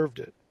preserved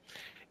it.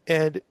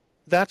 And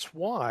that's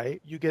why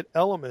you get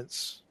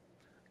elements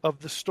of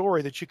the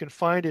story that you can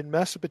find in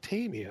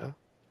Mesopotamia.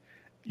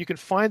 You can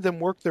find them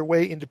work their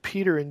way into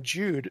Peter and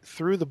Jude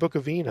through the book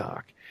of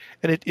Enoch.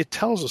 And it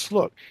tells us,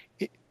 look,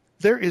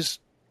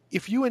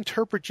 if you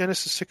interpret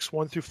Genesis 6,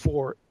 1 through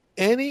 4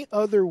 any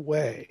other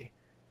way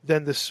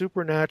than the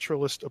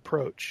supernaturalist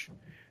approach,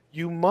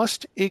 you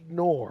must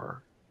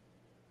ignore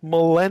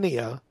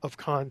millennia of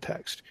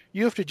context.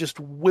 You have to just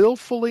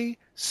willfully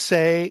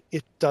say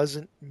it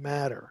doesn't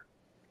matter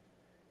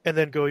and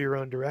then go your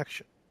own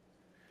direction.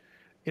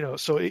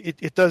 So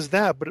it does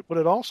that, but what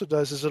it also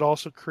does is it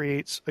also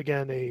creates,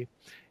 again,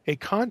 a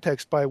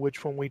context by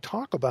which when we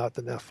talk about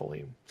the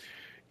Nephilim,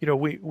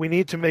 we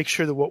need to make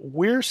sure that what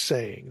we're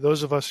saying,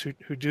 those of us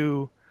who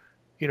do,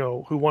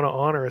 who want to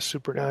honor a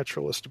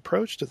supernaturalist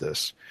approach to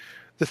this,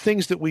 the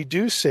things that we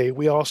do say,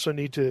 we also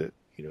need to,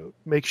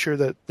 make sure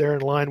that they're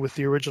in line with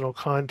the original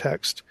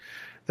context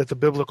that the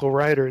biblical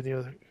writer,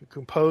 who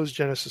composed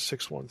Genesis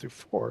 6, 1 through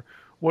 4,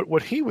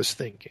 what he was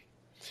thinking.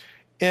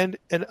 And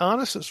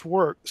Onassis'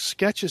 work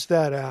sketches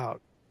that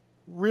out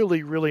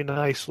really, really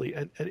nicely,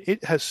 and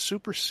it has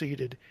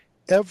superseded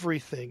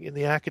everything in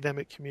the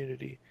academic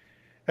community,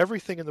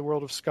 everything in the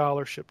world of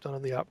scholarship done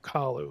on the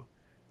Apkallu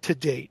to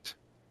date.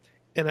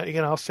 And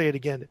again, I'll say it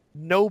again,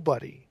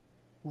 nobody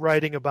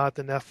writing about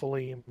the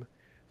Nephilim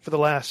for the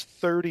last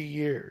 30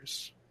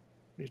 years,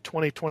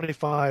 20,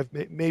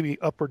 25,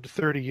 maybe upward to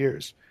 30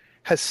 years,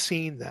 has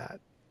seen that.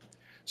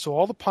 So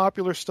all the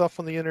popular stuff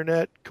on the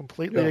internet,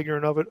 completely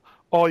ignorant of it.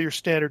 All your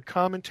standard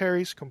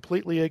commentaries,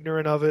 completely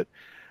ignorant of it.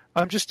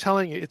 I'm just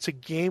telling you, it's a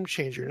game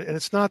changer. And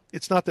it's not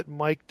that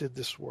Mike did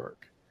this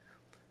work.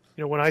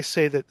 When I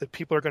say that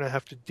people are going to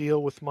have to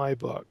deal with my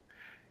book,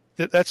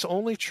 that's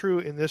only true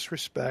in this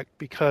respect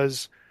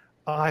because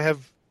I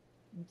have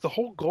the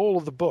whole goal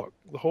of the book,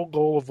 the whole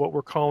goal of what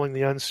we're calling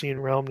the unseen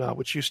realm now,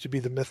 which used to be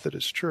the myth that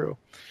is true,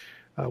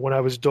 when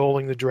I was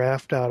doling the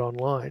draft out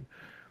online.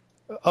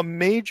 A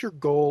major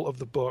goal of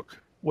the book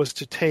was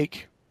to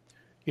take,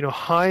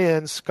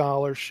 high-end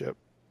scholarship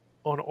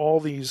on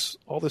all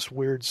this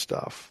weird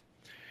stuff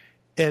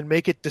and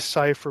make it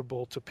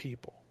decipherable to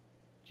people,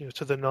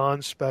 to the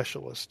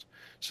non-specialist,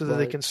 so that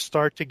they can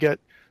start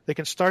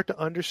to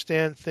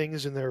understand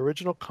things in their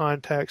original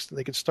context, and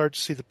they can start to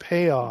see the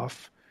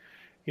payoff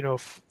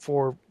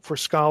for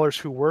scholars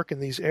who work in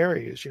these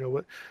areas.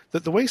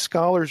 The way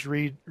scholars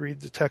read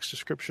the text of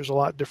Scripture is a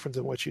lot different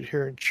than what you'd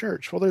hear in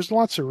church. Well, there's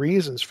lots of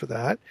reasons for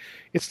that.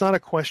 It's not a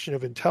question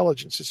of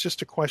intelligence. It's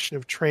just a question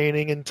of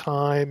training and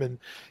time, and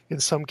in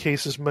some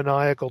cases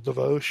maniacal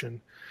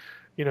devotion,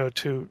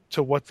 to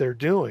what they're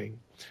doing.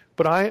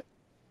 But I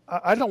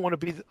don't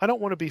want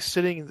to be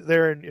sitting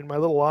there in my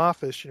little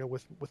office,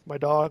 with my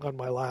dog on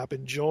my lap,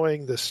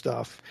 enjoying this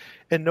stuff,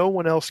 and no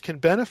one else can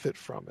benefit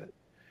from it.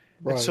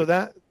 Right. And so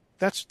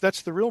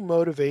that's the real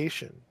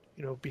motivation,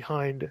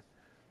 behind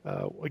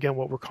again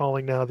what we're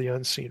calling now the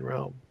unseen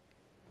realm.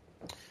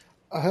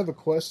 I have a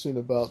question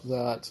about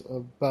that,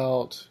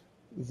 about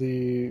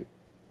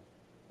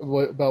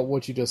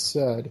what you just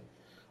said.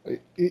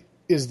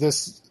 Is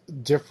this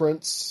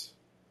difference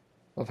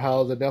of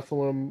how the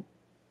Nephilim,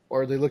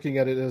 or are they looking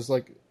at it as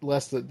like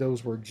less that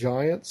those were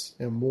giants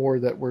and more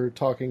that we're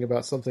talking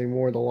about something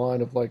more in the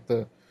line of like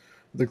the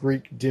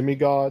Greek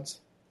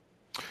demigods?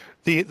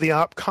 The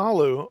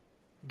Apkallu,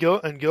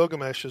 and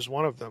Gilgamesh is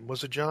one of them,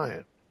 was a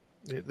giant.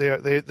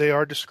 They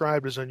are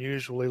described as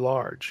unusually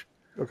large.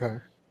 Okay.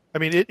 I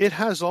mean, it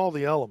has all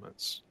the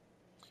elements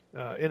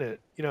in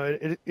it.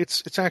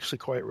 It's actually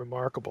quite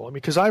remarkable. I mean,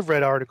 because I've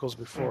read articles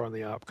before on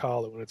the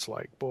Apkallu, and it's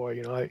like,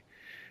 boy,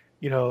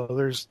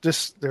 there's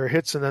this, there are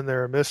hits and then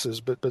there are misses.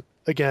 But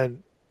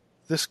again,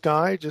 this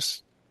guy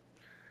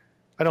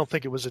I don't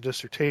think it was a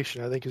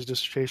dissertation. I think his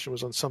dissertation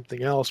was on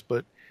something else.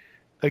 But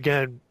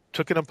again,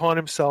 took it upon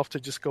himself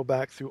to just go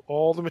back through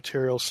all the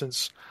material,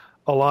 since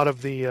a lot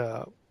of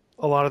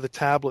the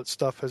tablet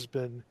stuff has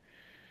been,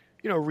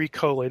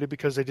 recollated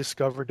because they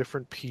discover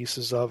different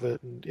pieces of it,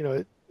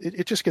 and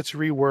it just gets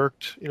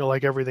reworked,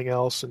 like everything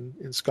else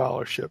in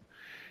scholarship.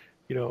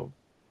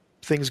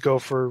 Things go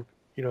for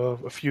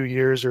a few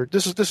years, or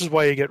this is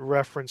why you get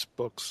reference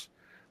books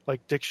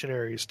like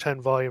dictionaries,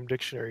 10-volume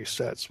dictionary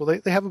sets. Well,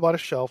 they have about a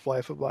shelf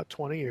life of about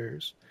 20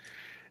 years.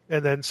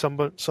 And then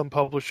some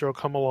publisher will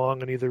come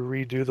along and either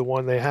redo the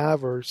one they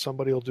have, or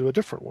somebody will do a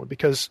different one,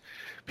 because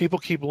people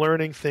keep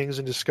learning things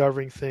and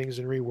discovering things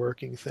and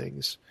reworking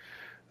things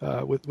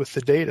with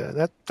the data.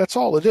 And that's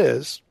all it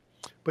is,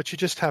 but you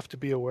just have to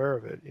be aware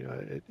of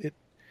it.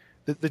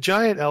 The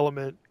giant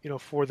element,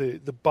 for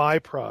the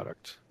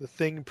byproduct, the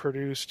thing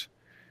produced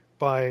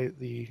by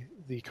the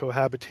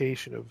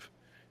cohabitation of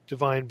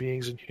divine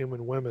beings and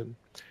human women,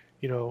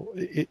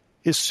 it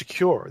is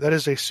secure. That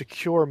is a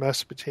secure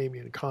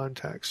Mesopotamian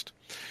context.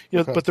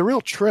 Okay. But the real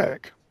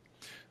trick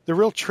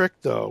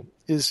though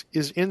is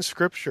in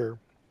Scripture.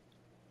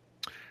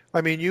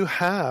 I mean, you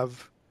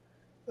have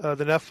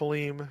the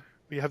Nephilim,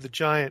 you have the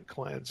giant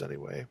clans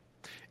anyway,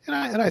 and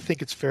I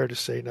think it's fair to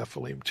say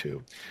Nephilim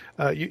too.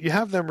 You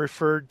have them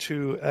referred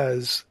to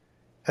as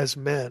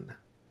men.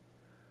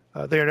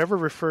 They are never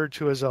referred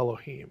to as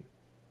Elohim,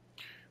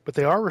 but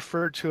they are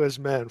referred to as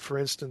men. For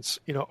instance,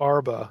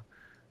 Arba,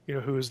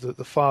 who is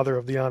the father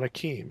of the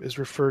Anakim, is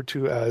referred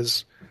to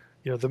as,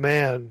 the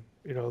man,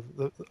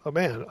 a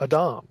man,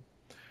 Adam.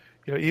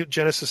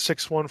 Genesis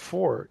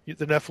 6:1-4,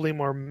 the Nephilim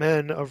are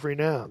men of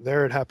renown.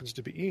 There it happens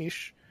to be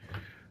Ish,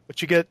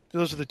 but you get,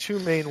 those are the two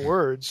main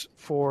words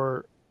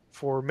for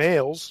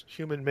males,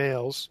 human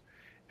males,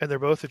 and they're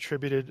both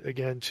attributed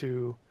again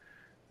to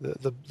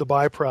the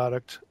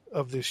byproduct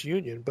of this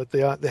union, but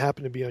they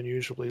happen to be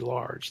unusually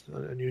large,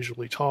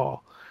 unusually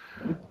tall.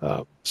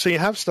 So you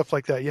have stuff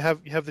like that. You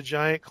have the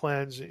giant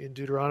clans in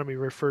Deuteronomy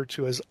referred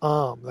to as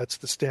Am. That's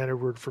the standard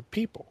word for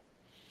people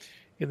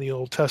in the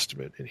Old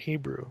Testament in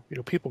Hebrew.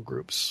 People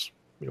groups,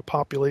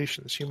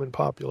 populations, human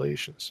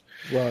populations.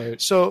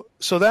 Right. So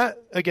that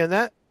again,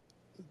 that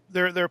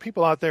there are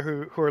people out there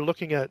who are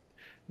looking at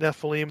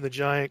Nephilim, the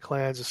giant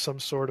clans, as some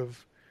sort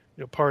of,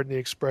 pardon the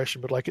expression,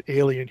 but like an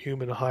alien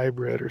human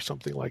hybrid or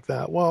something like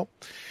that. Well,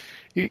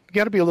 you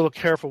got to be a little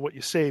careful what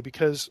you say,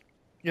 because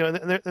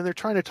and they're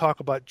trying to talk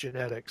about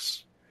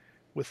genetics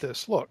with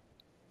this. Look,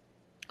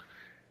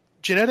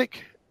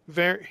 genetic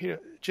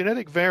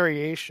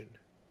variation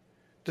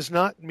does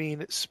not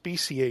mean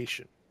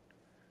speciation.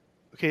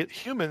 Okay,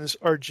 humans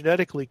are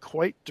genetically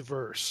quite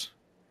diverse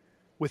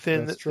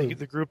within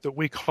the group that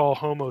we call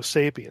Homo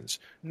sapiens.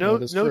 No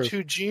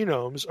two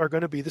genomes are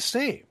going to be the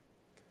same.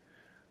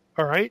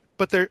 All right,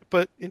 but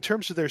in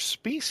terms of their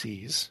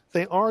species,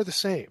 they are the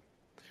same.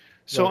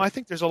 So right. I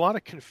think there's a lot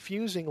of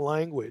confusing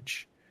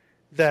language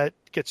that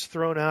gets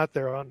thrown out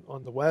there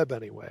on the web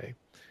anyway.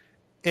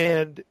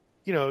 And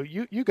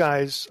you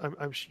guys,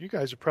 I'm sure you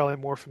guys are probably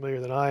more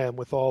familiar than I am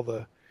with all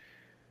the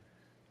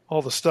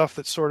stuff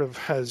that sort of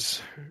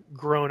has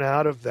grown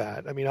out of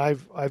that. I mean,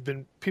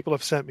 people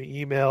have sent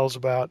me emails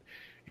about,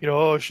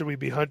 should we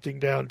be hunting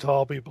down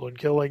tall people and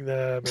killing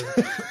them?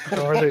 And,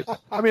 are they?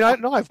 I mean,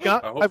 I've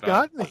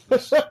gotten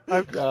these.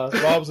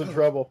 Rob's in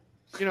trouble.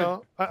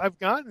 I've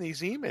gotten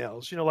these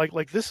emails.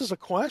 Like this is a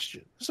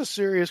question. This is a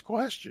serious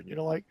question.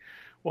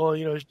 Well,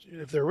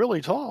 if they're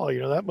really tall,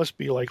 that must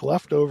be like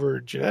leftover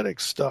genetic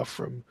stuff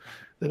from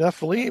the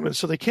Nephilim, and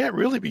so they can't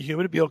really be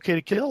human. It'd be okay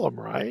to kill them,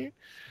 right?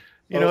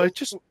 It's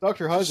just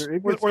Dr. Heiser,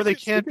 or they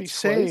can't be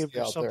saved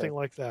or something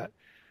like that.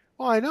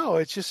 Well, I know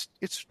it's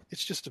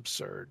just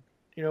absurd.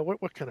 You know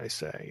what can I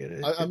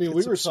say? I mean,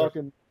 we were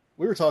talking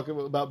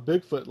about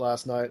Bigfoot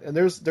last night, and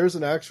there's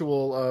an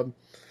actual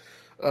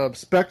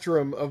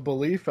spectrum of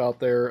belief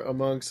out there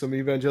among some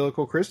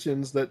evangelical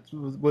Christians that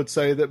would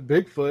say that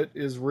Bigfoot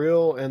is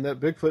real and that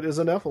Bigfoot is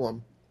a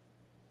Nephilim.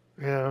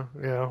 Yeah.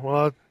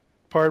 Well,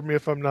 pardon me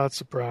if I'm not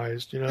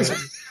surprised. You know. Did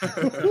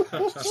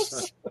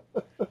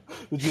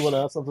you want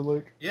to ask something,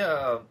 Luke?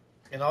 Yeah.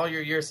 In all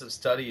your years of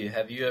study,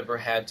 have you ever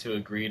had to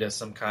agree to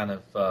some kind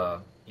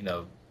of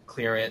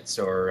clearance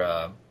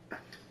or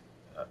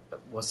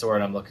what's the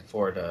word I'm looking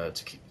for to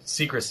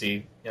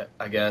secrecy?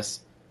 I guess.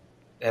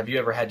 Have you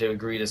ever had to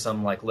agree to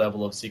some like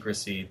level of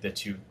secrecy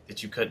that you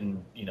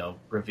couldn't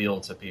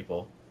reveal to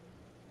people?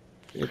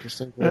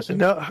 Interesting question.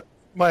 No,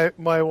 my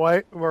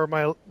wife or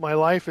my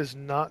life is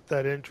not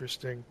that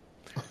interesting.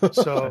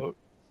 So,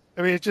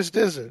 I mean, it just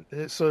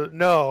isn't. So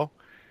no.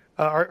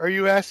 Are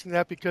you asking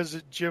that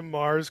because Jim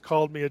Mars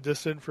called me a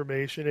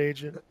disinformation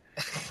agent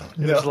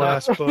in his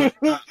last book?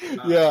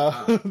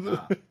 Yeah.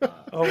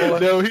 Oh, well,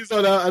 no, he's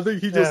not. I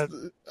think he just.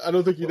 I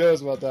don't think he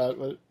knows about that.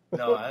 But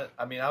no,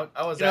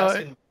 I was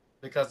asking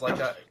because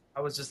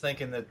I was just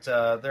thinking that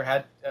there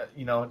had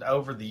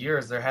over the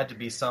years there had to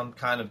be some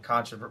kind of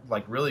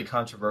really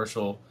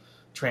controversial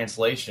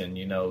translation.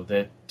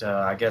 That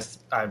I guess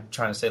I'm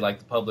trying to say the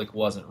public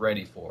wasn't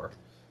ready for.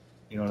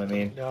 You know what I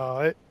mean?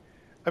 No,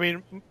 I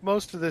mean,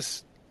 most of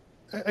this,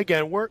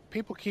 again,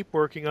 people keep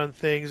working on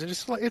things, and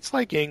it's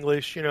like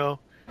English,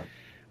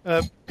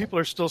 people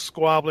are still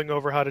squabbling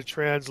over how to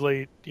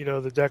translate,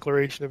 the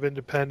Declaration of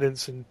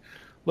Independence and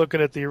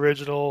looking at the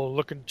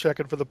original,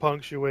 checking for the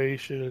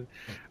punctuation. And,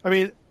 I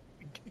mean,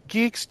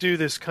 geeks do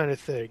this kind of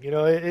thing,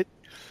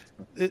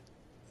 it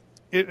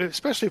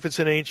especially if it's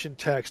an ancient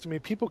text. I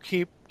mean, people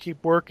keep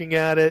working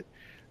at it.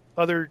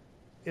 Other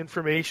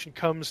information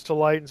comes to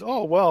light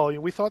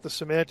and we thought the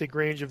semantic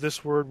range of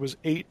this word was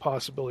 8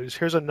 possibilities.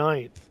 Here's a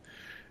 9th.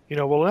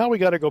 Well, now we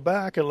got to go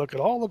back and look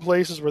at all the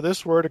places where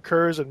this word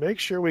occurs and make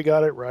sure we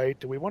got it right.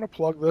 Do we want to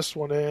plug this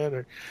one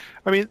in?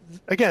 I mean,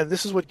 again,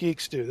 this is what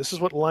geeks do. This is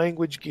what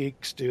language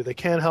geeks do. They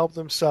can't help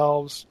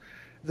themselves.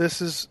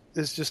 This is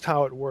just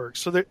how it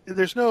works. So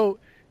there's no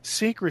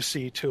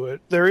secrecy to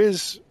it. There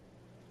is,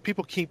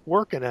 people keep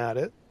working at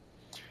it.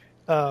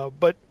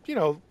 But,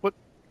 what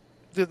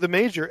the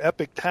major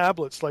epic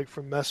tablets like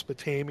from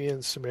Mesopotamia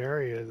and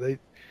Samaria,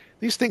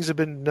 these things have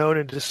been known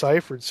and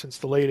deciphered since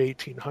the late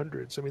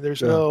 1800s. I mean,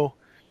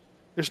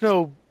 there's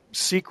no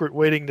secret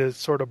waiting to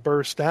sort of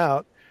burst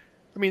out.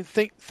 I mean,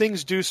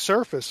 things do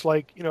surface.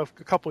 Like, a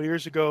couple of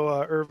years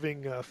ago,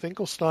 Irving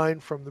Finkelstein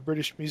from the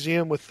British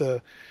Museum with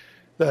the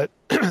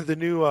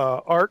new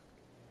art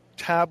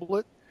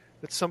tablet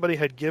that somebody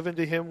had given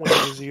to him when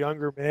he was a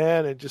younger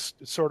man, and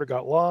just sort of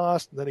got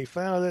lost. And then he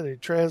found it and he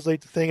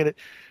translated the thing, and it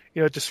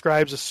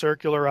describes a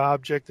circular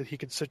object that he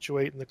can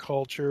situate in the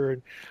culture.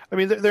 And I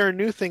mean, there are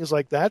new things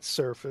like that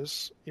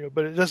surface,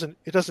 but it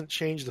doesn't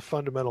change the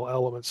fundamental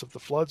elements of the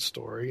flood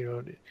story.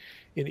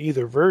 In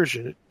either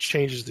version, it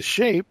changes the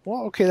shape.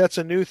 Well, okay, that's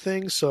a new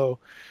thing. So,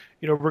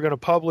 we're going to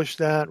publish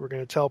that. We're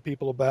going to tell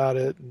people about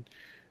it, and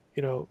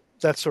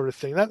that sort of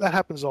thing. That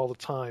happens all the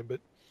time.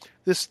 But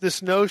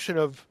this notion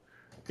of,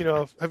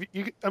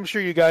 I'm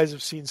sure you guys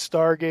have seen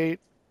Stargate,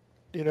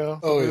 the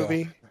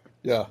movie.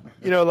 Yeah.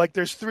 Like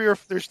there's three or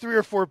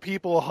four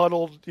people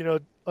huddled,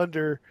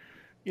 under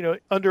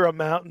a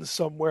mountain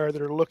somewhere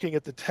that are looking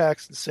at the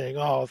text and saying,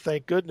 "Oh,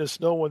 thank goodness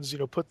no one's,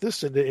 put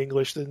this into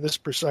English in this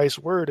precise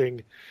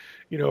wording,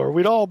 or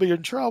we'd all be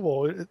in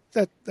trouble."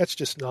 That's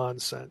just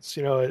nonsense.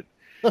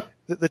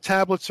 The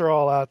tablets are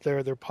all out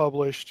there. They're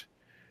published.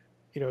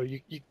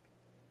 If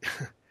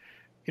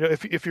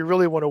you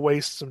really want to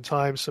waste some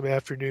time, some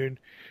afternoon,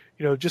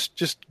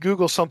 just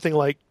Google something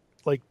like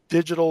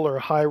digital or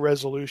high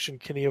resolution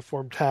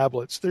cuneiform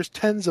tablets. There's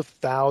tens of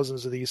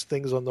thousands of these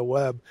things on the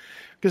web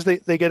because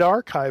they get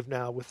archived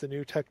now with the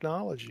new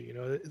technology.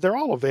 They're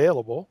all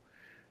available.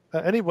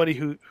 Anybody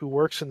who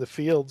works in the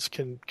fields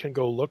can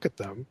go look at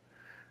them.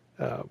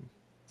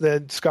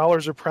 Then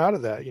scholars are proud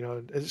of that,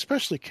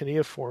 especially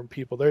cuneiform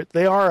people.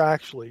 They are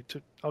actually,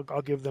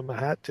 I'll give them a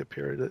hat tip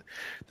here.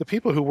 The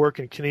people who work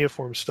in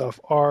cuneiform stuff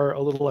are a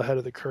little ahead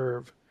of the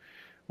curve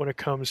when it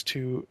comes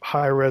to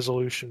high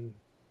resolution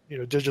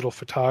digital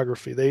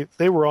photography.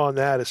 They were on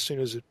that as soon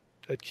as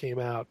it came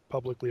out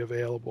publicly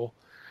available.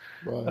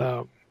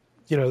 Right.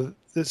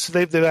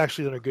 They've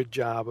actually done a good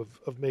job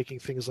of making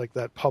things like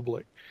that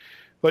public.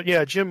 But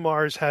yeah, Jim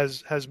Mars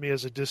has me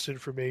as a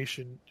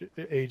disinformation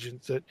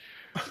agent.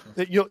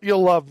 That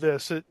you'll love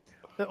this.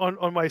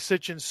 On my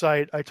Sitchin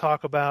site, I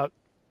talk about,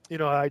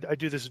 I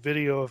do this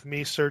video of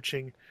me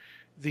searching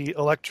the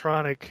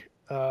electronic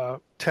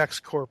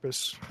text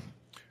corpus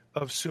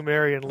of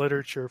Sumerian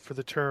literature for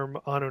the term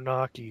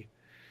Anunnaki.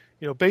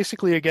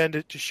 Basically, again,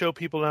 to show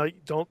people now,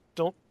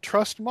 don't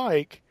trust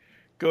Mike.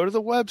 Go to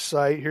the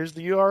website. Here's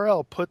the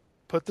URL.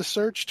 Put the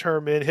search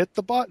term in. Hit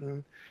the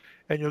button,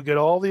 and you'll get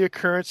all the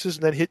occurrences,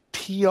 and then hit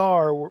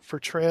TR for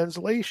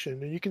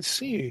translation, and you can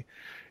see,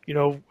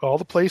 all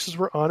the places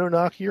where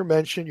Anunnaki are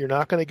mentioned. You're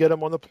not going to get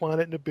them on the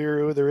planet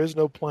Nibiru. There is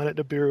no planet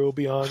Nibiru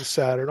beyond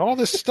Saturn. All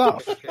this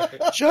stuff.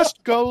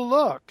 Just go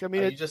look. I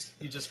mean,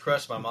 you just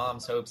crushed my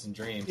mom's hopes and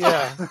dreams.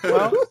 Yeah.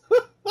 Well,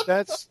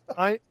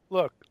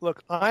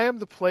 look. I am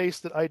the place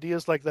that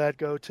ideas like that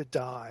go to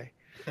die.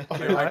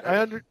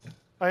 I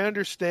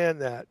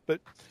understand that,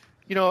 but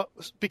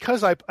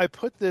because I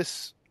put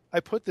this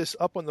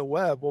up on the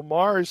web. Well,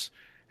 Mars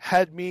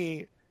had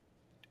me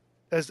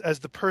as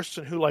the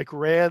person who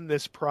ran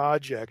this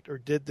project or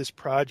did this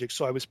project,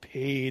 so I was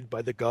paid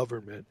by the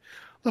government.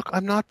 Look,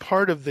 I'm not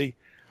part of the.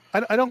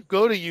 I don't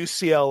go to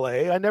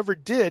UCLA. I never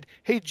did.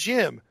 Hey,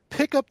 Jim,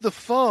 pick up the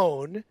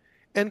phone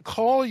and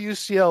call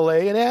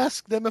UCLA and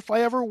ask them if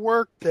I ever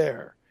worked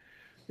there.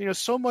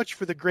 So much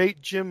for the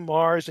great Jim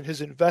Mars and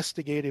his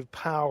investigative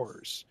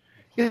powers.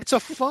 It's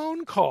a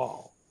phone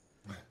call.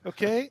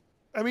 Okay?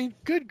 I mean,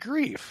 good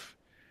grief.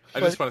 I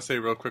just want to say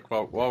real quick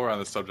while we're on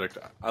the subject,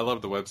 I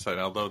love the website,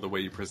 and I love the way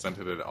you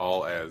presented it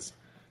all as,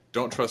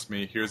 don't trust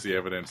me, here's the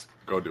evidence,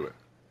 go do it.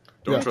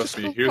 Don't trust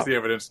me, here's the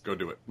evidence, go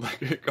do it.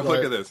 Go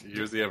look at this,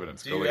 here's the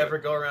evidence. Do you ever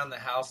go around the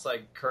house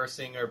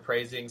cursing or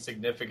praising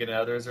significant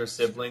others or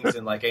siblings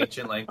in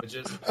ancient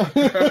languages?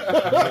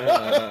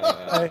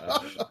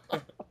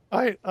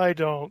 I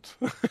don't.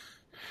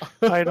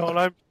 I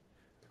don't.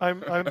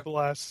 I'm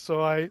blessed.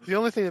 So the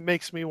only thing that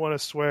makes me want to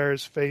swear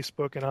is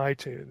Facebook and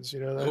iTunes.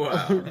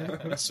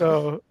 Wow.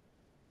 So,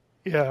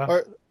 yeah.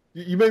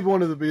 You may be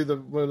one of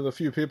the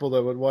few people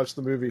that would watch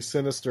the movie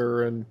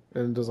Sinister and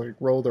just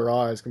roll their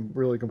eyes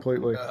really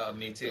completely.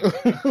 Me too.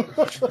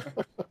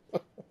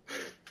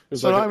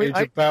 There's an Age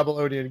of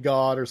Babylonian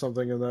God or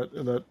something in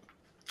that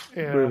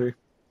movie.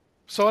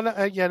 So now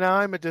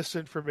I'm a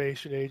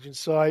disinformation agent.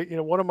 So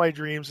one of my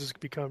dreams has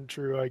become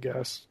true, I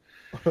guess.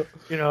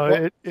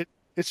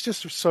 It's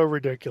just so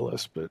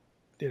ridiculous, but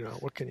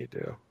what can you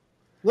do?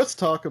 Let's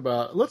talk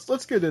about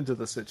let's get into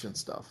the Sitchin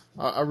stuff.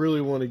 I really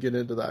want to get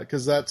into that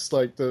because that's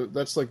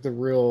the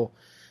real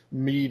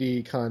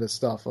meaty kind of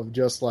stuff of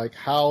just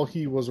how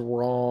he was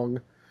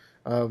wrong,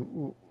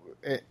 and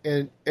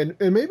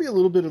maybe a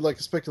little bit of a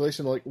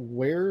speculation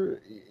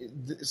where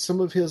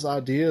some of his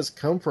ideas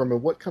come from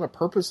and what kind of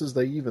purposes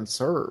they even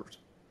served.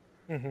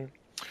 Mm-hmm.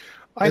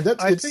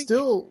 It's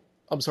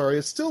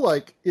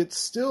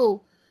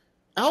still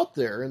out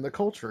there in the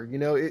culture.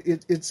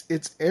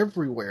 It's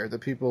everywhere that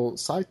people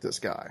cite this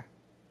guy.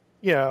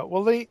 Yeah,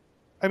 well, the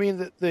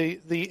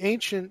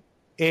ancient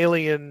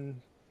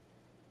alien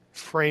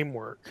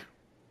framework,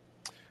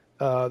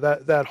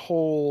 that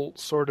whole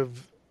sort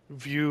of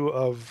view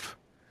of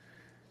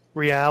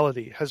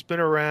reality has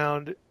been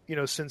around,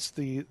 since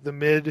the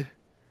mid.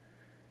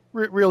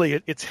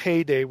 Really, its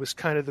heyday was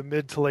kind of the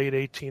mid to late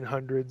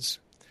 1800s.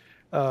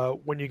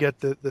 When you get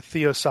the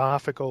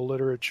theosophical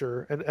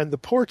literature, and the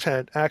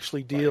Portent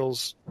actually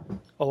deals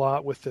a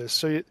lot with this.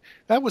 So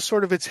that was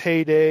sort of its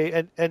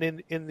heyday, and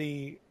in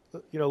the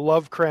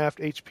Lovecraft,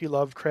 H.P.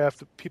 Lovecraft,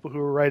 the people who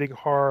were writing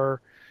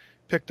horror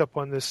picked up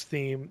on this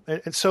theme,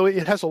 and so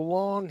it has a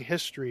long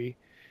history,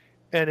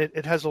 and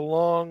it has a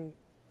long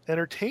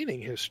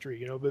entertaining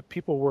history. But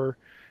people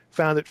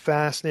found it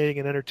fascinating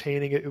and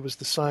entertaining. It was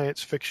the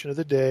science fiction of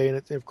the day,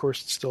 and of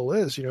course it still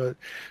is.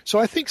 So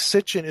I think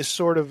Sitchin is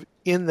sort of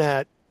in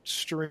that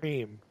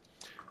stream.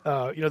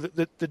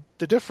 The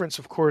difference,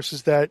 of course,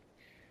 is that,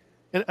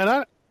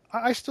 and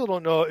I still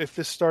don't know if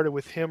this started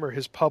with him or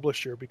his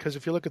publisher, because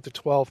if you look at the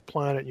 12th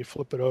Planet and you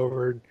flip it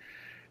over, and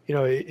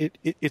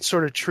it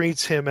sort of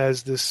treats him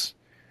as this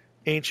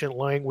ancient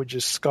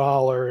languages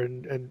scholar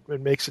and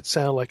makes it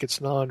sound like it's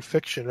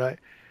nonfiction.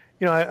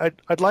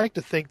 I'd like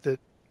to think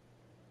that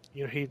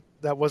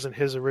that wasn't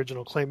his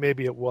original claim.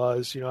 Maybe it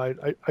was.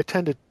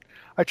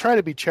 I try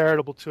to be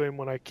charitable to him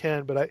when I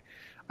can, but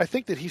I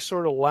think that he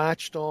sort of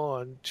latched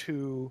on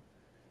to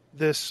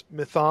this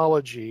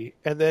mythology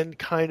and then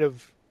kind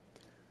of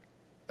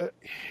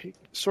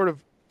sort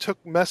of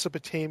took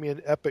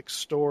Mesopotamian epic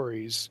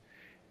stories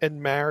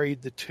and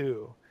married the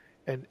two,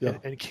 and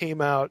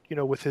came out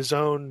with his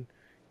own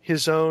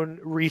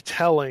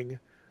retelling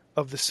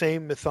of the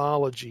same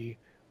mythology,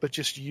 but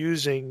just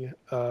using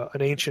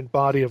an ancient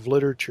body of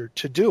literature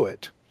to do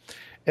it.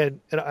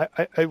 And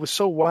I was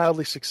so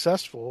wildly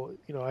successful.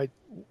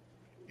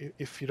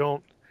 If you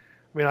don't,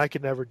 I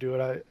could never do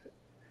it.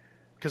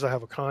 Because I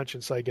have a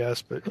conscience, I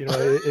guess. But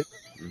it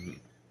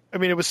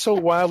was so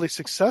wildly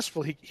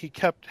successful. He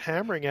kept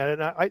hammering at it,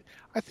 and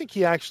I think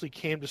he actually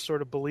came to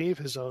sort of believe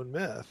his own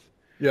myth.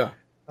 Yeah.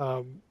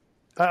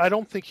 I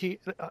don't think he.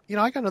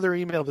 I got another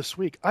email this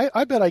week.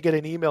 I bet I get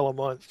an email a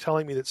month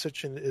telling me that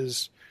Sitchin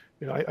is.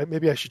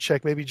 Maybe I should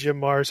check. Maybe Jim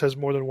Mars has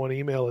more than one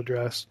email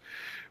address,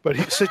 but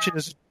Sitchin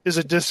is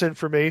a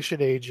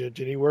disinformation agent,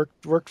 and he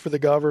worked for the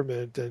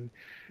government, and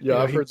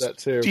I've heard that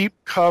too. Deep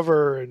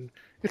cover, and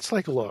it's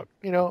like, look,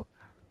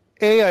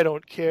 A, I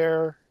don't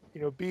care.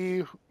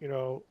 B,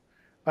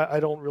 I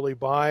don't really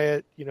buy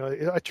it.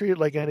 I treat it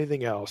like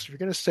anything else. If you're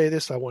going to say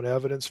this, I want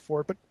evidence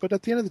for it. But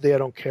at the end of the day, I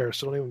don't care,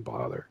 so don't even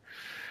bother.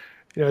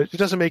 it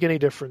doesn't make any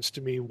difference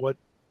to me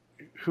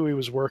who he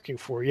was working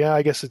for. Yeah,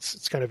 I guess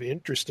it's kind of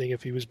interesting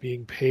if he was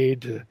being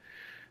paid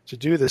to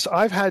do this.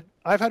 I've had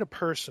a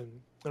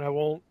person, and I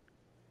won't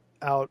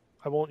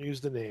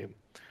use the name,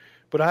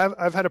 but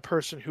I've had a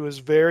person who is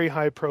very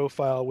high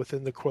profile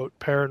within the quote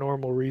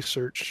paranormal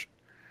research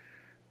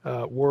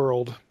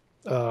world,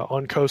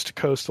 on Coast to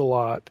Coast a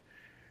lot,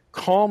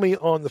 call me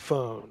on the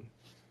phone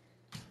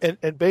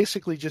and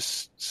basically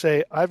just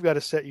say, I've got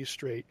to set you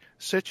straight.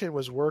 Sitchin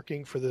was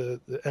working for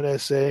the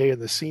NSA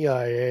and the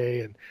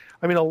CIA, and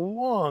I mean, a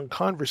long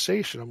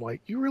conversation. I'm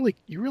like, you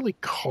really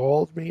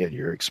called me at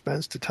your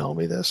expense to tell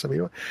me this? I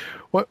mean,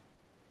 why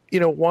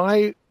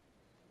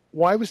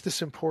was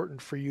this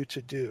important for you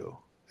to do,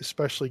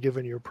 especially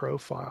given your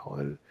profile?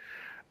 And,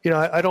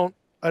 I don't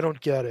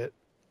get it.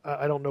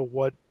 I don't know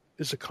what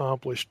is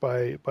accomplished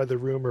by the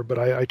rumor, but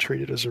I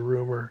treat it as a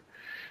rumor.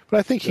 But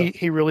I think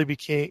he really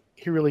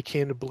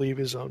came to believe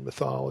his own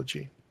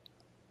mythology.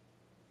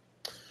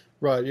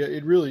 Right. Yeah.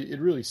 It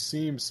really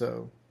seems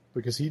so,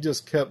 because he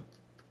just kept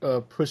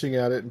pushing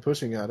at it and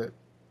pushing at it.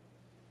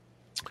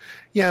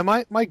 Yeah.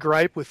 My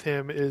gripe with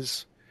him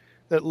is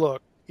that,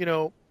 look,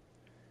 and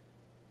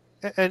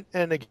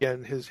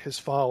again, his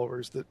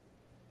followers, that,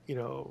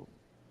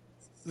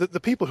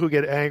 the people who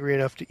get angry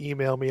enough to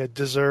email me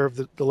deserve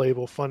the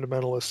label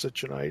fundamentalist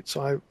Sitchinite.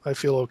 So I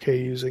feel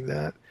okay using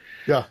that.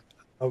 Yeah.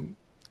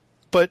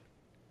 But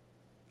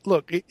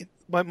look,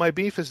 my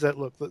beef is that,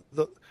 look,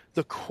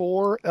 the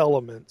core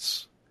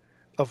elements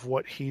of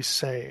what he's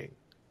saying,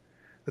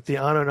 that the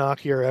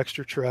Anunnaki are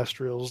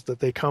extraterrestrials, that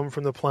they come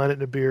from the planet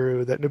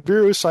Nibiru, that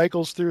Nibiru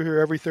cycles through here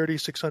every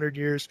 3,600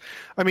 years.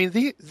 I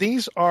mean,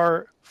 these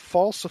are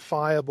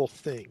falsifiable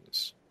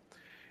things.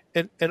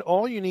 And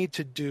all you need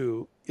to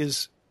do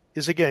is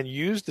again,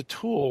 use the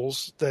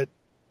tools that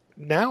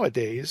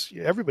nowadays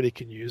everybody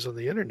can use on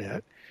the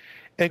internet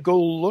and go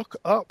look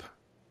up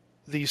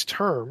these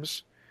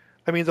terms.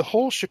 I mean, the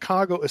whole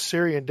Chicago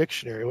Assyrian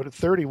Dictionary,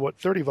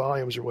 30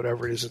 volumes or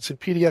whatever it is, it's in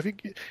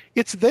PDF.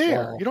 It's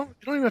there. Wow. You don't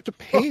even have to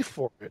pay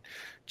for it.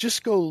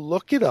 Just go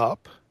look it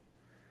up.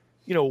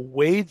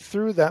 Wade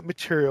through that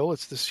material.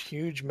 It's this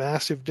huge,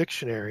 massive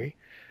dictionary.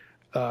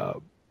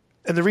 And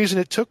the reason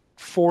it took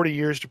 40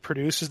 years to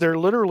produce is they're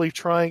literally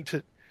trying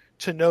to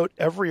note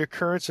every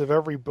occurrence of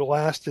every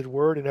blasted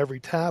word in every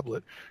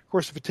tablet. Of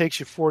course, if it takes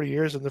you 40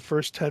 years, then the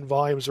first 10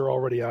 volumes are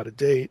already out of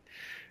date.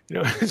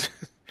 It's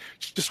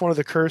just one of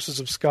the curses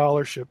of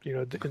scholarship,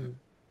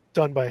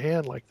 done by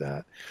hand like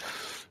that.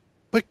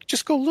 But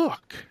just go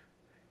look.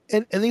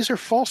 And these are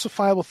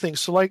falsifiable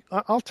things. So, like,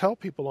 I'll tell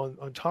people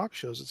on talk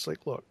shows, it's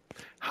like, look,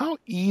 how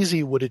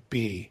easy would it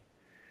be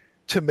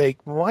to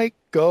make Mike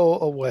go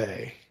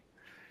away?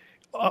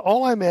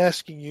 All I'm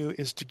asking you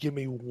is to give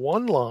me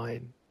one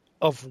line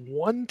of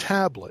one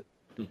tablet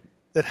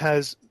that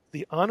has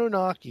the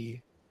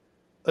Anunnaki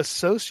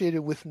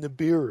associated with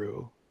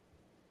Nibiru,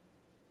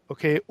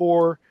 okay,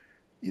 or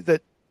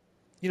that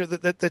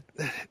that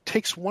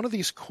takes one of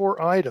these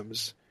core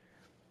items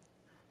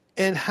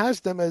and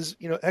has them as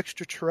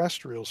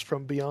extraterrestrials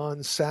from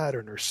beyond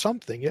Saturn or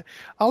something.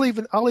 I'll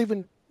even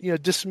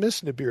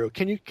dismiss Nibiru.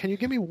 Can you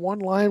give me one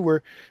line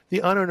where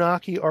the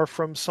Anunnaki are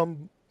from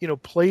some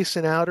place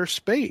in outer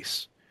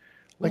space?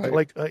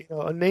 Like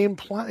a named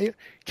planet.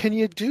 Can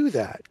you do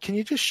that? Can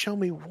you just show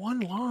me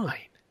one line?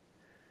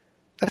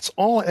 That's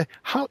all.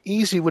 How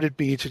easy would it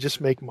be to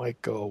just make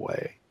Mike go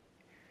away?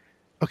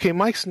 Okay,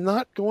 Mike's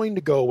not going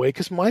to go away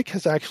because Mike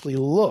has actually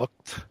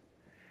looked.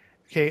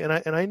 Okay, and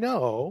I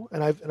know,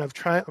 and I'm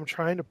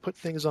trying to put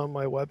things on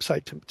my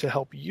website to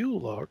help you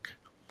look.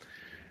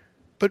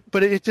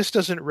 But it just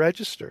doesn't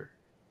register,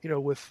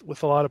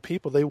 with a lot of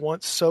people. They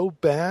want so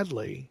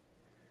badly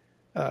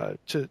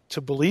to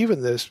believe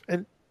in this,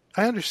 and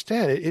I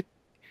understand it.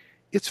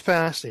 It's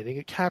fascinating.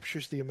 It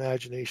captures the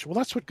imagination. Well,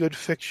 that's what good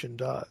fiction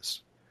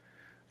does.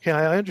 Okay,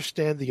 I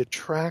understand the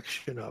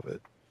attraction of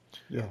it.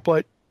 Yeah.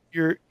 But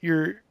you're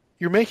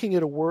making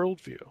it a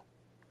worldview,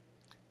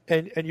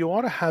 and you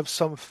ought to have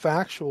some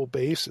factual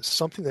basis,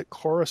 something that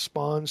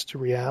corresponds to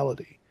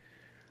reality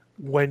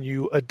when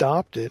you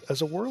adopt it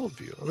as a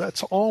worldview.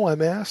 That's all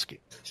I'm asking.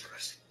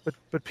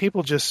 But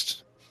people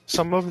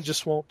some of them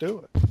just won't do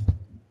it.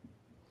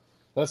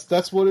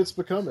 That's what it's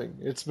becoming.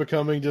 It's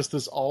becoming just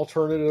this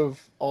alternative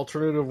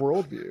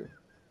worldview.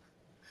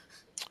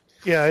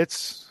 Yeah,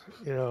 it's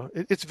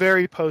it's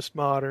very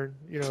postmodern.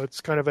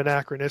 It's kind of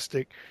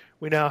anachronistic.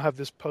 We now have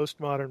this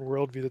postmodern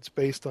worldview that's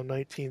based on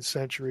 19th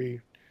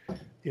century,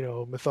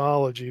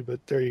 mythology.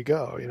 But there you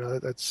go.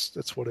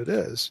 That's what it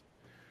is.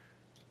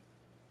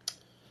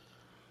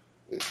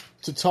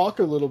 To talk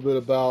a little bit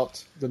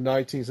about the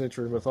 19th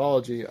century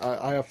mythology,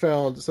 I have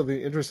found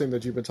something interesting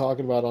that you've been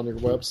talking about on your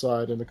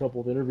website and a couple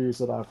of interviews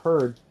that I've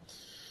heard,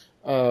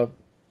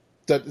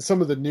 that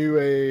some of the New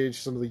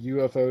Age, some of the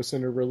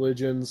UFO-centered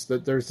religions,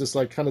 that there's this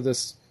kind of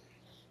this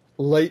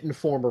latent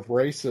form of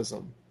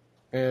racism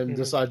and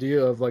this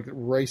idea of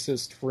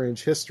racist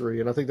fringe history.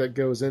 And I think that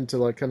goes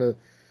into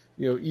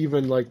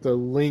even the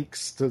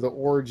links to the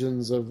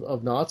origins of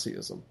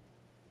Nazism.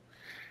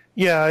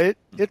 Yeah,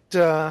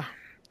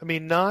 I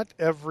mean, not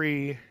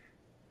every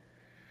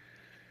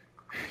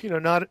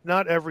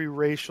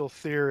racial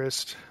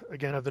theorist,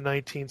 again, of the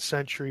 19th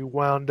century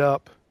wound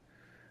up,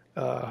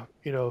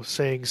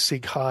 saying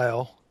Sieg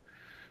Heil.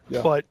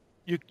 Yeah. But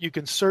you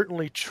can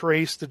certainly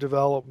trace the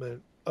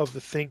development of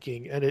the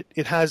thinking, and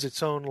it has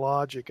its own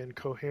logic and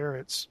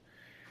coherence.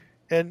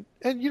 And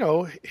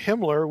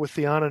Himmler with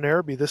the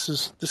Ahnenerbe, this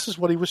is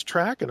what he was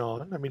tracking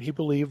on. I mean, he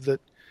believed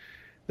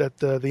that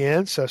the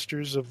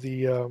ancestors of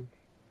the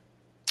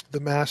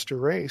master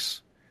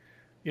race,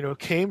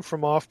 came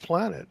from off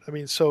planet. I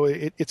mean, so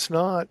it's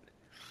not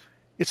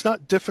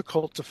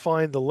difficult to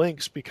find the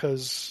links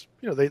because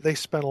they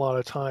spent a lot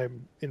of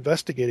time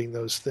investigating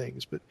those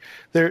things. But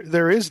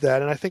there is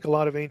that, and I think a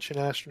lot of ancient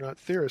astronaut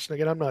theorists. And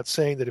again, I'm not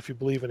saying that if you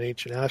believe in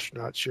ancient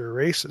astronauts you're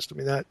a racist. I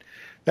mean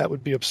that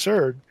would be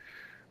absurd.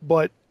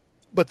 But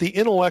the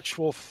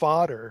intellectual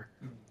fodder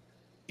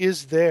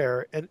is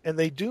there, and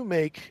they do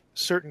make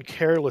certain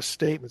careless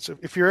statements.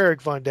 If you're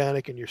Eric von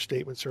Daniken, your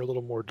statements are a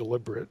little more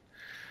deliberate.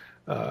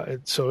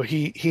 And so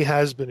he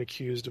has been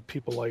accused of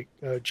people like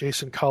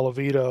Jason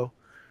Colavito,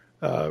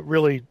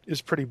 really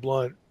is pretty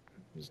blunt,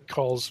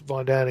 calls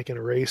von Daniken a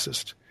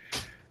racist.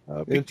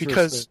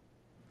 Because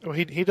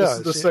he does.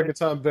 This is the second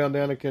time von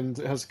Daniken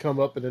has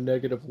come up in a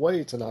negative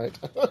way tonight.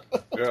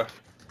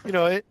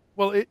 Yeah.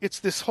 It's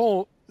this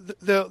whole...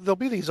 There'll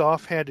be these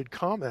offhanded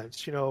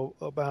comments,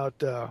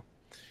 about,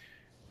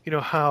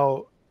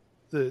 how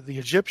the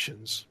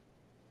Egyptians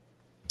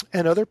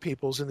and other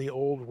peoples in the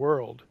old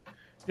world,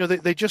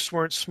 they just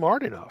weren't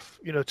smart enough,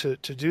 to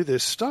do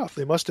this stuff.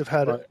 They must have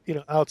had,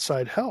 right.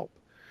 Outside help.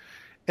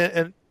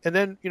 And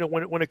then,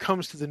 when it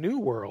comes to the new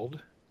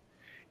world,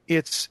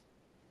 it's,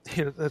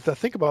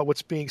 think about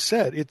what's being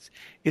said.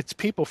 It's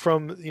people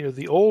from,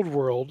 the old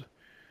world.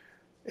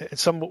 And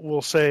some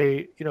will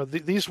say,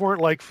 these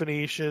weren't like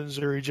Phoenicians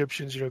or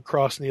Egyptians,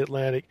 crossing the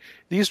Atlantic.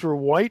 These were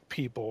white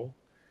people,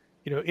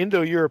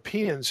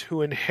 Indo-Europeans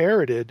who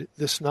inherited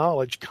this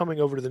knowledge coming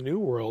over to the New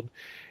World,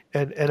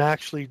 and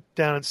actually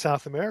down in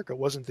South America, it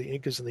wasn't the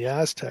Incas and the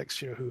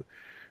Aztecs,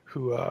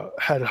 who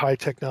had high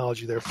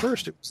technology there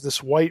first. It was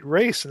this white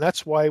race, and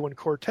that's why when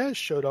Cortez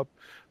showed up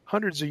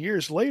hundreds of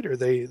years later,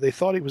 they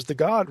thought he was the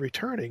god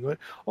returning. But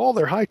all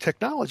their high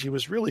technology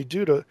was really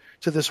due to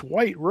this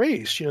white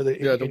race,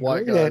 the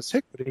white guys.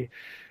 Antiquity.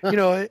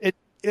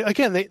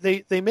 Again,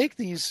 they make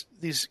these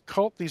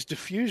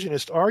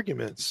diffusionist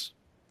arguments,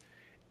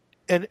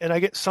 and I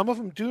get some of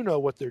them do know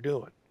what they're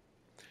doing,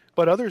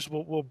 but others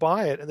will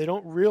buy it and they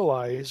don't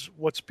realize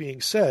what's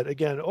being said.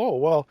 Again,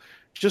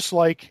 just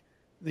like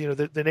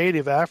the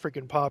native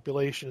African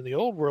population in the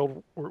old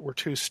world were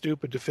too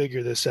stupid to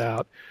figure this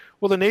out.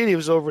 Well, the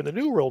natives over in the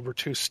new world were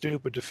too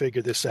stupid to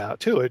figure this out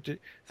too.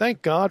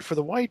 Thank God for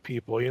the white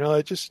people.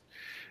 It just,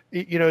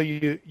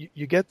 you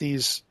get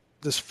this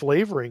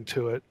flavoring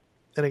to it.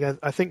 And again,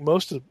 I think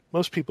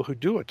most people who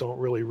do it don't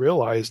really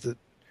realize that,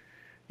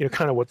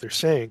 kind of what they're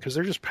saying, because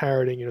they're just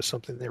parroting,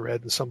 something they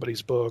read in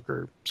somebody's book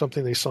or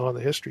something they saw on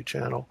the History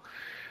Channel.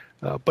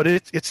 But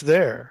it's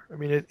there. I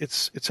mean,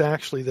 it's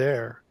actually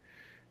there.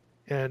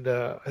 And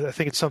I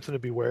think it's something to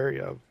be wary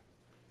of.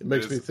 It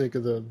makes me think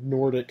of the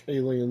Nordic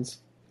aliens.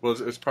 Well,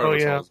 it's part of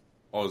what's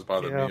always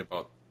bothered me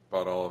about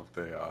all of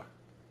the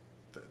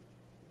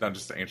not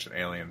just the ancient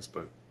aliens,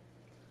 but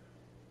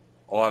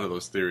a lot of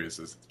those theories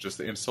is just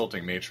the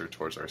insulting nature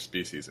towards our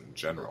species in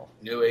general.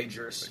 New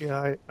Agers.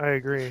 Yeah, I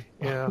agree.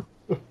 Yeah,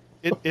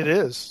 it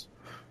is.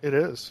 It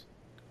is.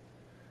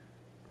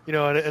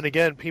 And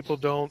again, people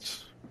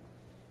don't.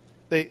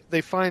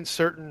 They find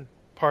certain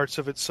parts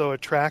of it so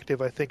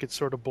attractive. I think it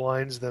sort of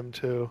blinds them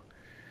to,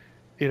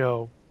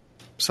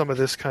 some of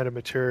this kind of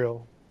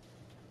material.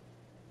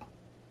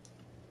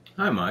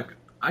 Hi, Mike.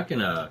 I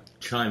can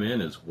chime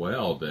in as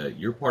well that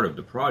you're part of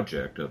the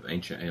project of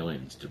Ancient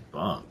Aliens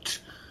Debunked.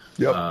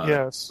 Yep.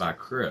 Yes. By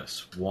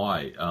Chris.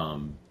 Why?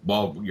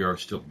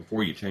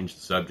 Before you change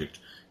the subject,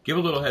 give a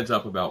little heads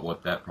up about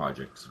what that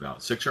project is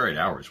about. 6 or 8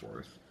 hours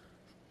worth.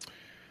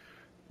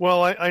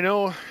 Well, I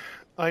know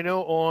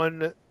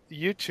on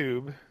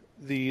YouTube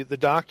the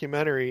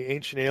documentary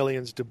Ancient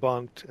Aliens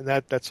Debunked, and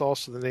that's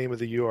also the name of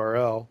the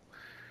URL.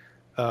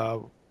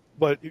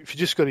 But if you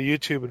just go to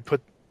YouTube and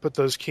put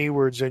those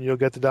keywords in, you'll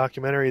get the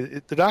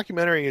documentary. The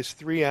documentary is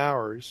 3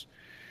 hours,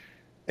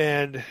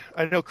 and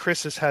I know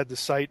Chris has had the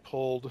site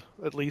pulled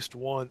at least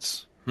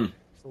once.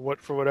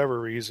 For whatever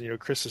reason,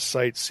 Chris's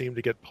sites seem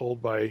to get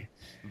pulled by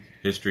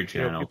History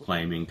Channel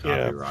claiming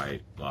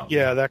copyright. Blah, blah.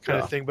 Yeah, that kind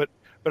of thing. But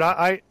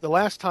I the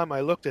last time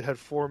I looked, it had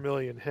 4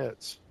 million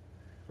hits.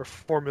 Or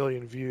 4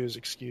 million views,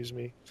 excuse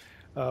me.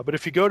 But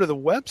if you go to the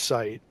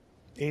website,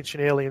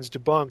 Ancient Aliens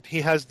Debunked,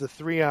 he has the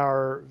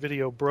 3-hour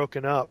video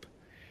broken up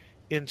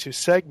into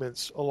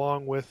segments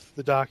along with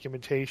the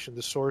documentation,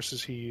 the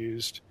sources he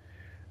used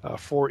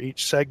for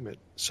each segment.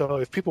 So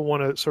if people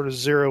want to sort of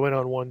zero in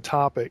on one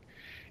topic,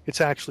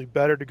 it's actually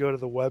better to go to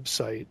the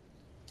website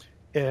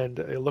and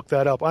look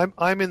that up.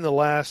 I'm in the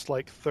last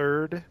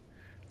third,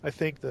 I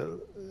think,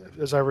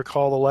 as I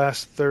recall, the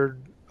last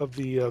third of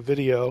the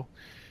video.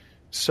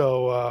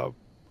 So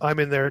I'm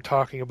in there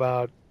talking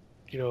about,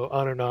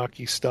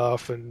 Anunnaki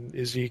stuff and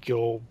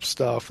Ezekiel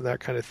stuff and that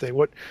kind of thing.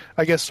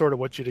 I guess sort of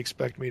what you'd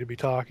expect me to be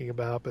talking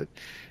about, but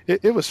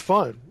it was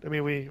fun. I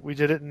mean, we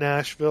did it in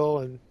Nashville,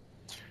 and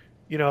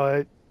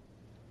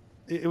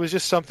it was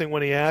just something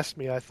when he asked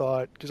me, I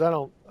thought, because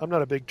I'm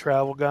not a big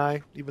travel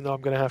guy, even though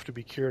I'm going to have to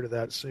be cured of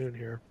that soon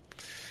here.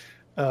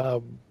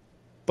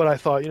 But I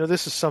thought,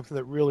 this is something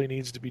that really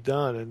needs to be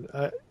done,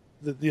 and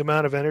the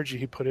amount of energy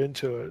he put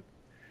into it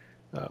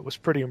was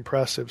pretty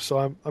impressive.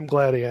 So I'm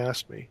glad he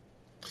asked me.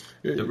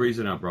 The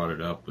reason I brought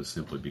it up was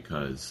simply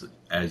because,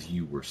 as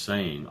you were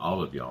saying,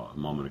 all of y'all a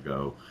moment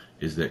ago,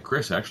 is that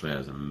Chris actually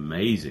has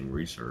amazing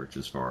research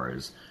as far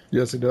as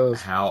yes, he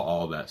does, how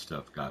all that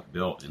stuff got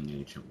built in the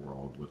ancient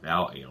world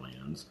without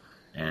aliens.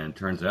 And it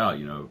turns out,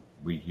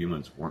 we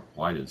humans weren't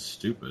quite as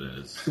stupid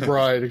as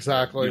right,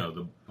 exactly.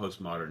 The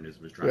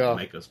postmodernism is trying to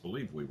make us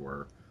believe we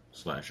were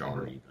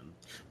 /are even.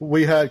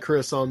 We had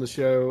Chris on the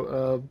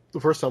show. The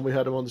first time we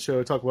had him on the show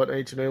to talk about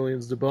Ancient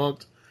Aliens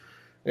Debunked.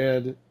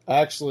 And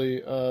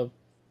actually,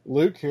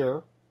 Luke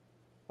here,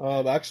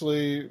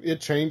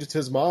 it changed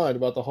his mind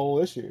about the whole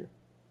issue.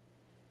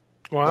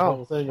 Wow. The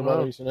whole thing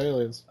about Ancient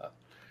Aliens.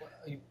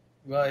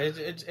 Well,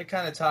 it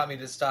kind of taught me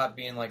to stop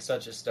being like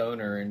such a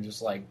stoner and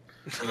just like,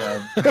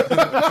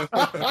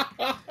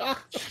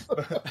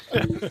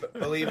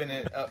 believe in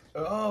it.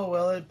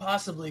 It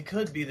possibly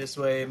could be this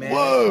way, man.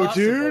 Whoa,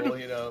 possible,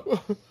 dude!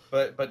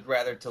 But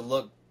rather to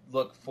look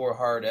for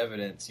hard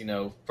evidence,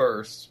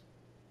 first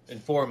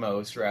and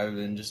foremost, rather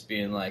than just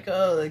being like,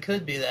 oh, it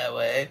could be that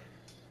way.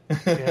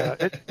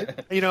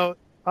 Yeah,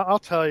 I'll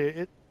tell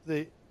you,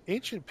 the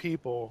ancient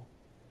people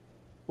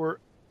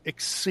were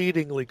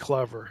exceedingly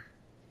clever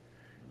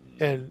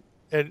and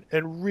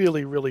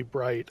really, really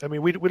bright. I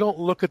mean, we don't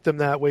look at them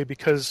that way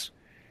because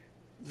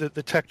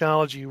the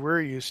technology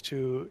we're used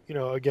to,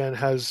 again,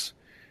 has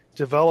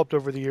developed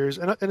over the years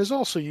and is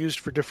also used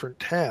for different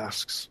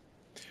tasks.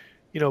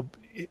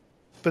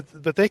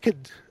 But they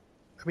could,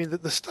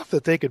 the stuff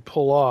that they could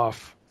pull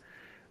off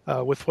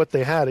with what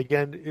they had,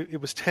 again,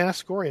 it was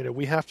task oriented.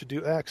 We have to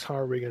do X. How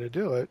are we going to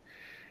do it?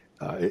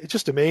 It's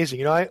just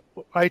amazing. I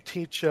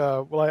teach.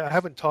 I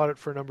haven't taught it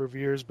for a number of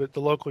years, but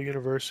the local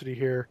university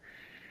here,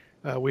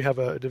 we have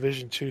a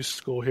Division II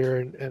school here,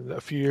 and a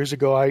few years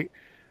ago,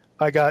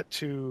 I got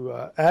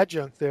to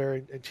adjunct there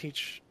and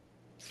teach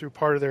through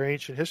part of their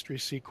ancient history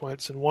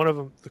sequence, and one of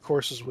them, the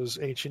courses, was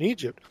ancient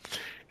Egypt.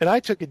 And I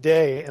took a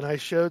day and I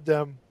showed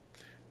them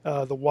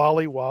the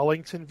Wally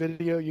Wallington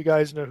video. You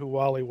guys know who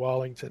Wally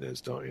Wallington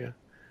is, don't you?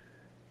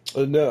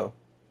 No.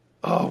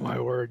 Oh my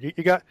word!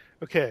 You got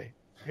okay.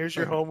 Here's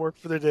your homework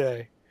for the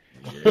day.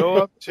 Go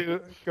up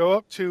to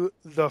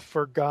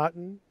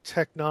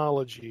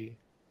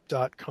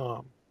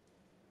theforgottentechnology.com.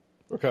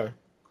 Okay.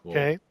 Cool.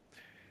 Okay.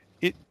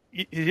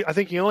 I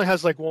think he only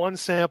has like one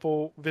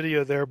sample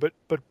video there, but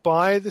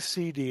buy the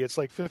CD. It's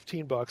like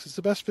 $15. It's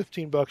the best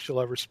 $15 you'll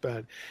ever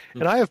spend.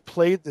 And I have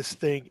played this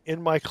thing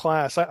in my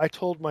class. I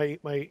told my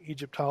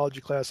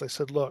Egyptology class, I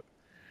said, look,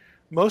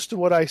 most of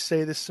what I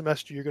say this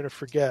semester you're going to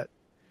forget,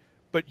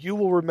 but you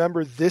will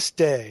remember this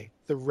day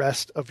the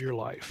rest of your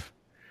life.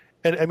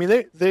 And I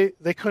mean,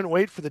 they couldn't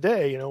wait for the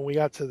day. When we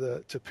got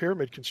to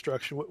pyramid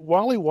construction.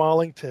 Wally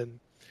Wallington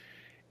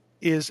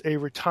is a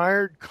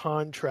retired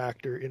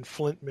contractor in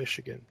Flint,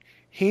 Michigan.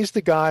 He's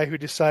the guy who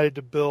decided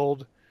to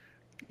build,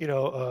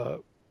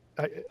 I'll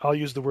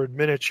use the word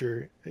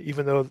miniature,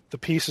 even though the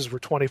pieces were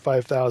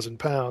 25,000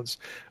 pounds,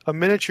 a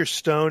miniature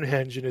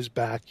Stonehenge in his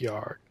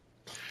backyard.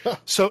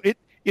 So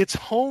it's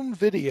home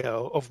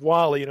video of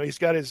Wally. He's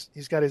got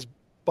his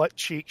butt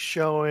cheeks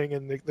showing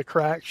and the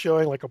crack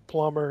showing like a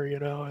plumber,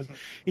 and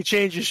he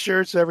changes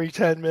shirts every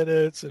 10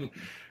 minutes and.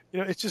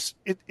 It's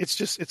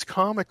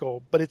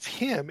comical, but it's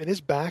him in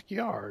his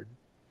backyard.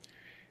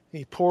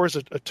 He pours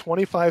a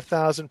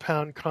 25,000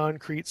 pound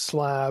concrete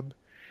slab,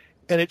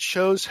 and it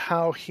shows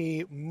how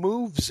he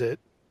moves it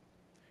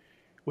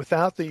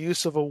without the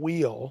use of a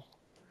wheel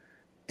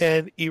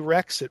and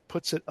erects it,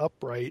 puts it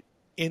upright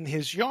in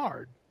his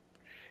yard.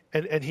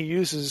 And he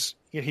uses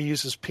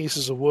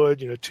pieces of wood,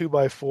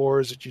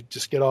 2x4s that you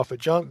just get off a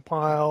junk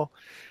pile.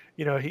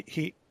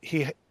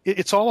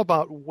 It's all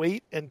about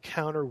weight and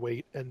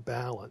counterweight and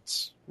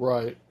balance.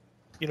 Right.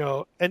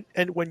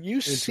 And when you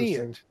see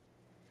it,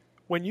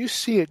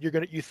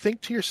 you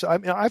think to yourself, I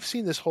mean, I've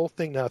seen this whole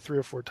thing now 3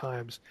 or 4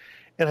 times,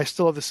 and I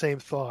still have the same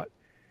thought.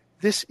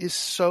 This is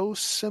so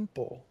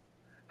simple.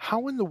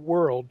 How in the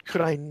world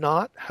could I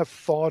not have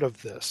thought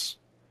of this?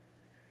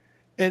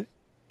 And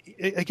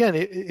again,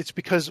 it's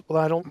because,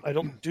 I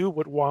don't do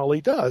what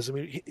Wally does. I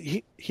mean,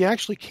 he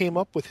actually came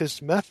up with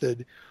his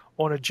method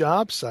on a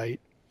job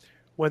site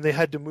when they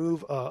had to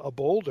move a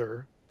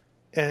boulder,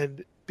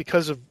 and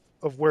because of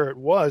where it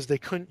was, they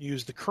couldn't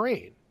use the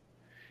crane.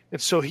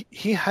 And so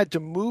he had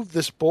to move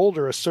this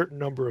boulder a certain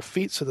number of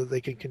feet so that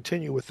they could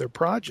continue with their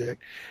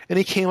project, and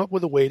he came up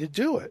with a way to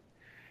do it.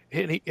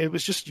 And it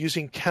was just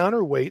using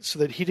counterweight so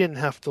that he didn't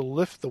have to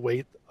lift the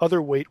weight.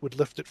 Other weight would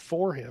lift it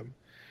for him.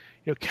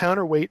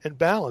 Counterweight and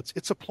balance.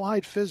 It's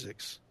applied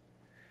physics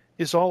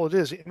is all it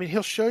is. I mean,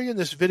 he'll show you in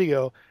this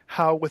video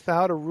how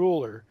without a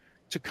ruler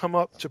to come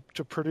up to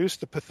produce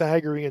the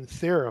Pythagorean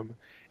theorem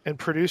and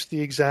produce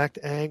the exact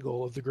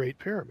angle of the Great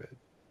Pyramid.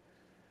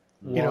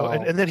 Wow. You know,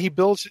 and then he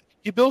builds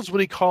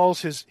what he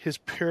calls his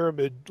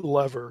pyramid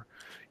lever.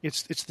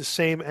 It's the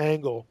same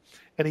angle,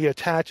 and he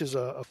attaches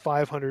a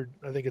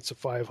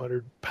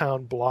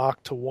 500-pound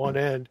block to one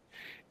end,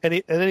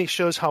 and then he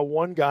shows how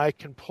one guy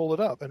can pull it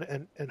up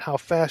and how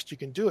fast you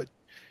can do it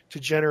to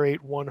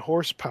generate 1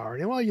 horsepower.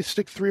 And well, you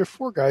stick 3 or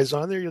 4 guys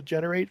on there, you'll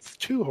generate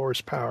 2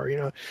 horsepower. You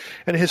know,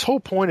 and his whole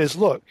point is,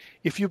 look,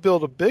 if you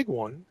build a big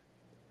one,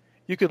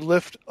 you could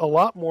lift a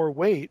lot more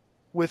weight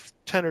with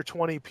 10 or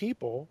 20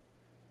 people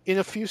in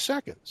a few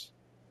seconds.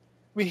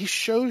 I mean, he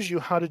shows you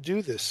how to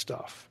do this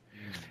stuff.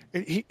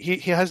 He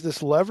has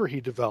this lever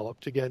he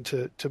developed, again,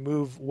 to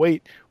move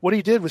weight. What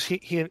he did was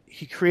he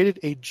created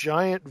a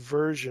giant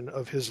version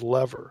of his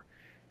lever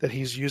that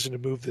he's using to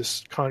move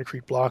this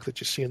concrete block that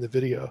you see in the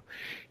video.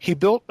 He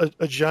built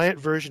a giant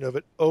version of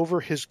it over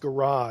his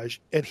garage,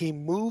 and he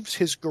moves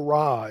his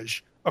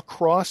garage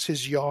across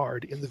his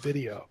yard in the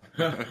video.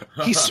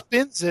 He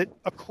spins it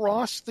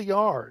across the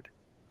yard.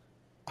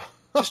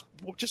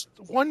 Just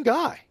one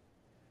guy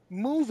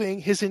moving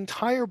his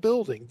entire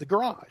building, the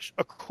garage,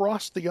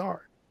 across the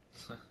yard.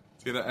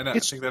 See that, and I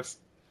think that's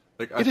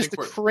like it is the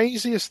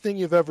craziest thing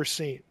you've ever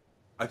seen.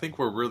 I think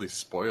we're really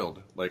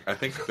spoiled. Like, I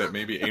think that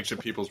maybe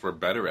ancient peoples were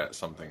better at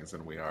some things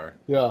than we are.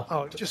 Yeah.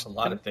 Oh, just a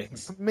lot of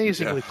things.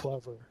 Amazingly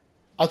clever.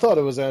 I thought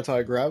it was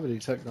anti-gravity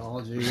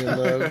technology from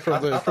I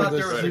thought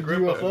there was a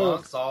group of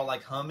monks all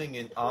like humming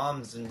in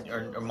alms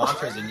or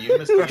mantras in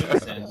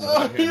unison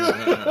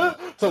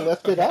to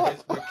lift it up.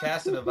 We're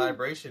casting a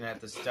vibration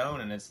at the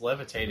stone and it's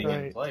levitating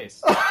in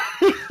place.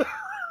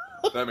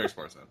 That makes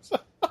more sense.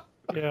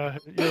 Yeah,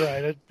 you're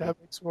right. That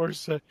makes more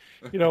sense.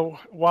 You know,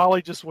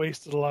 Wally just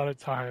wasted a lot of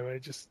time.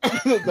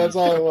 That's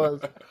all it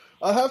was.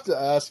 I have to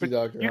ask you,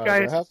 Dr. You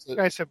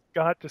guys have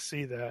got to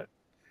see that.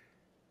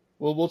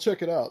 Well, we'll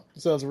check it out.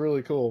 It sounds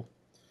really cool.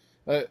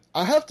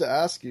 I have to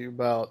ask you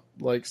about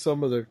like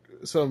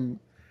some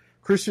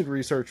Christian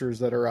researchers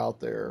that are out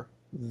there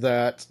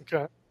that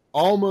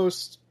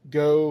almost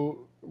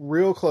go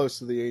real close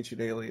to the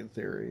ancient alien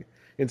theory.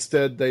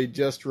 Instead, they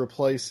just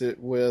replace it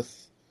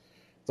with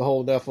the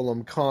whole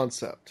Nephilim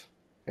concept,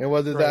 and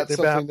whether that's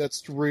something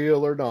that's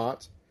real or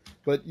not.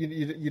 But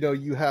you know,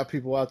 you have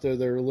people out there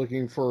that are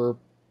looking for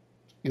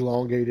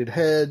elongated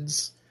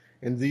heads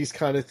and these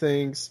kind of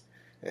things.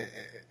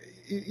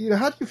 You know,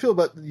 how do you feel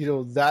about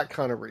that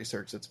kind of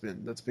research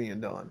that's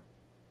being done?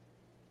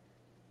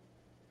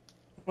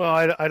 Well,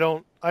 I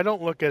don't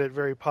look at it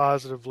very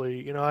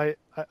positively. You know, I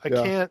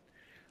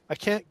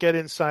can't get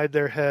inside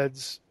their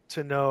heads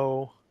to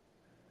know.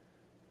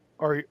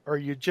 Are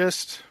you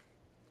just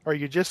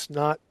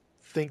not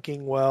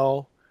thinking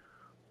well,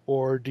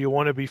 or do you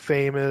want to be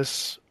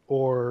famous,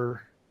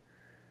 or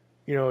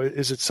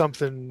is it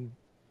something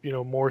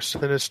more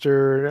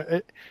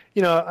sinister?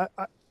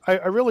 I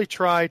really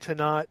try to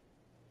not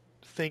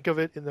think of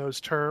it in those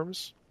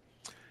terms,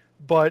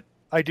 but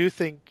I do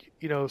think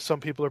some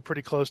people are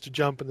pretty close to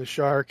jumping the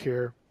shark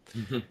here.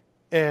 Mm-hmm.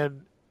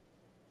 And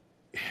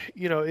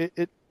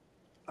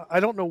I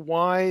don't know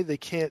why they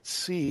can't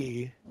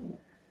see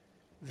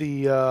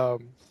the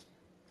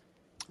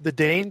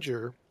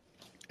danger,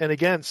 and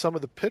again, some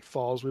of the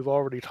pitfalls we've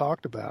already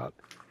talked about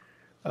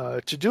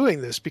to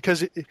doing this,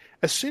 because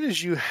as soon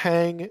as you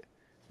hang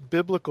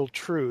biblical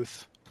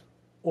truth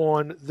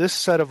on this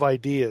set of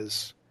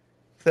ideas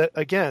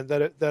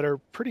that are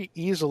pretty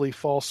easily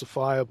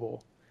falsifiable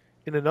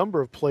in a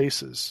number of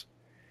places,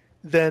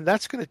 then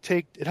that's going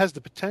to it has the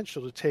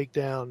potential to take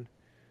down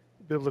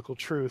biblical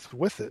truth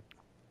with it.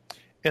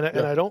 And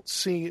I don't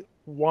see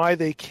why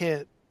they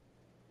can't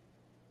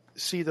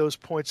see those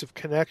points of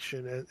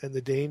connection and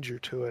the danger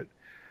to it.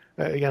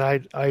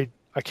 Again, I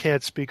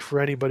can't speak for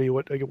anybody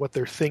what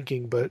they're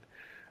thinking, but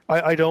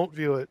I don't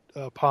view it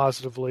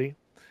positively.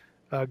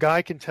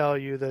 Guy can tell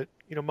you that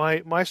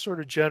my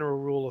sort of general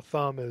rule of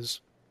thumb is,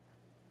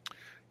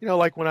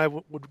 like when I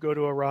would go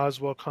to a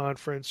Roswell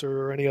conference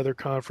or any other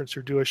conference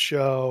or do a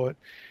show,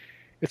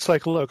 it's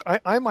like, look,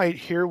 I might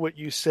hear what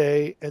you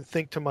say and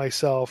think to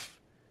myself,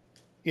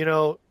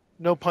 no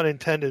pun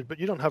intended, but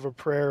you don't have a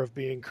prayer of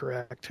being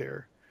correct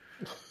here.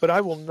 But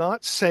I will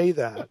not say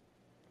that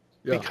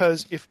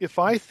because if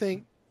I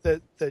think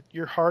that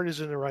your heart is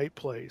in the right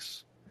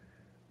place,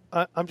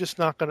 I'm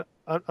not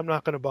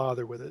gonna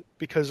bother with it,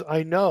 because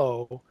I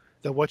know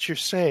that what you're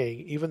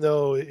saying, even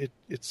though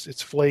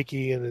it's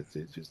flaky and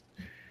it's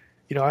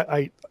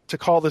to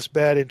call this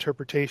bad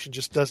interpretation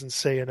just doesn't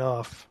say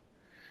enough.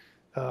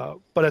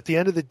 But at the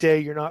end of the day,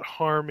 you're not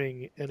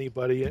harming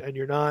anybody, and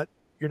you're not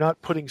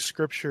putting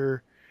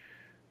Scripture,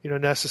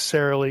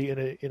 necessarily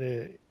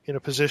in a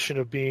position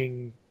of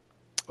being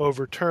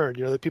overturned.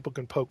 That people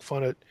can poke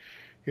fun at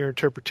your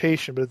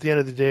interpretation, but at the end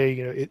of the day,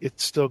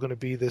 it's still going to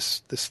be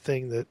this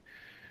thing that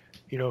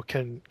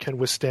can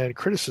withstand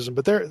criticism.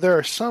 But there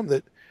are some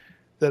that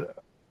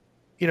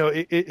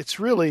it's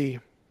really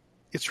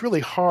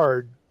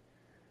hard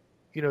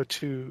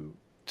to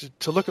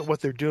look at what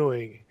they're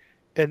doing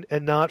and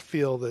not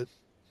feel that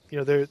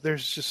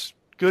there's just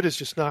good is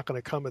just not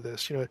going to come of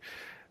this.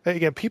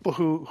 Again, people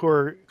who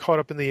are caught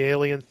up in the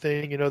alien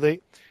thing,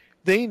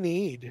 they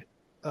need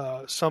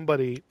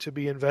somebody to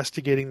be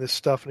investigating this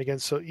stuff. And again,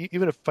 so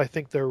even if I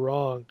think they're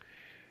wrong,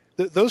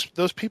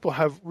 those people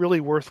have really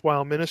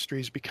worthwhile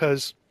ministries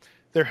because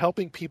they're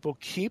helping people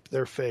keep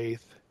their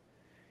faith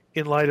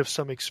in light of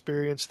some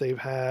experience they've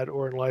had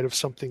or in light of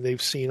something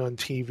they've seen on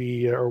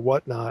TV or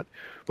whatnot.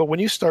 But when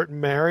you start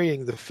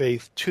marrying the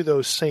faith to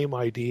those same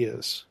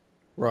ideas,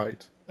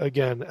 right,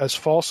 again, as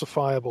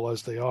falsifiable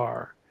as they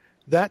are,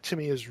 that to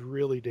me is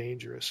really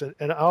dangerous.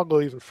 And I'll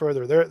go even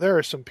further. There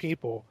are some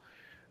people,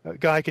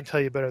 Guy can tell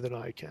you better than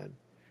I can.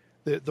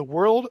 The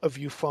world of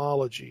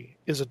ufology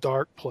is a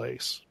dark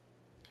place.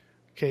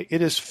 Okay,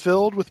 it is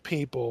filled with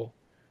people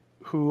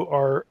who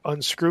are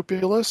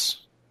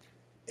unscrupulous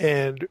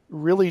and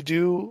really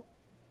do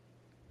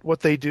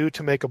what they do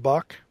to make a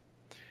buck.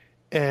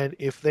 And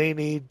if they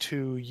need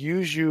to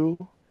use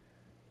you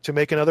to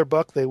make another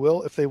buck, they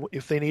will.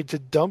 If they need to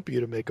dump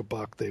you to make a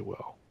buck, they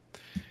will.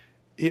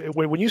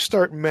 When you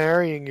start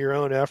marrying your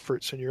own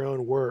efforts and your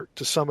own work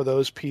to some of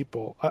those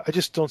people, I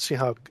just don't see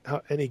how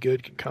any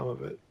good can come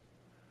of it.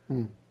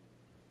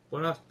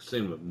 What I've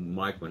seen with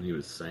Mike when he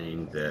was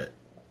saying that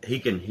he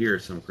can hear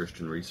some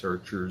Christian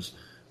researchers,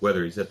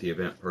 whether he's at the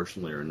event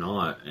personally or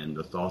not, and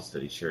the thoughts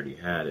that he shared he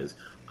had is,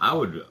 I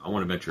want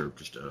to venture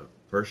just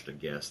first a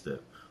guess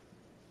that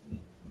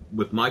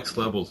with Mike's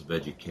levels of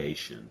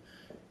education,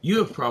 you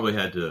have probably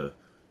had to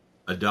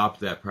adopt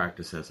that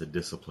practice as a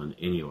discipline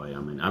anyway. I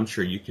mean, I'm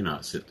sure you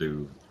cannot sit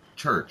through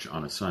church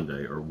on a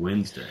Sunday or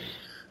Wednesday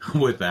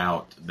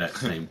without that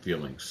same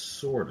feeling,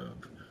 sort of.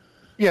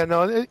 Yeah,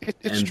 no,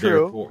 it's and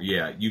true. Therefore,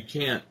 yeah, you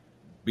can't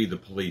be the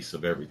police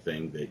of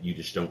everything that you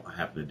just don't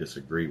happen to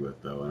disagree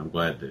with, though. And I'm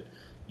glad that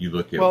you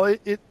look at. Well,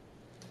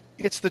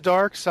 it's the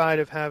dark side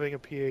of having a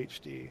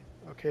PhD.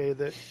 Okay,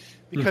 that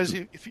because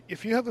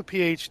if you have a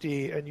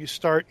PhD and you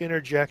start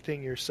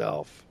interjecting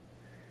yourself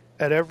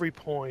at every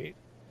point,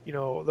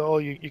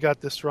 you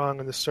got this wrong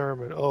in the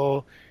sermon.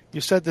 Oh,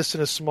 you said this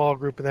in a small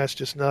group, and that's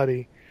just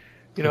nutty.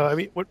 I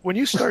mean, when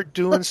you start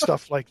doing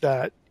stuff like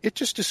that, it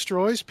just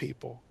destroys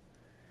people.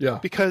 Yeah,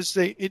 because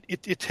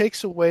it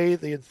takes away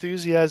the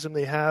enthusiasm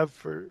they have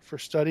for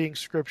studying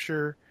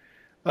Scripture.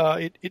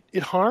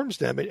 It harms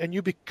them, and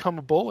you become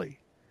a bully.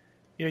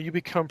 You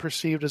become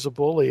perceived as a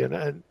bully,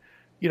 and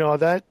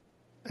that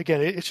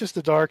again, it's just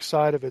the dark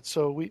side of it.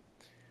 So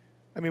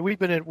we've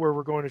been in where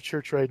we're going to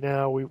church right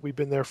now. We've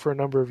been there for a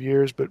number of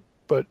years, but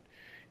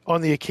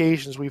on the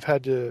occasions we've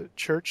had to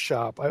church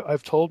shop,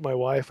 I've told my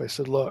wife, I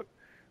said, look,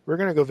 we're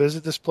going to go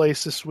visit this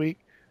place this week.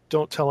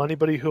 Don't tell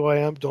anybody who I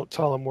am. Don't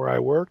tell them where I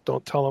work.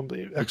 Don't tell them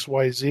the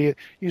XYZ. It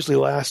usually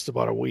lasts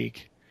about a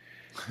week,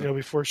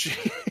 before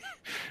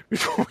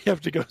we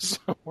have to go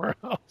somewhere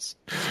else.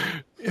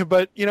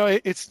 But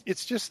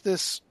it's just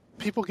this.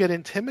 People get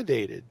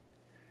intimidated,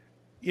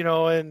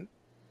 and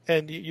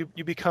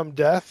you become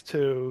deaf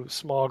to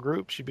small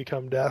groups. You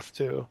become deaf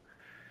to,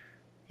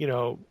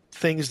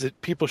 things that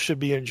people should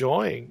be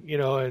enjoying,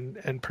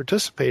 and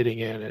participating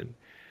in. And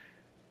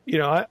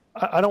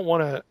I don't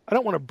want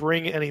to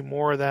bring any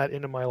more of that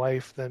into my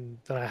life than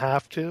I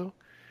have to.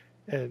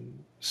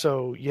 And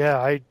so,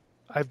 yeah,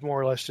 I've more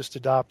or less just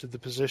adopted the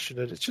position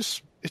that it's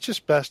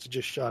just best to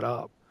just shut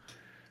up.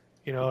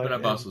 But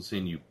I've also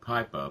seen you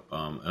pipe up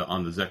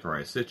on the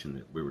Zecharia Sitchin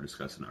that we were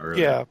discussing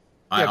earlier. Yeah.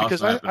 I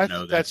because also happen I to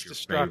know that's your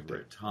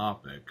favorite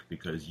topic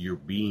because you're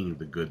being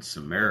the good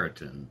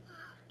Samaritan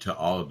to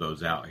all of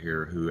those out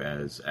here who,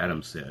 as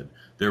Adam said,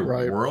 their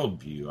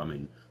worldview. I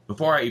mean,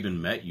 before I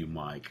even met you,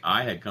 Mike,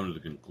 I had come to the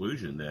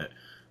conclusion that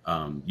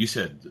you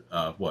said,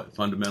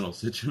 fundamental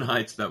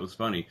Sitchinites? That was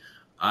funny.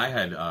 I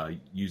had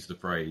used the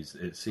phrase,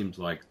 it seems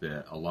like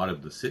that a lot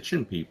of the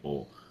Sitchin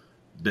people,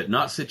 that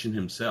not Sitchin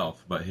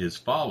himself, but his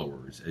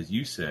followers, as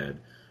you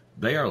said,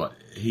 they are like,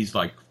 he's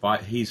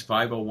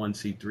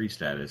 501c3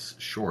 status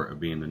short of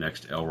being the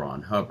next L.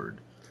 Ron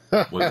Hubbard.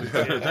 That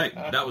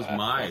was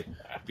my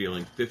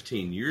feeling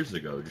 15 years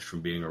ago, just from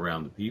being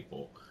around the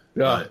people.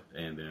 Yeah.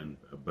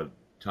 But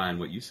tying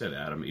what you said,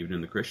 Adam, even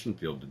in the Christian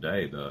field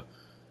today,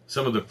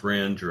 some of the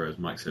fringe, or as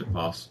Mike said,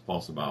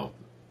 falsifiable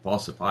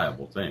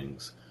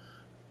things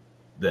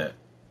that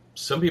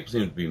some people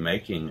seem to be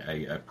making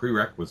a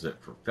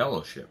prerequisite for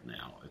fellowship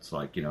now. It's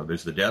like,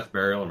 there's the death,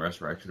 burial, and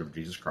resurrection of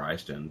Jesus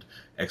Christ and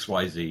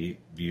XYZ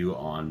view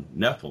on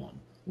Nephilim.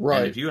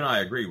 Right. And if you and I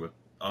agree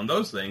on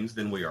those things,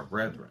 then we are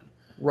brethren.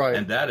 Right.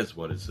 And that is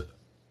what has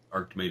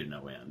irked me to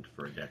no end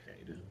for a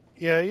decade.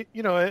 Yeah,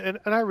 and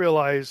I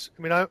realize,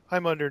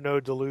 I'm under no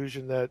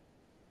delusion that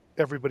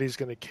everybody's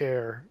going to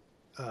care.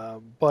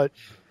 But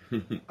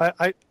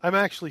I'm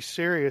actually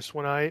serious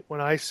when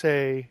I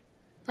say,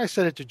 I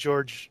said it to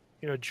George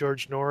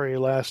Norrie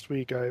last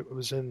week. I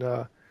was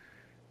in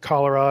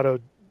Colorado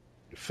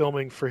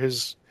filming for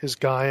his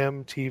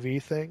Gaiam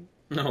TV thing.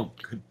 Oh,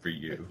 good for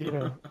you.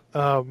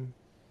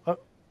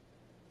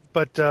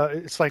 But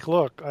it's like,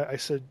 look, I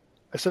said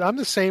I'm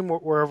the same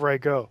wherever I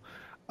go.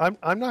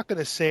 I'm not going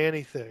to say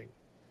anything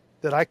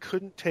that I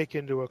couldn't take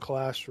into a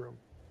classroom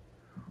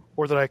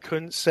or that I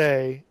couldn't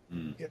say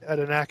at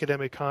an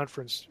academic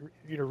conference,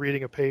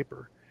 reading a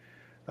paper.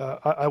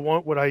 I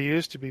want what I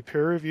use to be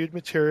peer-reviewed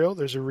material.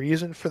 There's a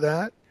reason for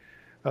that.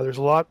 There's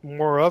a lot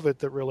more of it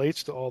that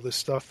relates to all this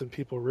stuff than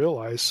people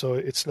realize. So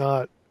it's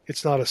not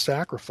a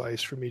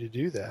sacrifice for me to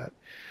do that.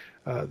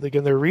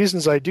 Again, there are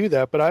reasons I do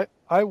that, but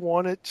I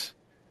want it.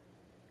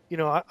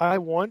 I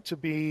want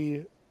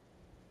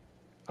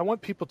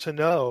people to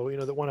know,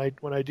 that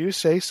when I do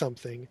say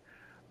something,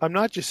 I'm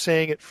not just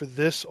saying it for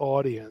this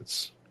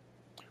audience,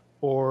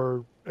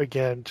 or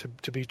again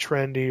to be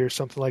trendy or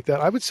something like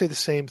that. I would say the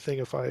same thing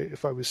if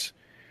I was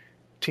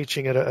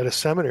teaching at a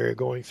seminary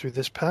going through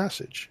this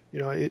passage.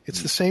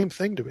 It's the same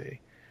thing to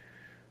me.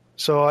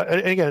 So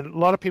again, a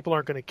lot of people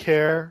aren't going to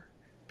care,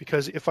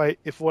 because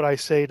if what I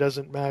say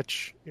doesn't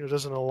match,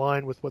 doesn't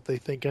align with what they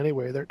think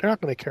anyway, they're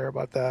not going to care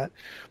about that.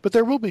 But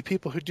there will be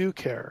people who do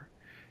care,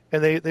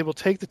 and they will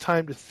take the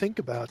time to think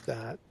about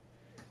that,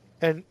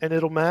 and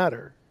it'll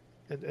matter.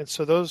 And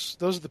so those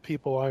are the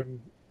people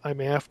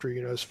I'm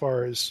after, as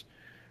far as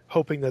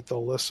hoping that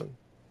they'll listen.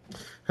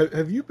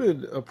 Have you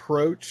been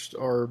approached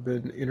or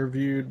been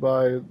interviewed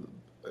by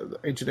the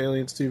Ancient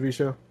Aliens TV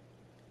show?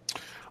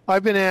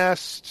 I've been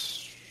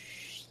asked,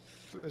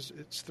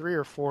 it's 3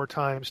 or 4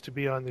 times to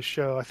be on the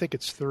show. I think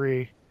it's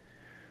 3.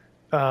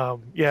 Yeah,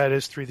 it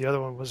is 3. The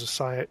other one was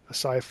a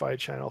sci-fi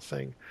channel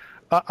thing.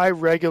 I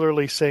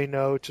regularly say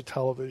no to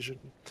television.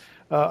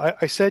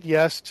 I said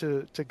yes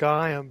to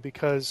Gaiam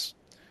because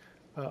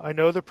I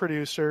know the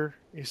producer.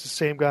 He's the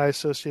same guy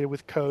associated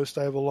with Coast.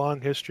 I have a long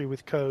history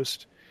with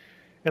Coast.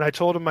 And I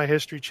told him my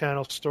History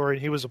Channel story,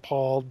 and he was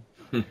appalled.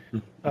 We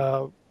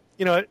have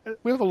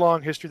a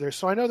long history there,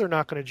 so I know they're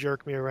not going to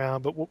jerk me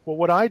around. But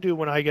what I do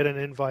when I get an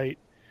invite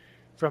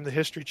from the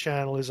History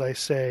Channel is I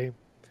say,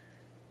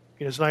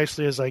 as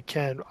nicely as I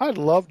can, I'd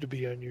love to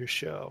be on your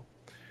show.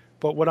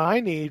 But what I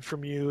need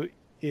from you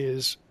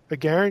is a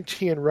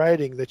guarantee in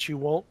writing that you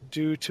won't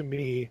do to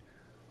me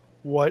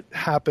what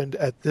happened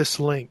at this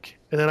link.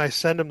 And then I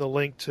send him the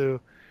link to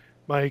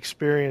my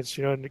experience,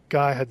 and the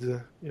guy had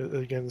the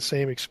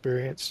same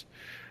experience,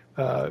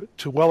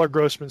 to Weller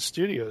Grossman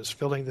Studios,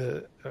 filming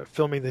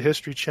the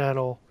History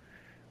Channel.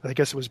 I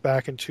guess it was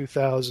back in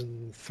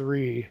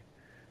 2003.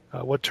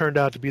 What turned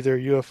out to be their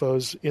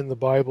UFOs in the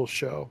Bible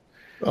show.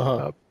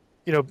 Uh-huh.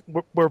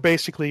 Where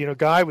basically,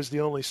 Guy was the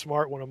only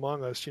smart one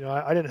among us.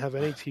 I didn't have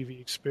any TV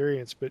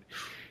experience, but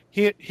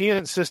he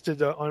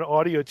insisted on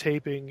audio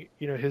taping,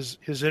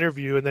 his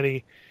interview, and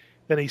then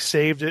he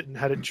saved it and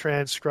had it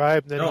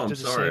transcribed. And then I'm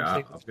sorry.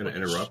 I'm going to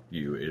interrupt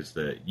you. Is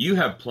that you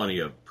have plenty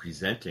of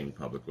presenting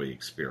publicly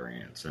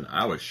experience, and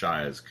I was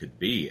shy as could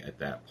be at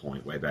that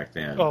point way back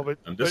then.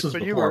 And this was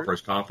before our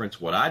first conference.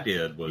 What I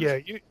did was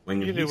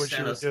when he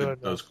sent us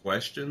those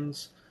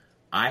questions,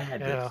 I had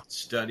to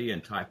study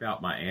and type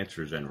out my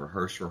answers and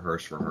rehearse.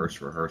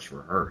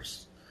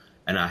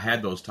 And I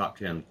had those top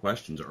 10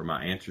 questions or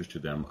my answers to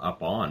them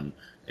up on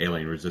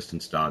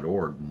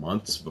alienresistance.org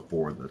months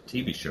before the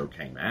TV show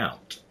came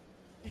out.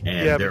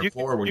 And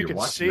therefore, when you're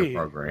watching the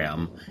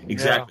program,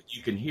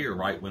 you can hear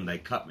right when they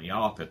cut me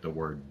off at the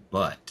word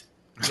 "but."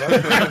 We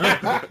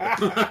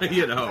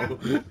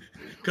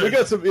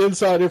got some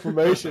inside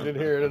information in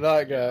here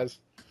tonight, guys.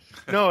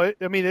 No,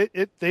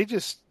 they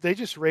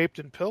just raped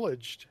and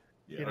pillaged.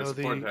 Yeah, it's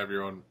important to have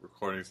your own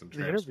recordings and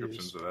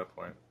transcriptions at that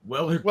point.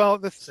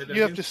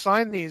 You have to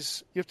sign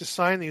these. You have to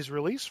sign these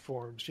release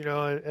forms.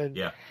 I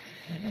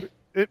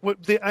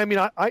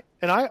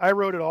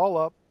wrote it all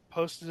up,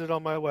 posted it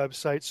on my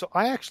website, so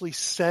I actually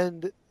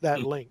send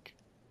that link.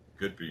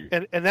 Good for you.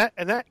 And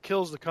that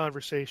kills the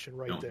conversation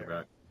right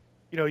there.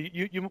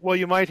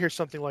 You might hear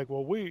something like,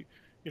 "Well, we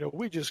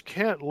just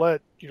can't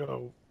let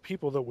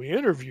people that we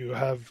interview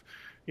have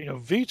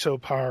veto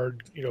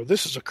powered.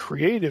 This is a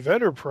creative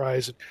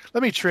enterprise." And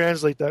let me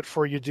translate that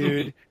for you,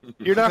 dude.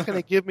 You're not going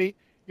to give me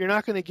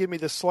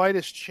the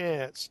slightest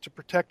chance to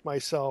protect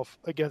myself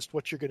against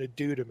what you're going to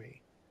do to me.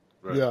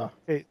 Right. Yeah.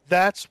 Okay,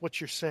 that's what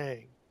you're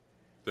saying.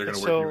 They're going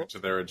to work you into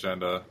their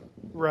agenda.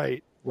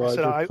 Right. I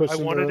said, I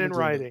want it in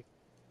writing.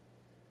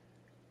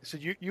 I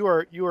said, you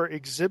are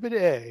Exhibit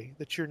A,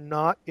 that you're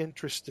not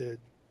interested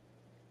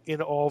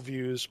in all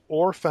views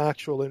or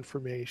factual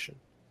information.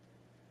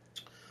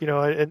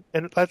 And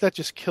that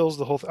just kills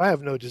the whole thing. I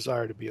have no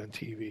desire to be on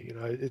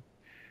TV.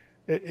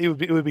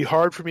 It would be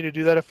hard for me to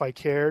do that if I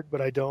cared,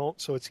 but I don't,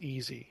 so it's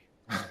easy.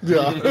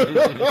 Yeah.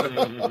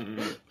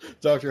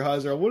 Dr.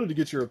 Heiser, I wanted to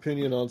get your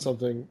opinion on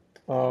something.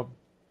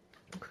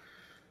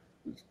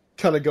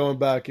 Kind of going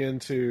back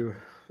into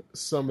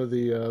some of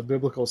the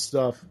biblical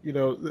stuff,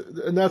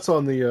 and that's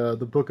on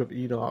the Book of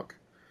Enoch.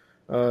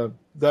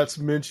 That's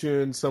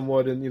mentioned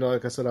somewhat in,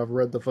 like I said, I've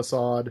read the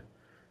Facade,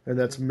 and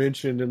that's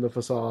mentioned in the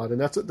Facade, and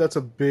that's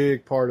a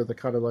big part of the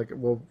kind of like,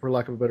 well, for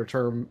lack of a better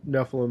term,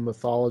 Nephilim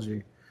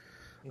mythology.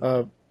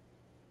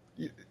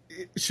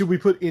 Should we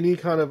put any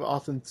kind of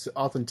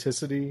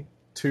authenticity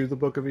to the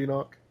Book of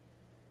Enoch?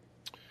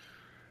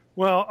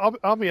 Well,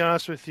 I'll be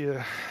honest with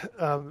you.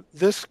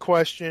 This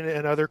question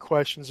and other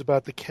questions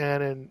about the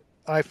canon,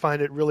 I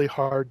find it really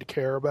hard to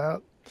care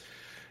about.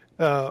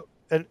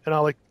 and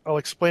I'll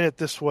explain it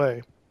this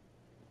way.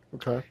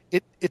 Okay.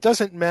 It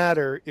doesn't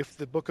matter if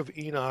the Book of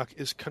Enoch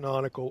is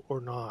canonical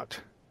or not.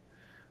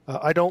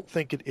 I don't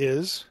think it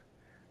is.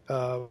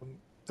 I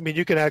mean,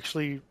 you can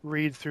actually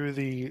read through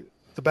the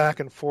back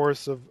and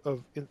forth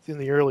of in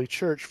the early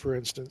church, for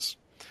instance.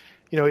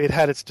 You know, it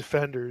had its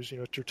defenders, you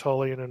know,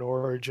 Tertullian and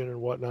Origen and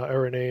whatnot,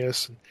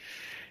 Irenaeus,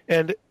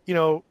 and you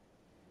know,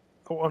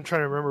 I'm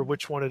trying to remember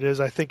which one it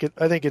is. I think it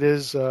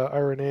is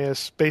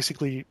Irenaeus.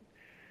 Basically,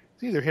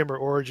 it's either him or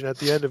Origen. At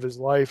the end of his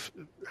life,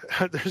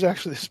 there's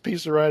actually this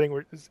piece of writing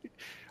where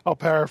I'll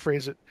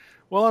paraphrase it.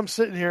 Well, I'm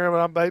sitting here,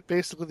 and I'm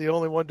basically the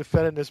only one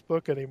defending this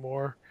book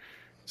anymore.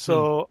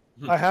 So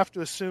I have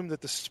to assume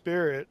that the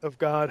Spirit of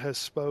God has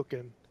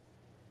spoken,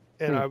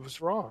 and I was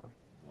wrong.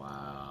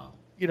 Wow.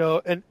 You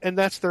know, and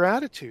that's their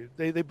attitude.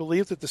 They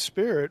believe that the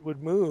Spirit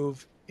would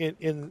move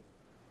in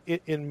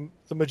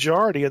the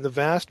majority and the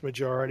vast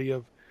majority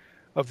of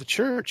the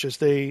church as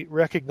they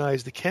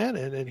recognize the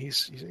canon. And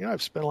he's you know,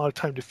 I've spent a lot of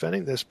time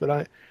defending this,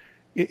 but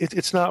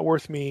it's not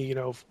worth me, you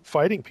know,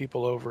 fighting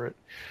people over it.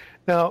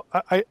 Now,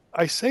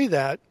 I say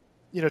that,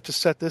 you know, to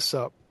set this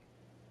up.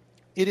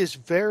 It is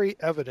very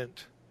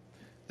evident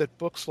that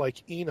books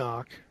like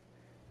Enoch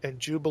and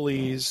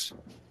Jubilees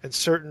and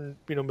certain,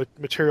 you know,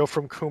 material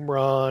from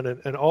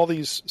Qumran and all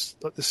these,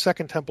 the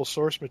Second Temple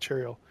source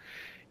material,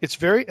 it's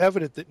very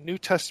evident that New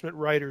Testament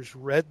writers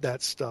read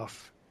that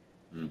stuff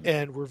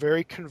and were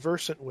very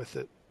conversant with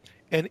it.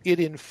 And it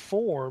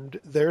informed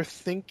their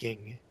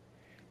thinking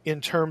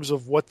in terms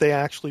of what they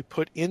actually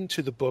put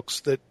into the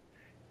books that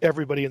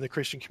everybody in the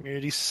Christian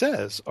community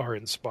says are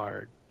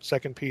inspired. 2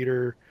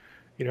 Peter,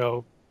 you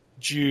know,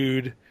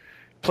 Jude,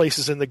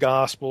 places in the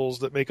Gospels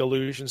that make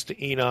allusions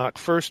to Enoch,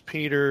 1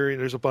 Peter,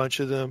 there's a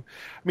bunch of them.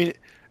 I mean,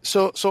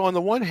 so on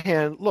the one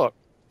hand, look,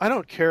 I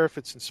don't care if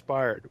it's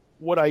inspired.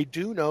 What I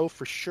do know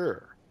for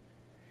sure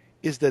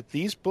is that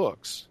these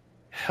books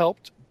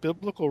helped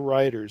biblical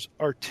writers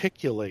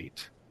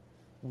articulate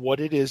what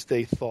it is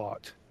they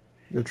thought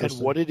and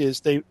what it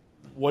is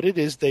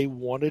they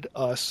wanted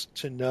us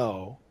to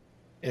know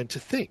and to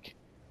think.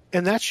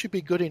 And that should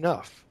be good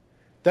enough.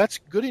 That's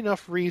good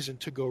enough reason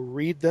to go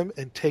read them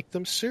and take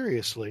them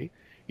seriously.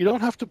 You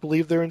don't have to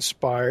believe they're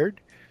inspired.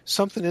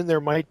 Something in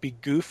there might be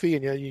goofy,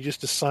 and you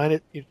just assign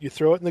it, you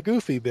throw it in the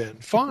goofy bin.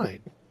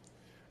 Fine.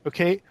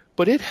 Okay?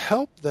 But it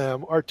helped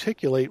them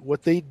articulate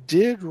what they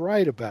did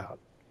write about.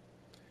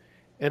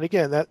 And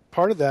again, that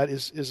part of that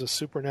is a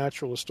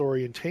supernaturalist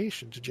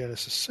orientation to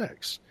Genesis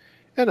 6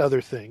 and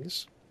other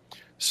things.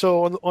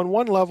 So on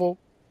one level,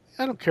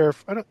 I don't care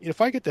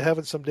if I get to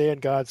heaven someday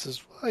and God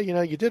says, well, you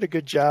know, you did a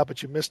good job,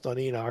 but you missed on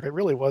Enoch. It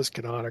really was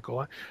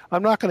canonical.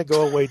 I'm not going to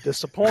go away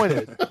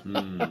disappointed.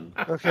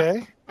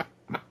 Okay?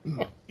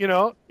 You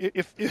know,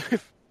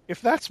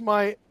 if that's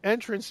my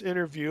entrance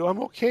interview,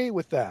 I'm okay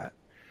with that.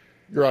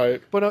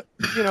 Right. But,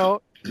 you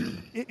know,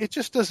 it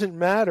just doesn't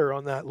matter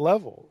on that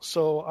level.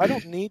 So I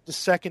don't need to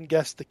second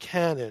guess the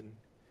canon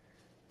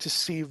to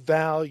see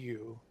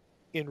value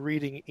in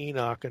reading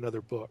Enoch and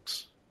other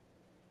books.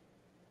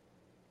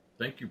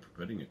 Thank you for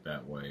putting it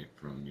that way.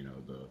 From, you know,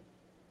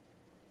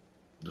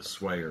 the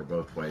swayer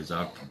both ways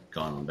I've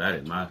gone on that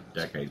in my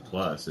decade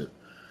plus. It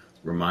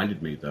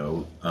reminded me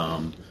though.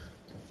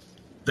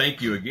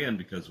 Thank you again,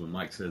 because when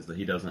Mike says that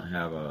he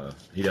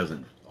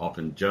doesn't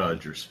often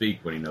judge or speak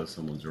when he knows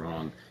someone's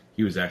wrong,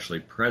 he was actually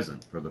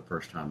present for the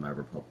first time I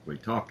ever publicly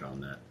talked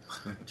on that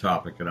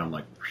topic, and I'm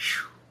like,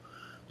 whew,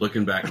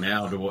 looking back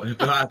now to what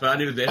if I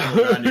knew then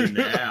what I knew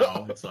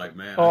now, it's like,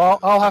 man. Oh,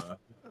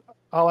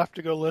 I'll have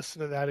to go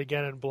listen to that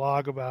again and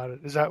blog about it.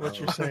 Is that what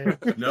you're saying?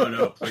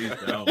 No, please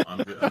don't.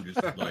 I'm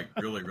just like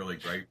really, really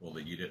grateful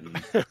that you didn't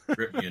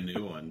rip me a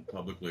new one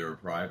publicly or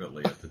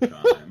privately at the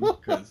time,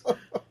 because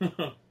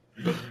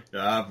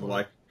I've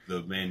liked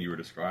the man you were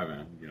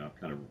describing. You know,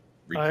 kind of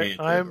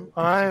recanted.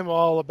 I'm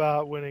all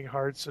about winning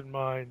hearts and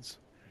minds.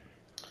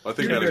 Well, I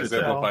think that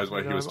exemplifies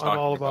what he was talking about. I'm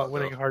all about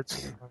winning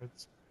hearts and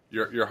minds.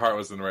 Your heart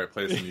was in the right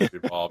place, and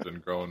you've evolved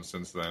and grown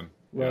since then.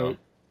 Right. You know?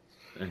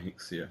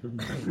 Thanks, yeah.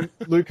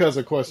 Luke has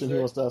a question he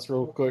wants to ask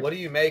real quick. What do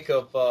you make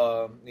of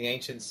the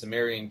ancient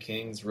Sumerian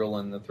kings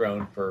ruling the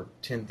throne for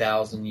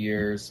 10,000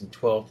 years and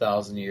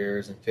 12,000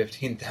 years and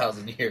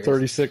 15,000 years?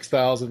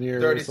 36,000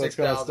 years.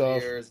 36,000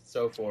 years and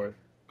so forth.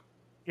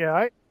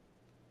 Yeah,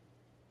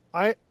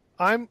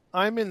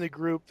 I'm in the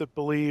group that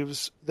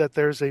believes that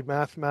there's a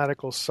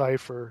mathematical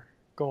cipher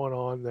going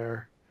on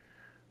there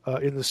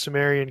in the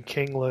Sumerian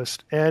king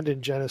list and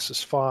in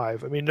Genesis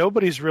 5. I mean,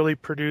 nobody's really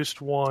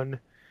produced one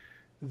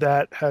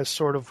that has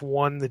sort of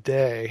won the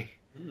day,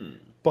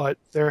 but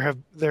there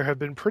have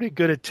been pretty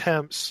good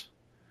attempts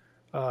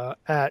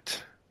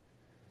at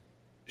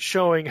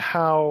showing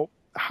how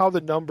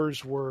the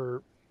numbers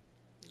were.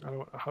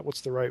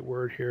 What's the right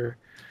word here?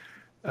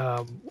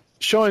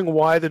 Showing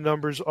why the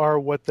numbers are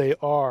what they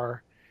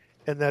are,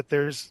 and that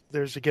there's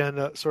again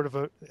a sort of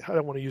I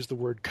don't want to use the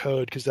word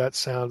code because that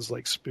sounds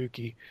like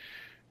spooky,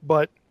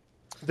 but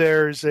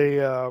there's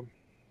a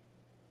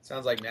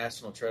sounds like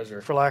National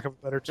Treasure, for lack of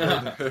a better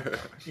term.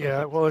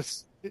 Yeah, well,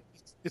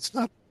 it's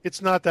not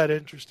it's not that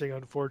interesting,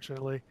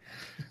 unfortunately.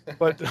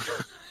 But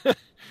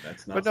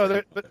That's not but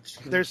no,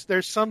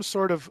 there's some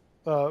sort of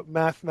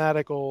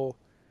mathematical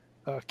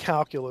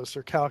calculus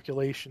or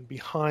calculation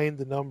behind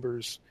the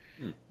numbers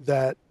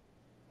that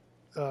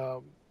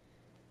so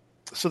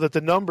that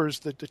the numbers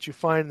that you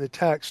find in the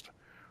text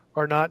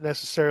are not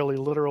necessarily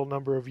literal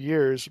number of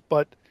years,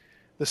 but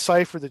the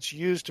cipher that's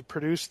used to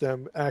produce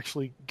them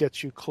actually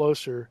gets you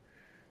closer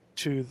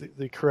to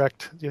the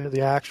correct,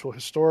 the actual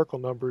historical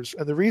numbers.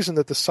 And the reason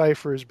that the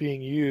cipher is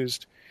being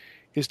used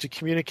is to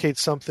communicate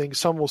something.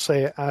 Some will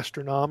say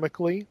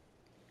astronomically.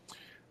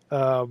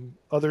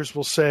 Others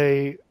will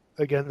say,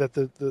 again, that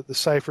the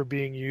cipher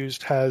being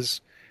used has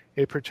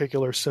a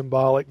particular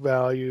symbolic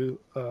value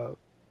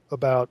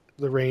about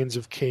the reigns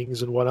of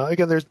kings and whatnot.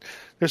 Again,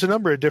 there's a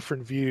number of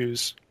different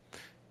views,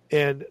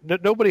 and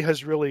nobody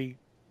has really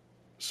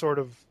sort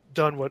of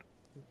done what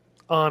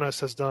Annas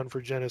has done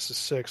for Genesis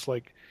 6,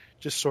 like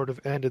just sort of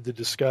ended the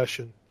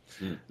discussion.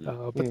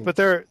 But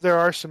there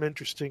are some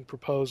interesting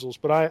proposals.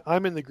 But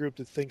I'm in the group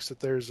that thinks that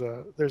there's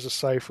a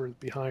cipher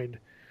behind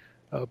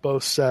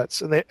both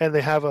sets, and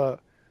they have a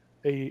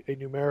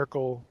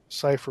numerical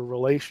cipher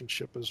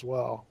relationship as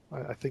well.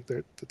 I think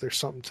that there's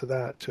something to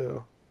that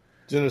too.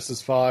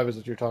 Genesis 5 is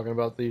what you're talking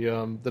about,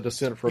 the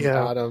descent from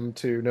Adam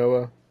to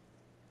Noah.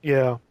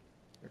 Yeah.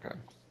 Okay.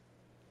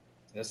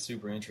 That's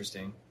super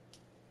interesting.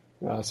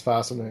 That's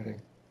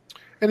fascinating.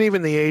 And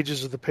even the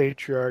ages of the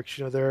patriarchs,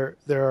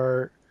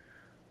 there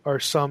are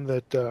some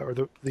that are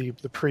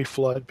the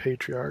pre-flood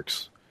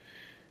patriarchs.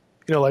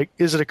 Like,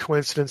 is it a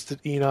coincidence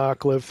that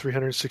Enoch lived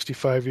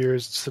 365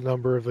 years? It's the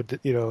number of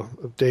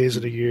of days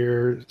in a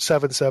year.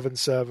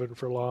 777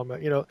 for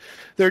Lamech.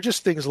 There are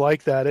just things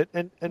like that.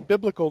 And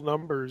biblical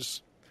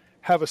numbers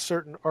have a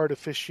certain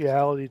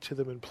artificiality to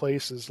them in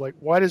places. Like,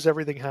 why does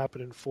everything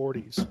happen in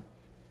 40s?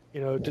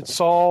 Did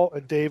Saul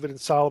and David and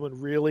Solomon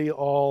really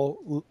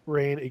all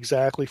reign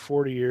exactly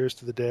 40 years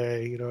to the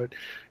day?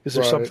 Is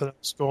there something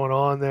else going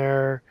on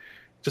there?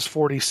 Does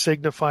 40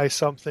 signify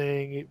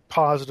something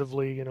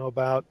positively,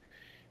 about,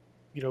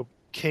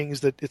 kings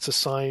that it's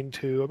assigned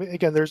to? I mean,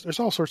 again, there's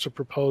all sorts of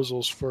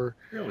proposals for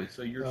really.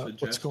 So you're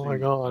suggesting what's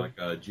going on.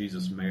 Like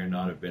Jesus may or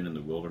not have been in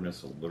the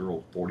wilderness a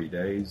literal 40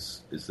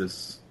 days. Is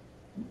this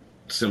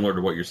similar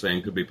to what you're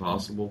saying could be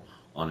possible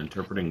on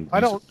interpreting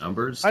these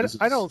numbers?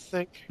 I don't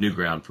think new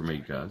ground for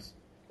me, guys.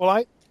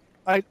 Well,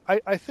 I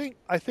think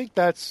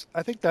that's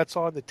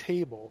on the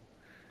table,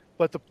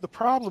 but the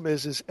problem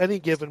is any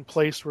given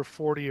place where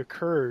 40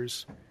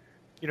 occurs,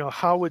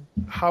 how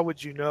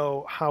would you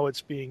know how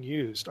it's being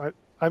used?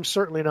 I'm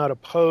certainly not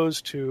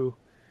opposed to,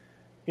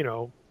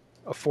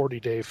 a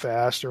 40-day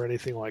fast or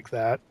anything like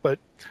that, but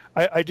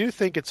I do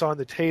think it's on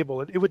the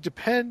table. It would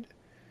depend,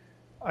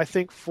 I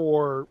think,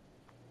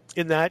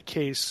 in that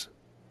case.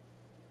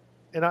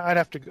 And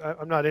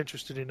I'm not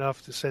interested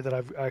enough to say that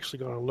I've actually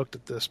gone and looked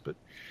at this, but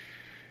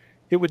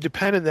it would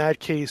depend in that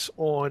case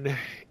on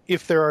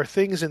if there are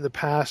things in the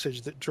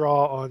passage that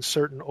draw on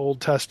certain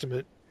Old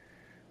Testament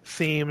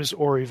themes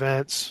or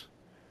events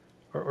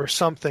or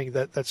something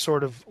that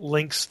sort of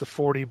links the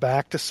 40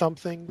 back to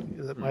something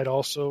that might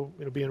also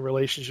be in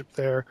relationship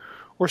there,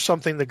 or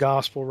something the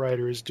gospel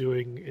writer is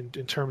doing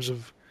in terms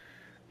of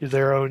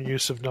their own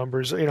use of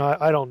numbers.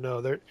 I don't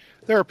know. There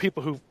are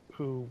people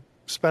who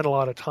spent a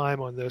lot of time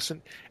on this,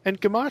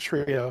 and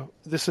gematria.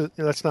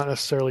 That's not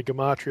necessarily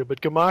gematria, but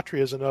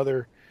gematria is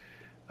another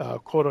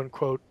quote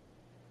unquote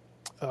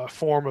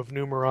form of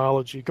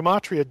numerology.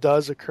 Gematria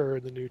does occur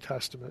in the New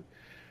Testament.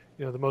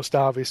 The most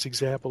obvious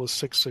example is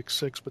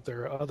 666, but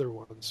there are other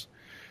ones.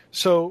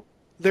 So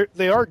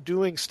they are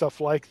doing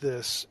stuff like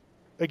this,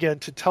 again,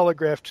 to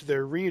telegraph to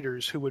their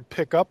readers who would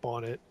pick up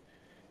on it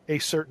a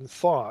certain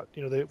thought.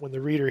 When the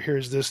reader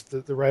hears this,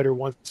 the writer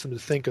wants them to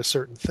think a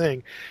certain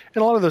thing.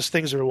 And a lot of those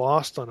things are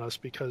lost on us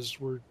because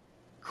we're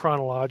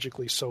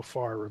chronologically so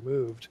far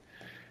removed,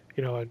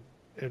 and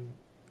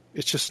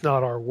it's just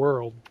not our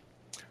world.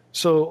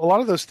 So a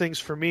lot of those things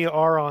for me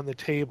are on the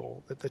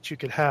table that you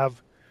could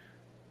have.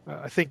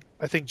 I think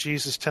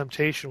Jesus'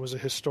 temptation was a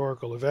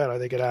historical event. I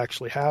think it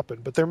actually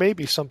happened, but there may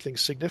be something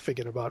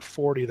significant about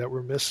 40 that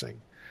we're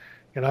missing.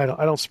 And I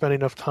don't spend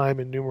enough time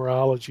in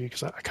numerology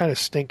because I kind of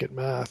stink at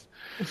math.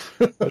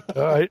 But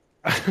I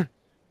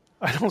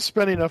don't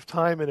spend enough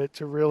time in it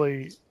to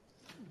really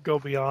go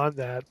beyond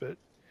that. But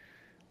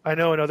I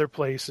know in other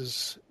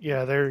places,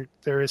 there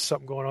is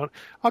something going on.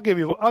 I'll give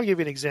you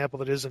an example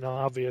that isn't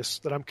obvious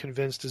that I'm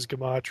convinced is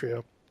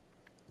gematria.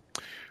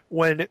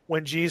 When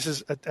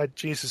Jesus at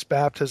Jesus'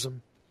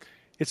 baptism,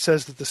 it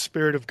says that the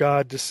Spirit of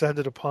God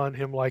descended upon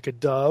him like a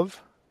dove.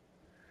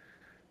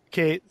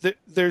 Okay,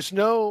 there's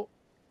no.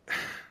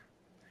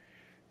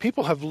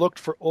 People have looked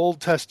for Old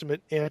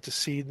Testament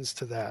antecedents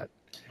to that.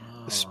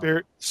 The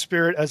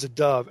spirit as a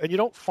dove, and you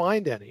don't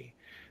find any.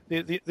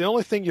 The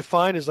only thing you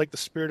find is like the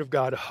Spirit of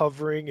God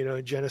hovering,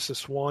 in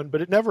Genesis 1,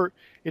 but it never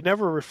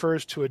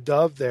refers to a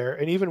dove there.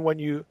 And even when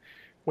you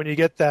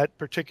get that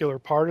particular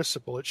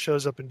participle, it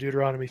shows up in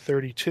Deuteronomy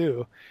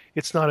 32.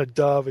 It's not a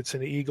dove, it's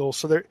an eagle.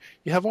 So there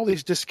you have all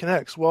these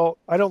disconnects. Well,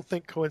 I don't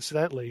think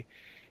coincidentally,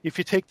 if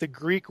you take the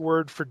Greek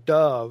word for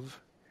dove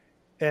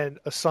and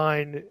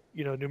assign,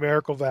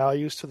 numerical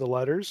values to the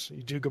letters,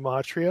 you do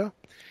gematria,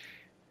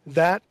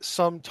 that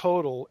sum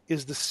total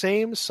is the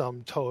same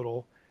sum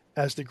total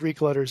as the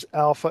Greek letters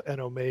alpha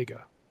and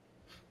omega.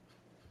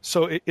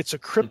 So it's a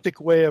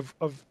cryptic way of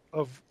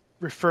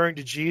referring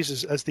to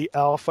Jesus as the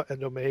Alpha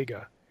and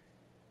Omega.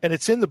 And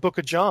it's in the book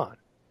of John,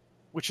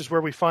 which is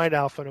where we find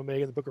Alpha and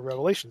Omega in the book of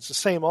Revelation. It's the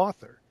same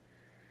author,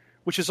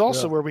 which is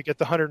also where we get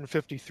the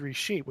 153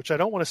 sheep, which I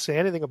don't want to say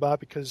anything about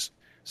because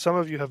some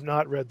of you have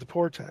not read the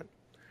portent.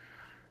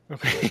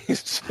 Okay,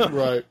 so,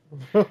 right.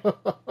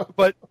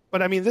 but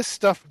I mean, this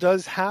stuff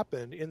does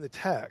happen in the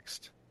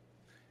text.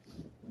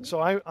 So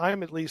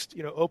I'm at least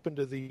open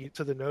to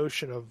the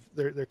notion of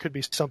there could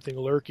be something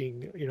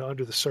lurking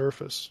under the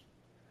surface.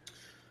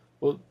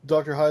 Well,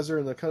 Dr. Heiser,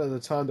 in the kind of the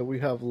time that we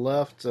have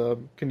left,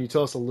 can you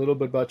tell us a little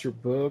bit about your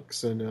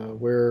books and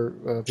where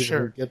people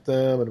can get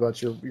them, and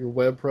about your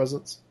web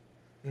presence?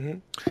 Mm-hmm.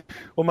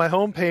 Well, my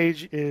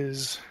homepage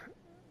is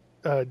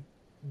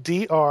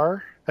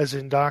dr, as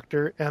in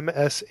Dr.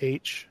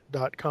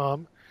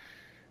 msh.com.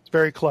 It's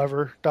very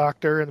clever,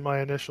 Doctor and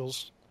my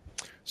initials.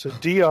 So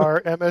drmsh.com,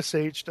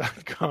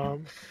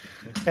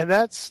 and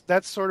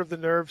that's sort of the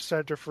nerve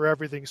center for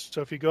everything.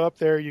 So if you go up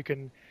there, you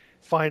can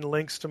find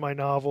links to my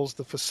novels,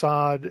 The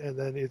Facade, and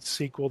then its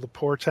sequel, The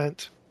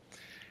Portent,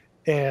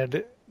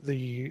 and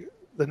the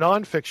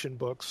nonfiction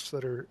books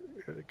that are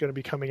going to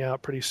be coming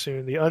out pretty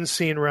soon. The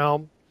Unseen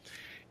Realm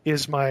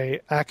is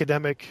my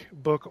academic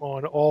book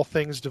on all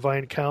things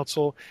divine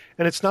counsel,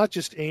 and it's not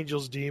just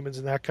angels, demons,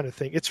 and that kind of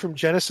thing. It's from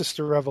Genesis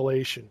to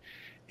Revelation.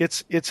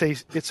 It's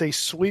a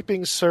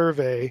sweeping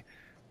survey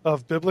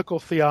of biblical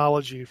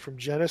theology from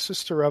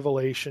Genesis to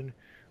Revelation,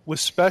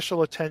 with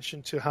special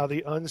attention to how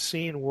the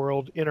unseen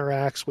world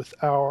interacts with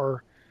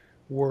our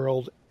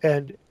world,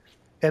 and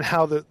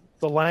how the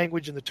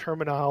language and the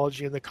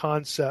terminology and the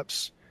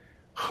concepts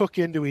hook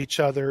into each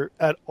other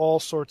at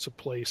all sorts of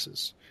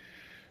places.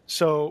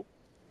 So,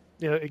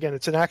 again,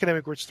 it's an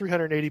academic where it's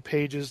 380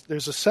 pages.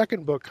 There's a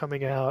second book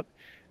coming out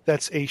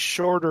that's a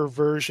shorter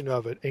version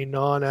of it, a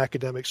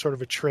non-academic, sort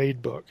of a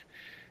trade book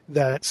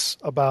that's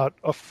about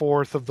a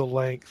fourth of the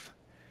length.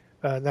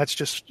 And that's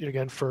just,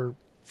 again, for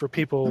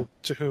people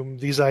to whom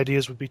these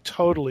ideas would be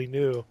totally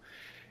new,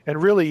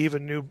 and really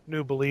even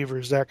new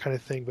believers, that kind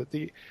of thing. But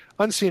the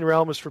Unseen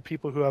Realm is for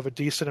people who have a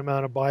decent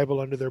amount of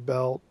Bible under their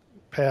belt,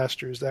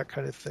 pastors, that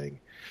kind of thing.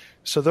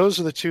 So those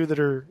are the two that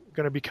are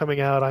going to be coming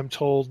out, I'm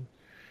told,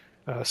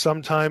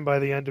 sometime by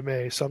the end of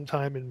May,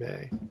 sometime in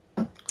May.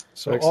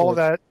 So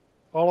Excellent.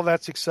 all of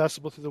that's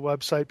accessible through the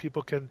website.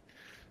 People can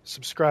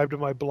subscribe to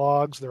my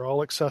blogs. They're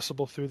all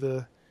accessible through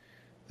the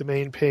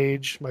main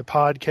page. My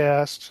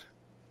podcast,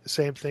 the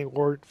same thing,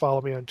 or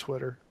follow me on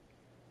Twitter.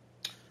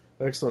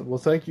 Excellent. Well,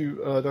 thank you,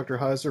 Dr.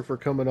 Heiser, for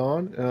coming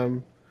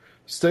on.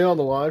 Stay on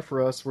the line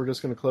for us. We're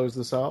just going to close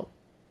this out.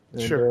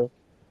 And, sure.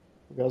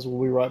 Guys,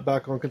 we'll be right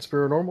back on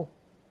Conspiranormal.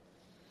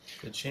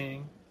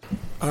 Ka-ching.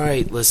 All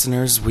right,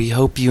 listeners, we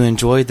hope you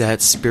enjoyed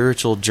that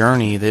spiritual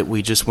journey that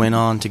we just went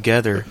on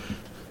together.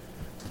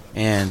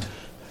 And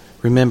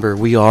remember,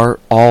 we are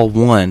all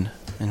one,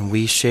 and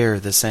we share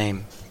the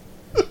same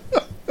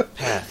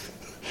path.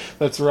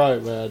 That's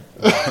right, man.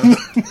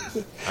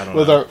 I don't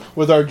know.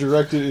 With our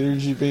directed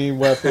energy beam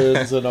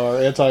weapons and our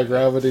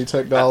anti-gravity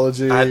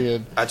technology.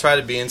 I try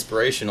to be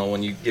inspirational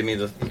when you give me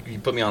you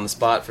put me on the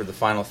spot for the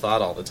final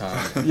thought all the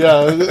time.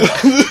 Yeah.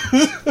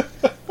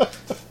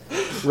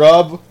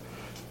 Rob,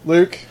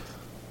 Luke,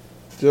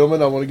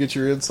 gentlemen, I want to get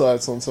your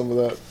insights on some of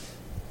that.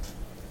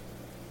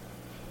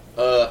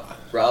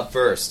 Rob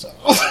first.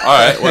 All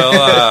right,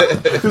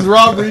 well... Because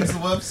Rob reads the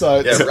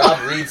website. Yeah,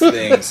 Rob reads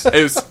things.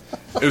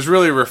 It was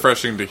really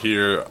refreshing to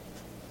hear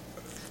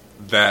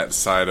that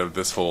side of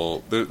this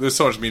whole... There's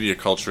so much media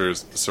culture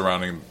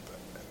surrounding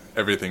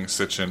everything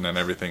Sitchin and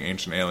everything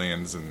Ancient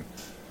Aliens, and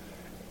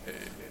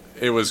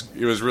it was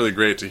really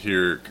great to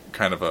hear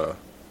kind of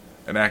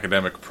an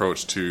academic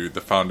approach to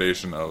the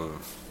foundation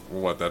of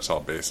what that's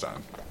all based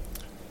on.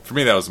 For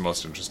me, that was the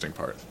most interesting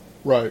part.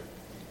 Right.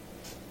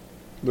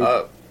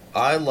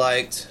 I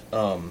liked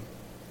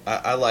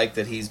I like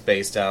that he's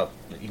based out,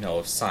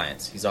 of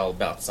science. He's all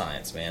about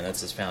science, man.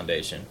 That's his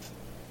foundation.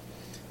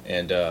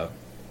 And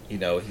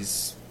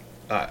he's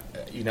how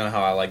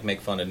I like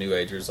make fun of New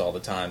Agers all the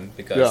time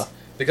because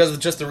of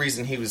just the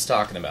reason he was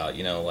talking about.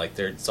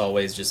 It's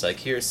always just like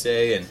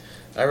hearsay, and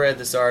I read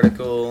this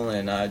article,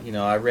 and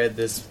I read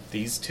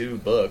these two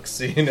books,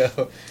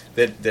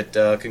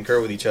 that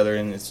concur with each other,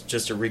 and it's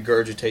just a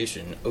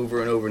regurgitation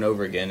over and over and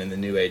over again in the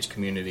New Age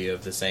community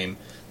of the same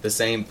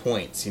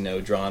points,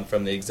 drawn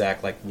from the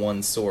exact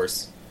one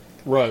source,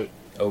 right,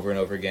 over and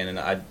over again. And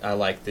I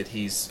like that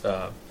he's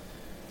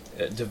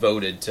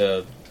devoted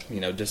to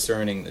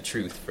discerning the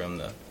truth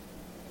from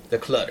the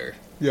clutter.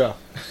 Yeah.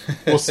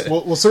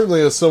 Well,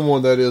 certainly as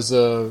someone that is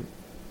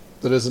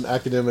an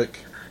academic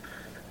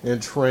and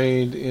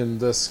trained in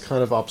this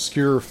kind of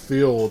obscure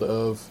field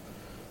of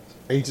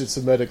ancient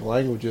Semitic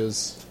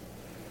languages,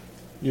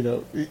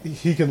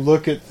 he can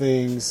look at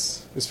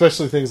things,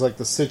 especially things like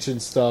the Sitchin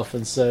stuff,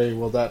 and say,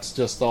 well, that's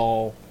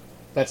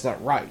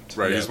not right.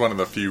 Right, he's one of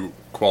the few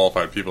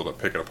qualified people to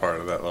pick it apart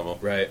at that level.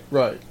 Right.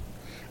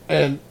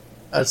 And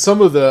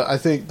some of I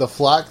think the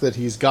flack that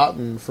he's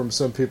gotten from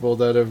some people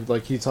that have,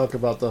 like, he talked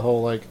about the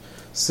whole, like,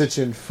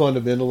 Sitchin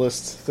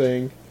fundamentalist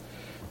thing,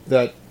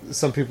 that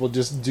some people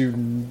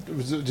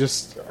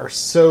just are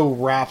so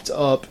wrapped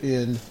up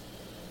in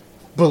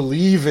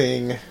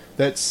believing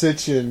that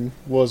Sitchin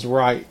was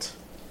right.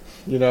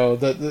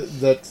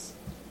 That's,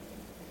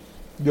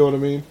 you know what I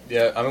mean?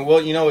 Yeah, I mean, well,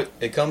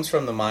 it comes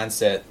from the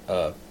mindset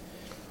of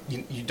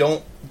you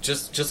don't,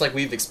 just like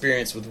we've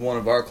experienced with one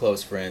of our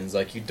close friends,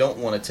 like, you don't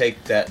want to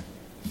take that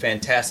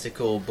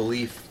fantastical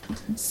belief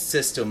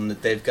system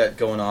that they've got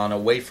going on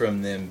away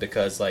from them,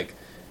 because, like,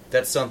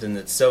 that's something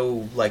that's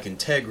so, like,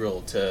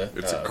 integral to...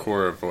 It's a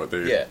core of what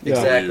they... Yeah,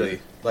 exactly.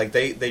 Like,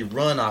 they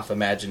run off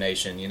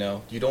imagination, You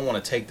don't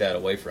want to take that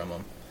away from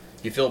them.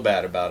 You feel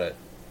bad about it.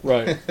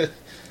 Right.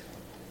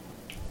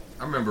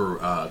 I remember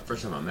the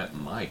first time I met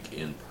Mike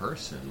in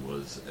person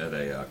was at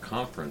a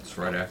conference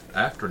right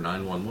after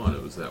 9/11.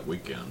 It was that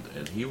weekend,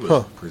 and he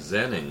was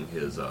presenting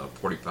his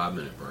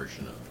 45-minute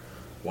version of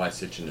Why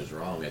Sitchin is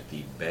Wrong at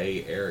the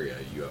Bay Area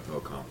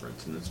UFO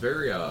Conference. And it's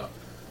very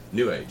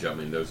new age. I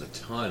mean, there's a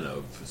ton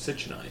of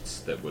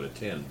Sitchinites that would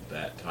attend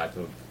that type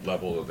of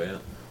level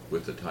event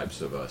with the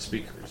types of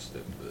speakers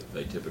that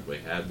they typically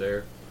had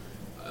there.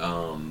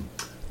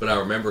 But I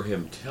remember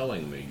him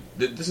telling me,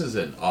 this is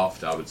an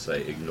oft, I would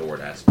say, ignored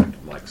aspect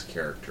of Mike's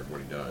character,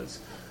 what he does,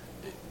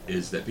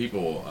 is that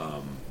people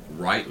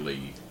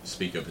rightly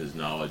speak of his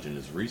knowledge and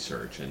his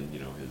research and,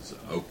 his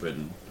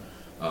open,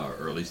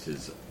 or at least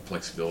his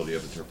flexibility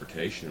of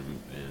interpretation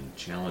and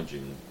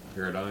challenging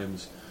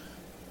paradigms.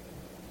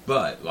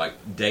 But,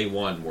 like, day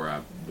one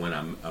when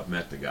I've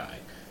met the guy,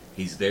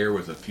 he's there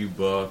with a few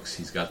books,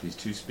 he's got these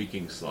 2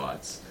 speaking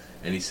slots,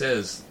 and he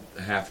says,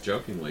 half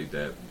jokingly,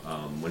 that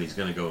when he's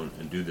going to go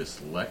and do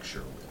this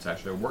lecture, it's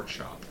actually a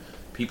workshop,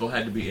 people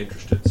had to be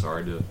interested,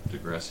 sorry to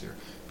digress here,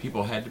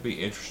 people had to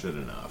be interested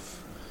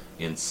enough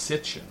in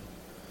Sitchin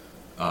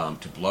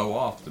to blow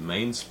off the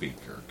main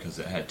speaker, because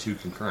it had 2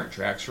 concurrent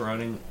tracks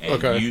running,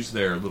 and use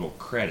their little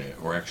credit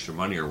or extra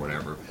money or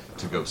whatever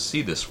to go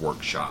see this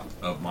workshop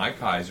of Mike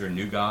Heiser,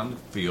 new guy in the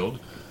field,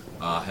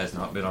 has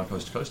not been on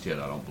Coast to Coast yet,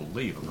 I don't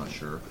believe, I'm not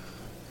sure,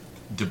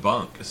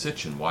 debunk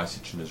Sitchin, why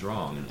Sitchin is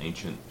wrong, an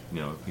ancient,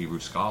 Hebrew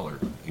scholar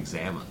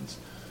examines.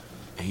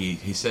 He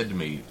said to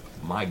me,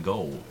 my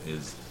goal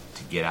is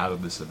to get out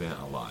of this event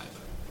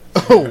alive.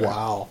 Oh,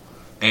 wow.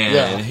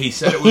 And he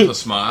said it with a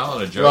smile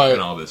and a joke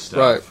and all this stuff.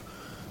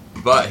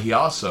 Right. But he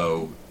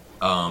also,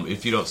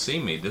 if you don't see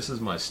me, this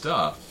is my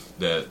stuff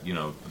that,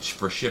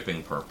 for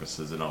shipping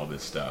purposes and all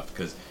this stuff.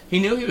 Because he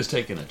knew he was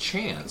taking a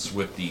chance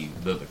with the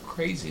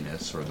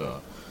craziness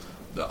or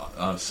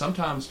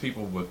sometimes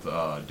people with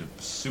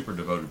super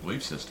devoted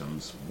belief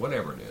systems,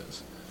 whatever it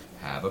is,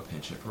 have a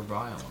penchant for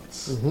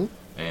violence. Mm-hmm.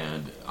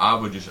 And I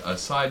would just,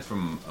 aside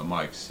from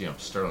Mike's,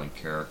 sterling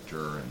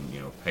character and,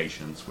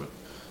 patience with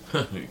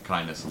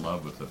kindness and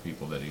love with the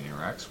people that he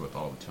interacts with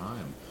all the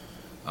time,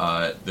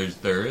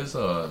 there is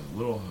a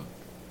little,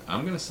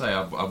 I'm going to say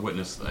I've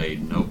witnessed a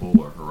noble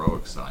or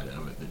heroic side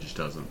of it that just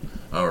doesn't,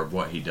 or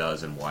what he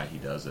does and why he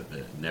does it,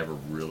 that never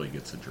really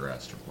gets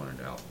addressed or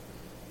pointed out.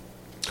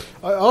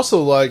 I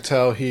also liked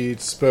how he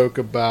spoke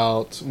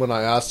about, when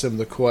I asked him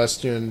the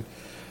question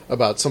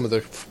about some of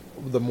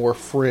the more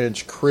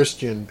fringe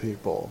Christian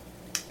people,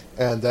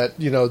 and that,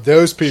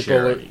 those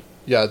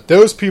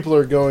people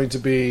are going to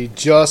be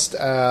just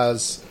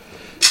as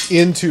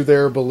into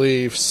their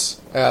beliefs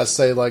as,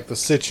 say, like the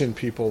Sitchin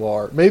people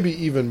are, maybe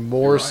even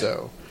more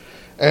so,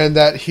 and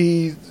that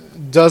he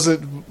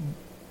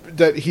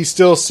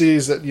still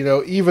sees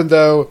that, even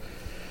though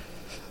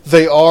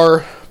they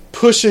are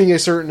pushing a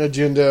certain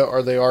agenda,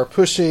 or they are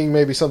pushing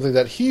maybe something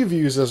that he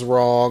views as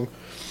wrong,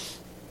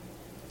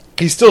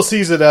 he still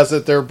sees it as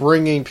that they're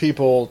bringing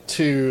people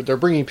to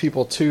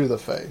the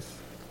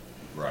faith,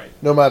 right?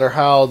 No matter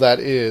how that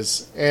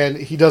is, and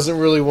he doesn't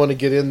really want to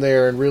get in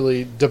there and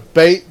really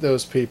debate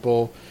those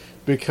people,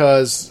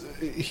 because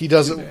he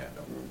doesn't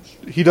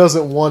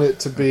want it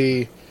to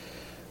be.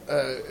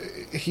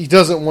 He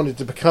doesn't want it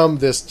to become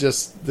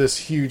this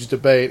huge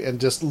debate, and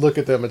just look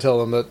at them and tell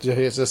them that,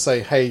 just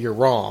say, "Hey, you're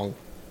wrong."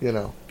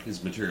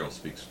 His material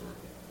speaks for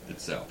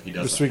itself. He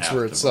doesn't speaks have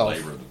for to itself.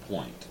 belabor the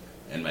point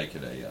and make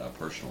it a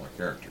personal or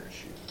character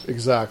issue.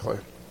 Exactly.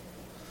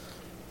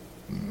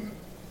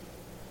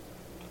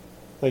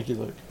 Thank you,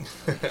 Luke.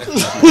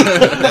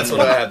 That's what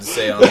I have to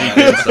say on that.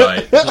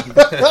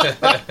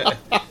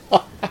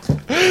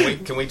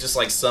 Can we just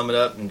sum it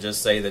up and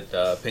just say that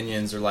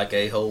opinions are like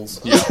a-holes?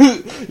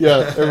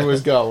 Yeah,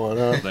 everybody's got one,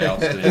 huh? They all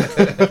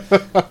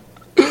stink.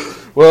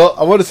 Well,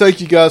 I want to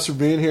thank you guys for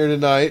being here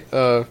tonight.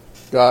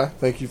 Guy,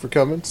 thank you for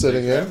coming,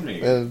 sitting in,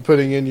 and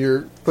putting in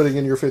your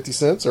 50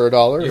 cents or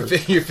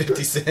 $1. Your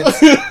 50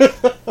 cents.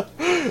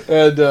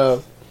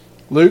 And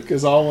Luke,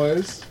 as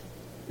always,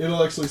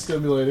 intellectually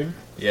stimulating.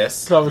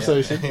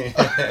 conversation.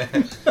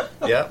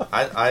 Yeah,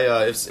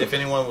 if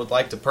anyone would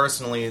like to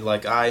personally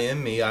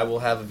IM me, I will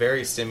have a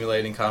very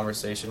stimulating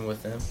conversation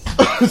with them.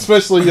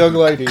 Especially young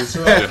ladies.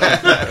 No,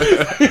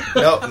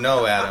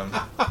 Adam.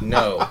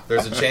 No.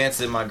 There's a chance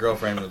that my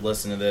girlfriend would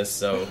listen to this,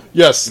 so...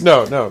 Yes,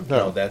 no. That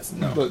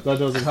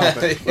doesn't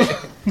happen.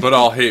 But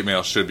all hate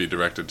mail should be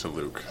directed to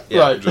Luke.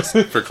 Yeah. Right. Just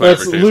for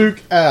clarification. That's Luke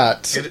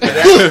at...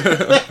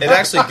 It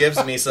actually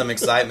gives me some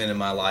excitement in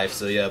my life,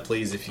 so yeah,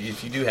 please, if you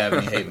do have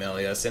any hate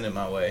mail, send it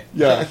my way.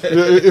 Yeah.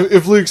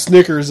 If Luke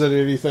snickers at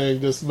anything,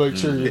 just make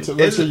sure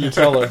you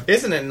tell him.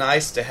 Isn't it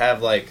nice to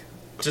have,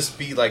 just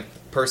be the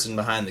person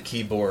behind the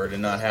keyboard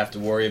and not have to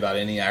worry about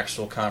any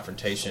actual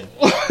confrontation?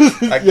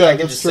 I can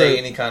just say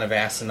any kind of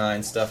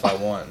asinine stuff I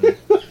want.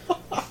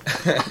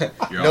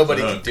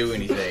 Nobody can do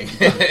anything.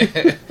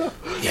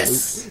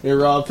 Yes. Hey,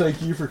 Rob,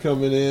 thank you for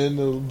coming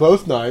in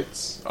both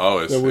nights.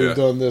 Always. That we've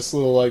done this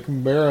little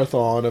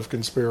marathon of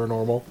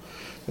Conspiranormal.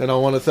 And I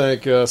want to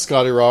thank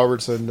Scotty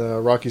Roberts and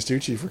Rocky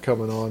Stucci for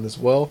coming on as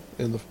well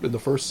in the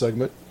first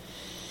segment.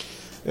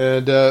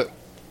 And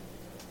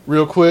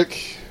real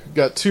quick,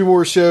 got two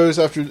more shows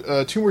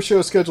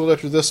scheduled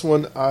after this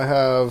one. I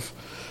have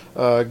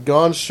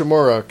Gon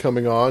Shimura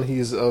coming on.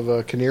 He's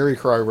of Canary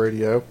Cry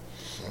Radio.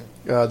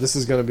 This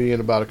is going to be in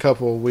about a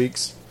couple of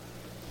weeks.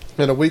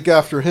 And a week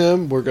after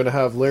him, we're going to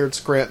have Laird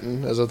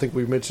Scranton, as I think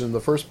we mentioned in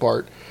the first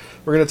part.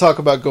 We're going to talk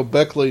about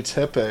Göbekli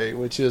Tepe,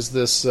 which is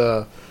this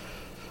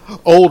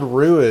old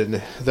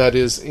ruin that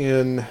is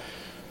in,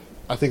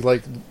 I think,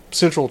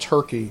 central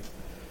Turkey.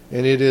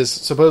 And it is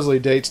supposedly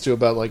dates to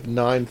about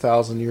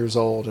 9,000 years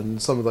old,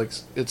 and some of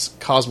its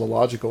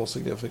cosmological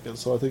significance.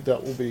 So I think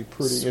that will be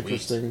pretty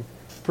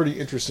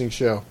interesting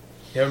show.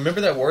 Yeah, remember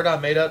that word I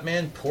made up,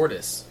 man?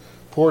 Portis.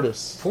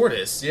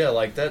 Yeah,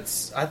 I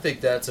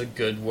think that's a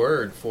good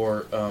word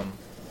for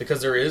because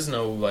there is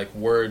no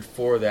word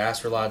for the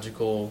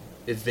astrological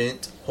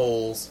event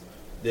holes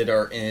that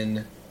are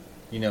in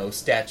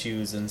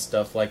statues and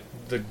stuff like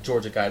the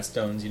Georgia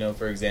Guidestones,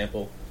 for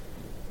example.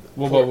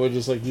 What about we're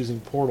just using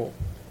portal?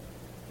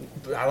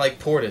 I like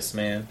Portis,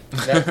 man.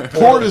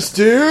 Portis,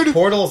 dude!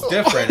 Portal's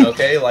different,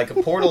 okay? A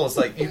portal is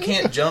you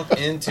can't jump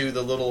into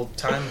the little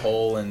time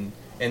hole and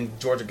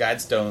Georgia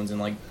Guidestones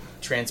and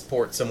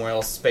transport somewhere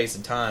else, space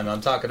and time.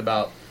 I'm talking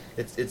about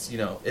it's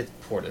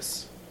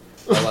Portis.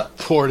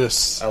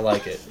 Portis. I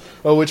like it.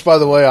 Oh, which by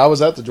the way, I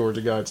was at the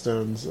Georgia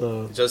Guidestones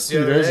just a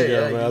few days ago.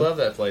 Yeah, man. You love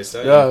that place,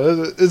 don't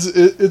you?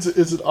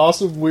 It's an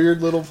awesome,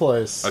 weird little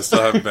place. I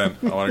still haven't been.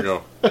 I want to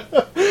go.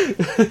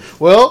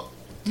 Well,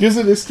 gives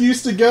an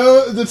excuse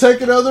to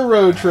take another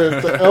road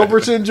trip to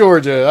Elberton,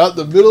 Georgia, out in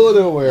the middle of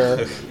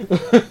nowhere.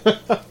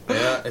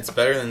 Yeah, it's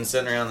better than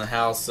sitting around the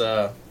house.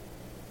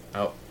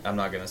 I'm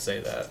not going to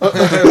say that.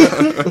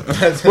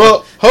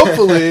 Well,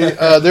 hopefully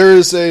there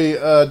is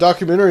a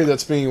documentary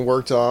that's being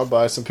worked on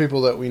by some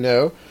people that we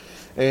know,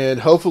 and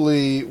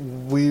hopefully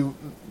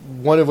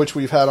one of which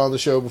we've had on the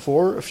show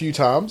before a few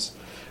times,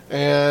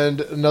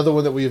 and another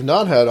one that we have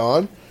not had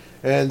on,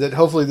 and that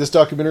hopefully this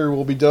documentary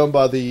will be done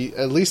by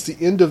at least the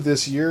end of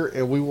this year,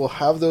 and we will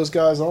have those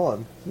guys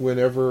on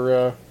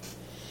whenever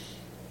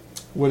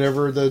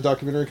the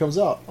documentary comes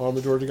out on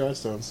the Georgia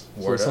Guidestones.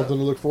 So it's something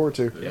to look forward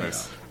to.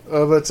 Yes.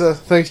 But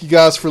thank you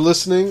guys for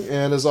listening,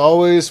 and as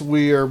always,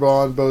 we are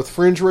on both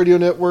Fringe Radio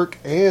Network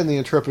and the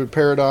Intrepid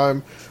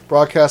Paradigm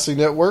Broadcasting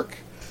Network,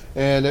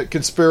 and at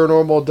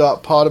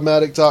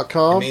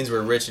conspiranormal.podomatic.com. It means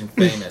we're rich and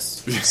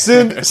famous.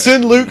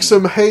 Send Luke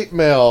some hate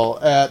mail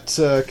at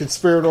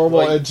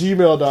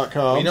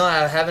conspiranormal@gmail.com.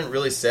 I haven't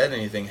really said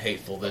anything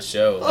hateful this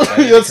show.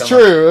 That's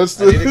true. I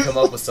need to come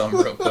up with something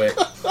real quick.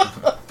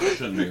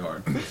 Shouldn't be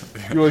hard.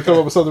 You want to come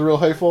up with something real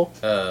hateful?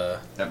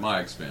 At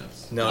my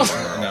expense. No.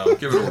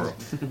 Give it a whirl.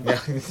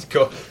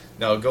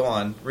 Go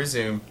on.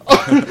 Resume.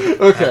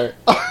 Okay.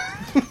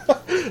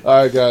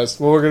 Alright, guys.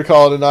 Well, we're going to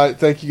call it a night.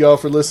 Thank you all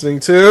for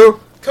listening to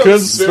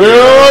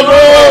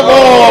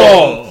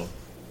Conspiranormal!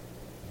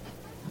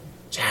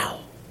 Ciao.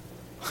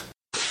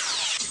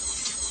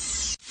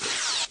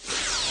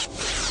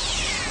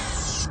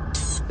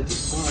 The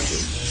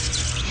departed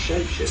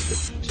shapeshifter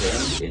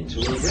turned into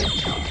a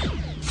reptile.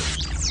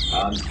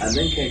 And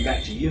then came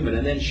back to human,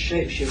 and then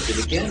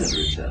shapeshifted again and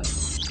returned.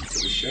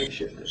 It was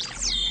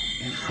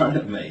shapeshifted in front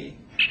of me.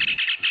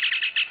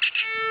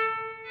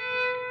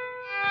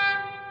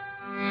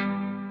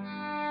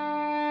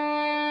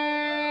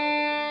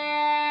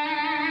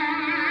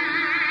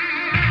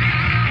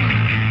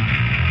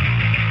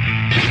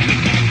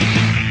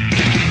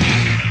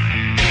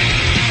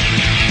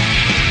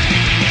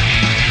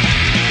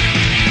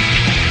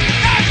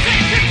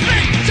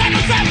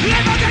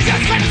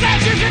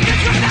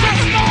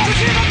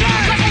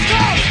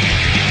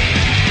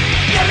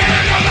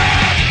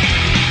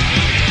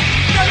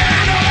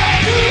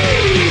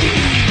 Ooh!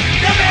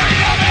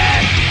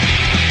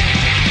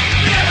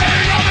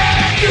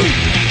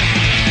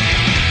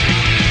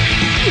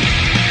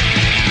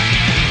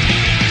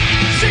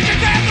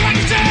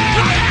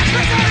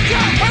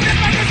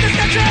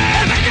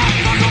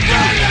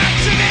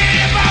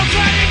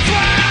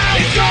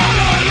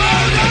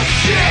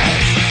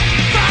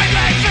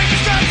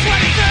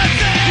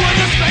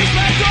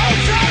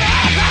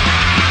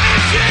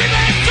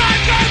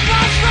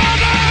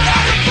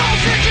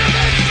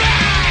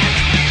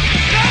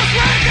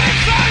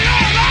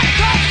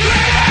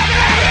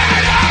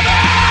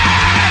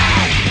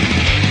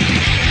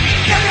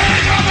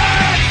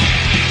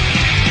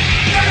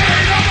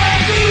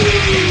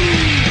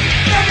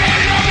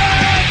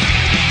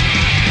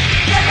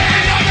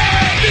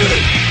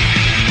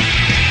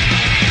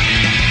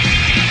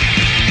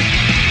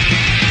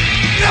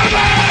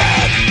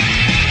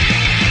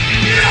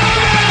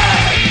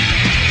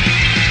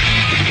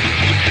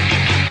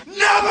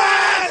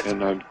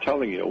 I'm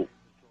telling you,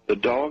 the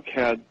dog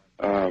had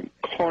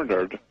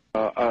cornered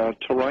a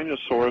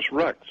Tyrannosaurus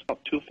Rex,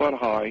 up 2 foot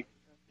high,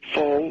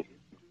 full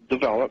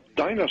developed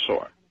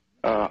dinosaur.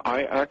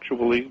 I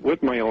actually,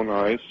 with my own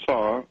eyes,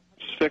 saw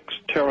 6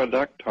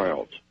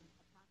 pterodactyls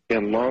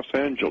in Los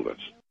Angeles.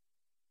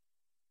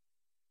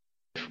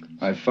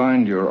 I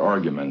find your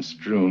argument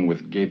strewn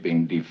with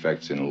gaping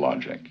defects in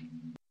logic.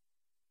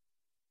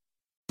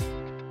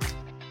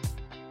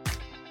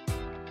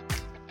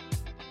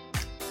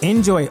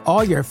 Enjoy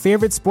all your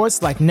favorite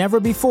sports like never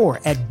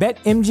before at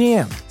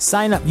BetMGM.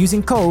 Sign up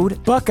using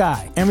code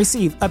Buckeye and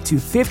receive up to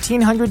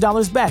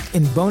 $1,500 back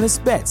in bonus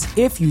bets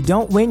if you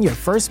don't win your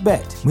first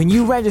bet. When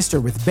you register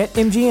with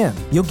BetMGM,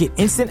 you'll get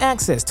instant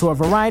access to a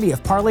variety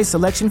of parlay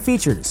selection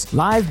features,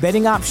 live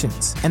betting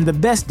options, and the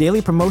best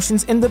daily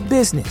promotions in the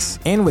business.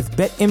 And with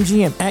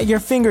BetMGM at your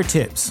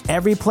fingertips,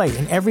 every play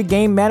and every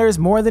game matters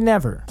more than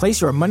ever.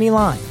 Place your money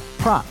line,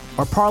 prop,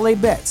 or parlay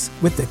bets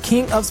with the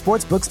king of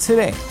sportsbooks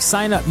today.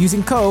 Sign up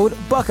using code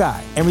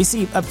Buckeye and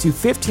receive up to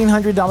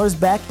 $1,500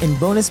 back in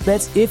bonus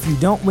bets if you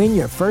don't win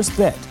your first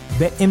bet.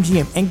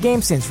 BetMGM and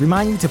GameSense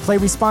remind you to play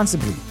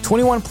responsibly.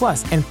 21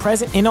 plus and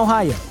present in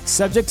Ohio,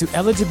 subject to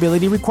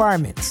eligibility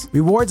requirements.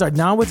 Rewards are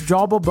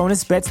non-withdrawable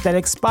bonus bets that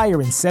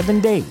expire in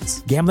 7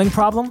 days. Gambling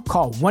problem?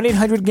 Call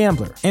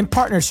 1-800-GAMBLER. In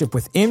partnership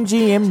with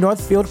MGM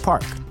Northfield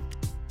Park.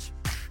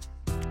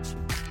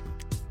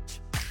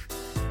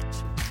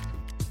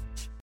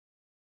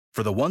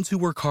 For the ones who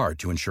work hard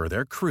to ensure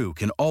their crew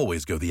can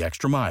always go the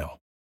extra mile,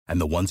 and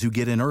the ones who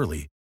get in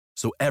early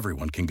so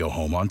everyone can go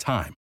home on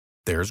time,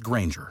 there's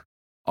Grainger,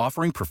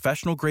 offering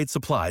professional-grade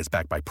supplies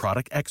backed by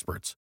product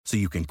experts so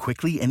you can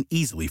quickly and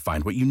easily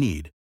find what you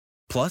need.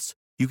 Plus,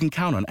 you can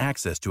count on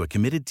access to a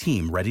committed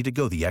team ready to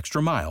go the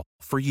extra mile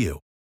for you.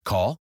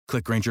 Call,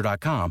 click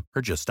Grainger.com,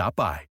 or just stop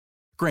by.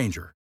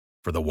 Grainger,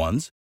 for the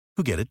ones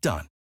who get it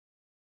done.